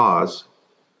Peter Hawes,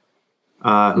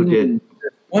 who did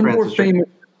one Francis more Drake. famous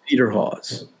Peter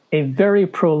Hawes. A very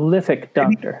prolific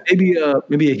doctor. Maybe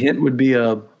a hint would be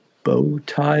a bow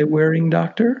tie wearing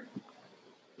doctor.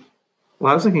 Well,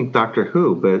 I was thinking Doctor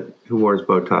Who, but who wears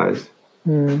bow ties?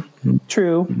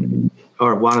 True.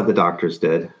 Or one of the doctors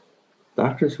did.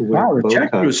 Doctors who wear Wow, bow the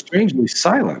check ties. was strangely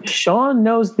silent. Sean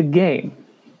knows the game,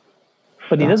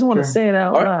 but he doesn't want to say it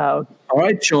out loud. All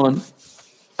right, Sean.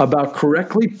 About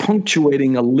correctly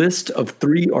punctuating a list of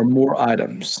 3 or more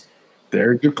items.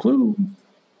 There's your clue.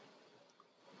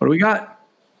 What do we got?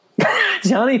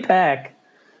 Johnny Pack.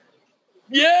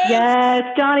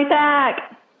 Yes, Johnny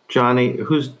Pack. Johnny,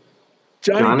 who's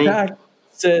Johnny Pack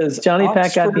says Johnny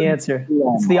Pack got the Oxford answer.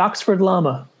 Llama. It's the Oxford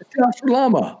Llama. It's the Oxford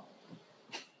Llama.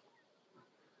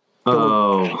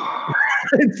 Oh,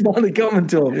 It's finally coming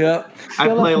to him. Yeah. I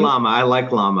play llama. I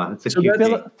like llama. It's a cute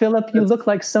game. Philip, you look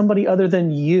like somebody other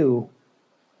than you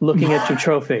looking at your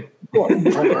trophy.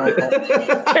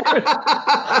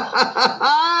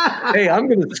 Hey, I'm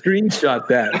going to screenshot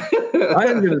that. I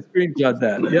am going to screenshot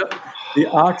that. Yep. The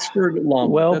Oxford Llama.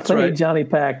 Well That's played, right. Johnny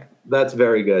Pack. That's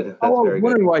very good. That's I was very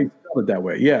wondering good. why you spelled it that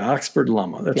way. Yeah, Oxford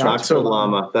Llama. That's right. Oxford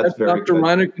llama. That's very Dr. good.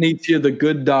 Reiner Knizia, the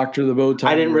good doctor, the bow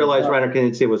tie. I didn't realize Reiner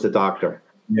Knizia was a doctor.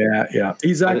 Yeah.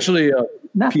 He's actually a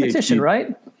Mathematician, PhD.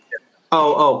 right?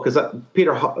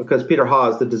 Because Peter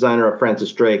Hawes, the designer of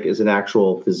Francis Drake, is an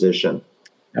actual physician.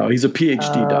 No, he's a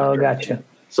PhD Oh, doctor. gotcha.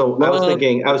 So I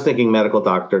was thinking medical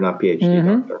doctor, not PhD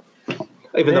doctor.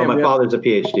 Even though Damn, my yeah. father's a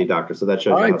PhD doctor, so that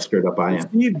shows All you how right. screwed up I am.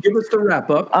 Steve, give us the wrap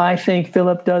up. I think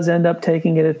Philip does end up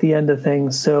taking it at the end of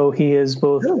things. So he is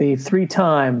both the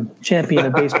 3-time champion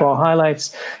of baseball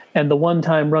highlights and the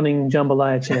 1-time running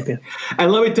jambalaya champion.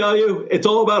 And let me tell you, it's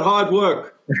all about hard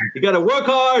work. You got to work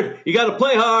hard, you got to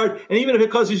play hard, and even if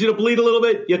it causes you to bleed a little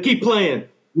bit, you keep playing.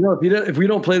 You know, if we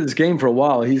don't play this game for a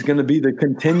while, he's going to be the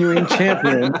continuing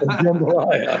champion of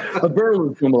jambalaya, of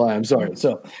Berlin jambalaya. I'm sorry.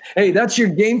 So, hey, that's your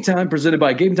Game Time presented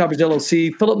by Game Topics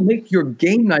LLC. Philip, make your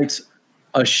game nights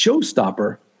a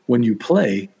showstopper when you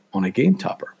play on a game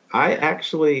topper? I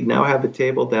actually now have the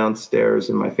table downstairs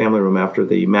in my family room after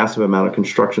the massive amount of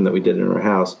construction that we did in our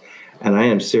house. And I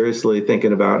am seriously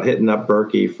thinking about hitting up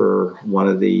Berkey for one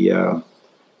of the,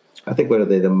 I think, what are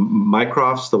they, the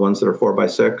Mycrofts, the ones that are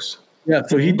 4x6? Yeah,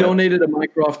 so he donated a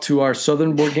Mycroft to our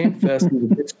Southern Board Game Fest. He's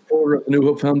a big supporter of the New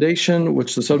Hope Foundation,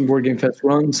 which the Southern Board Game Fest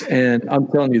runs. And I'm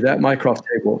telling you, that Mycroft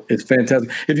table is fantastic.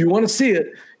 If you want to see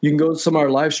it, you can go to some of our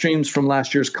live streams from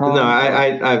last year's con. No,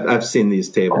 I've seen these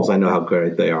tables. I know how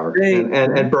great they are.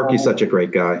 And Berkey's such a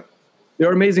great guy.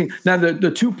 They're amazing. Now, the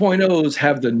 2.0s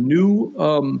have the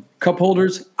new cup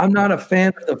holders. I'm not a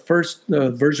fan of the first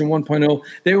version 1.0.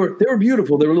 They were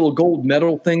beautiful. They were little gold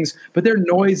metal things, but they're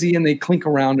noisy and they clink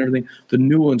around and everything. The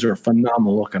new ones are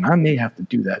phenomenal looking. I may have to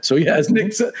do that. So, yeah, as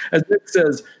Nick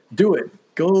says, do it.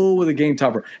 Go with a game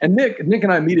topper. And Nick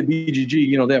and I meet at BGG.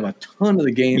 You know, they have a ton of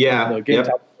the game. Yeah. Game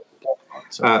topper.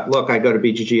 So. Look, I go to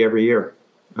BGG every year,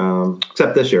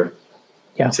 except this year.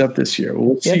 Yeah. Except this year.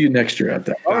 We'll see you next year at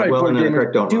that. All right, Will and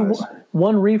Eric don't do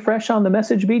one refresh on the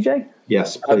message, BJ?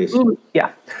 Yes, please. Absolutely.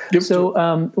 Yeah.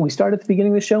 So we started at the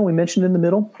beginning of the show. We mentioned in the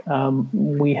middle.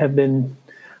 We have been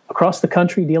across the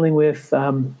country dealing with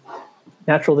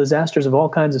natural disasters of all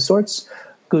kinds of sorts.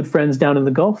 Good friends down in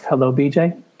the Gulf. Hello,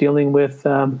 BJ. Dealing with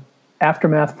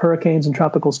aftermath of hurricanes and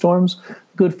tropical storms.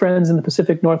 Good friends in the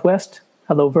Pacific Northwest.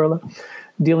 Hello, Verla.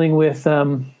 Dealing with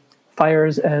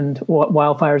fires and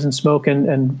wildfires and smoke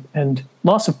and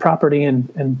loss of property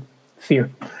and fear.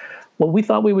 What we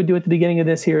thought we would do at the beginning of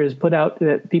this here is put out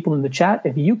that people in the chat,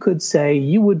 if you could say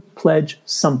you would pledge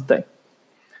something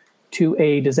to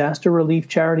a disaster relief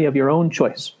charity of your own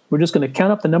choice. We're just going to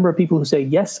count up the number of people who say,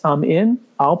 yes, I'm in,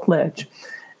 I'll pledge.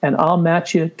 And I'll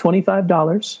match you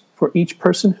 $25 for each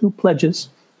person who pledges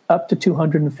up to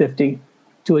 $250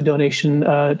 to a donation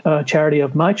charity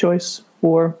of my choice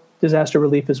for disaster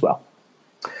relief as well.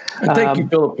 And thank you,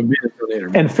 Philip, for being a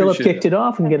donator. And Philip kicked it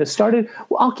off and get us started.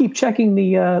 Well, I'll keep checking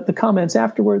the comments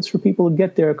afterwards for people to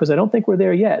get there because I don't think we're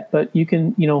there yet. But you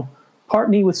can,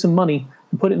 part me with some money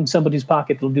and put it in somebody's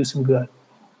pocket. It'll do some good.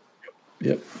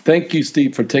 Yep. Thank you,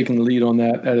 Steve, for taking the lead on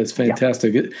that. That is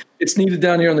fantastic. Yeah. It's needed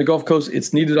down here on the Gulf Coast.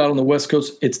 It's needed out on the West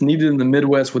Coast. It's needed in the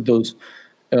Midwest with those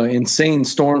insane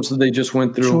storms that they just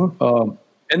went through. Sure.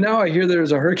 And now I hear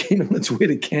there's a hurricane on its way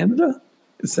to Canada.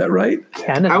 Is that right?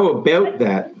 Canada. How about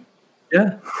that?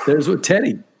 Yeah, there's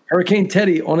Teddy, Hurricane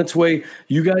Teddy on its way.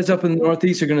 You guys up in the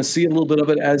Northeast are going to see a little bit of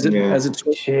it as it's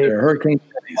there. Hurricane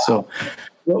Teddy. Wow. So,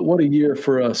 what a year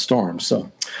for storms. So,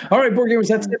 all right, board gamers,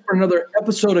 that's it for another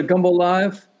episode of Gumbo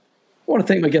Live. I want to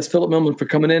thank my guest Philip Millman for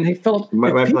coming in. Hey, Philip,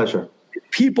 my pleasure.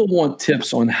 If people want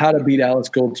tips on how to beat Alex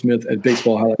Goldsmith at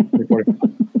Baseball Highlights,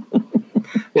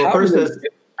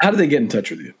 how do they get in touch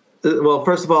with you? Well,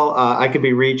 first of all, I can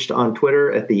be reached on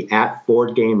Twitter at the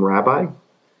 @BoardGameRabbi.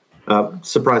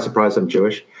 Surprise, surprise, I'm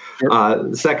Jewish.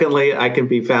 Sure. Secondly, I can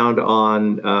be found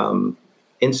on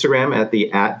Instagram at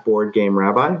the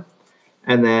 @BoardGameRabbi.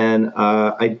 And then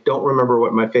I don't remember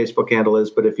what my Facebook handle is,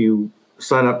 but if you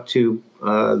sign up to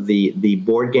the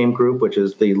board game group, which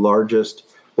is the largest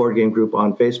board game group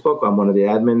on Facebook, I'm one of the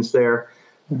admins there.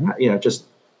 Mm-hmm. Just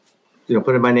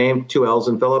put in my name, 2 L's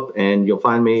in Philip, and you'll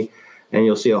find me. And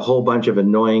you'll see a whole bunch of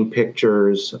annoying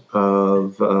pictures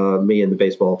of me and the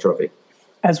baseball trophy.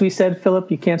 As we said, Philip,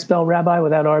 you can't spell rabbi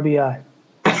without RBI.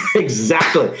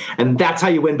 Exactly. And that's how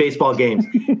you win baseball games.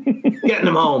 Getting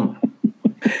them home.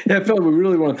 Yeah, Philip, we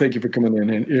really want to thank you for coming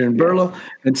in. And Berla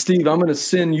and Steve, I'm going to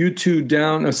send you two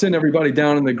down, send everybody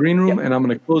down in the green room, and I'm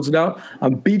going to close it out.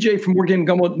 I'm BJ from Board Game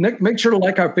Gumbo. Make sure to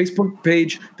like our Facebook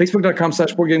page,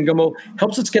 facebook.com/BoardGameGumbo.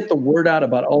 Helps us get the word out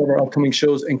about all of our upcoming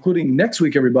shows, including next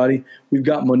week, everybody. We've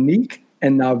got Monique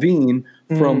and Naveen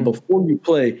from Before You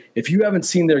Play. If you haven't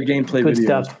seen their gameplay Good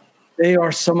videos, stuff. They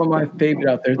are some of my favorite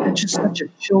out there. They're just such a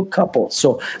chill couple.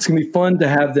 So it's going to be fun to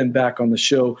have them back on the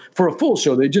show for a full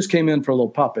show. They just came in for a little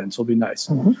pop-in, so it'll be nice.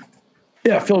 Mm-hmm.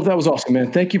 Yeah, Philip, that was awesome,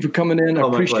 man. Thank you for coming in. I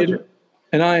appreciate it.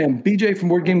 And I am BJ from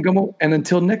Board Game Gumbo. And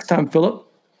until next time, Philip,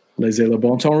 laissez le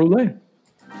bon temps rouler.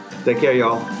 Take care,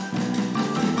 y'all.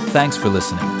 Thanks for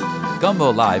listening.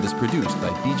 Gumbo Live is produced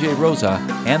by BJ Rosa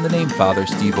and the Namefather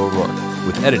Steve O'Rourke,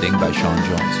 with editing by Sean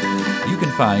Jones. You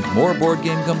can find more Board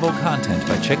Game Gumbo content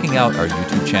by checking out our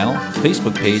YouTube channel,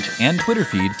 Facebook page, and Twitter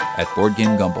feed at Board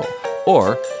Game Gumbo,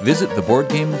 or visit the Board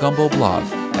Game Gumbo blog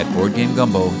at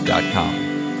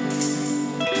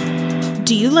BoardGameGumbo.com.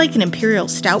 Do you like an Imperial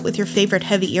Stout with your favorite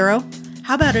heavy Eero?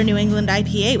 How about a New England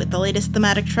IPA with the latest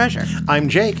thematic treasure? I'm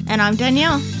Jake. And I'm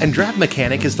Danielle. And Draft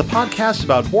Mechanic is the podcast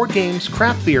about board games,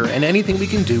 craft beer, and anything we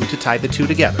can do to tie the two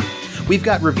together. We've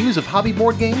got reviews of hobby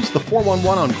board games, the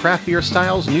 411 on craft beer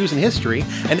styles, news, and history,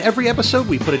 and every episode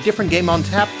we put a different game on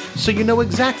tap so you know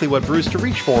exactly what brews to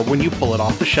reach for when you pull it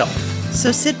off the shelf.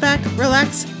 So sit back,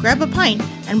 relax, grab a pint,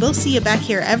 and we'll see you back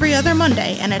here every other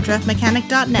Monday and at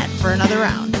drefmechanic.net for another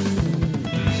round.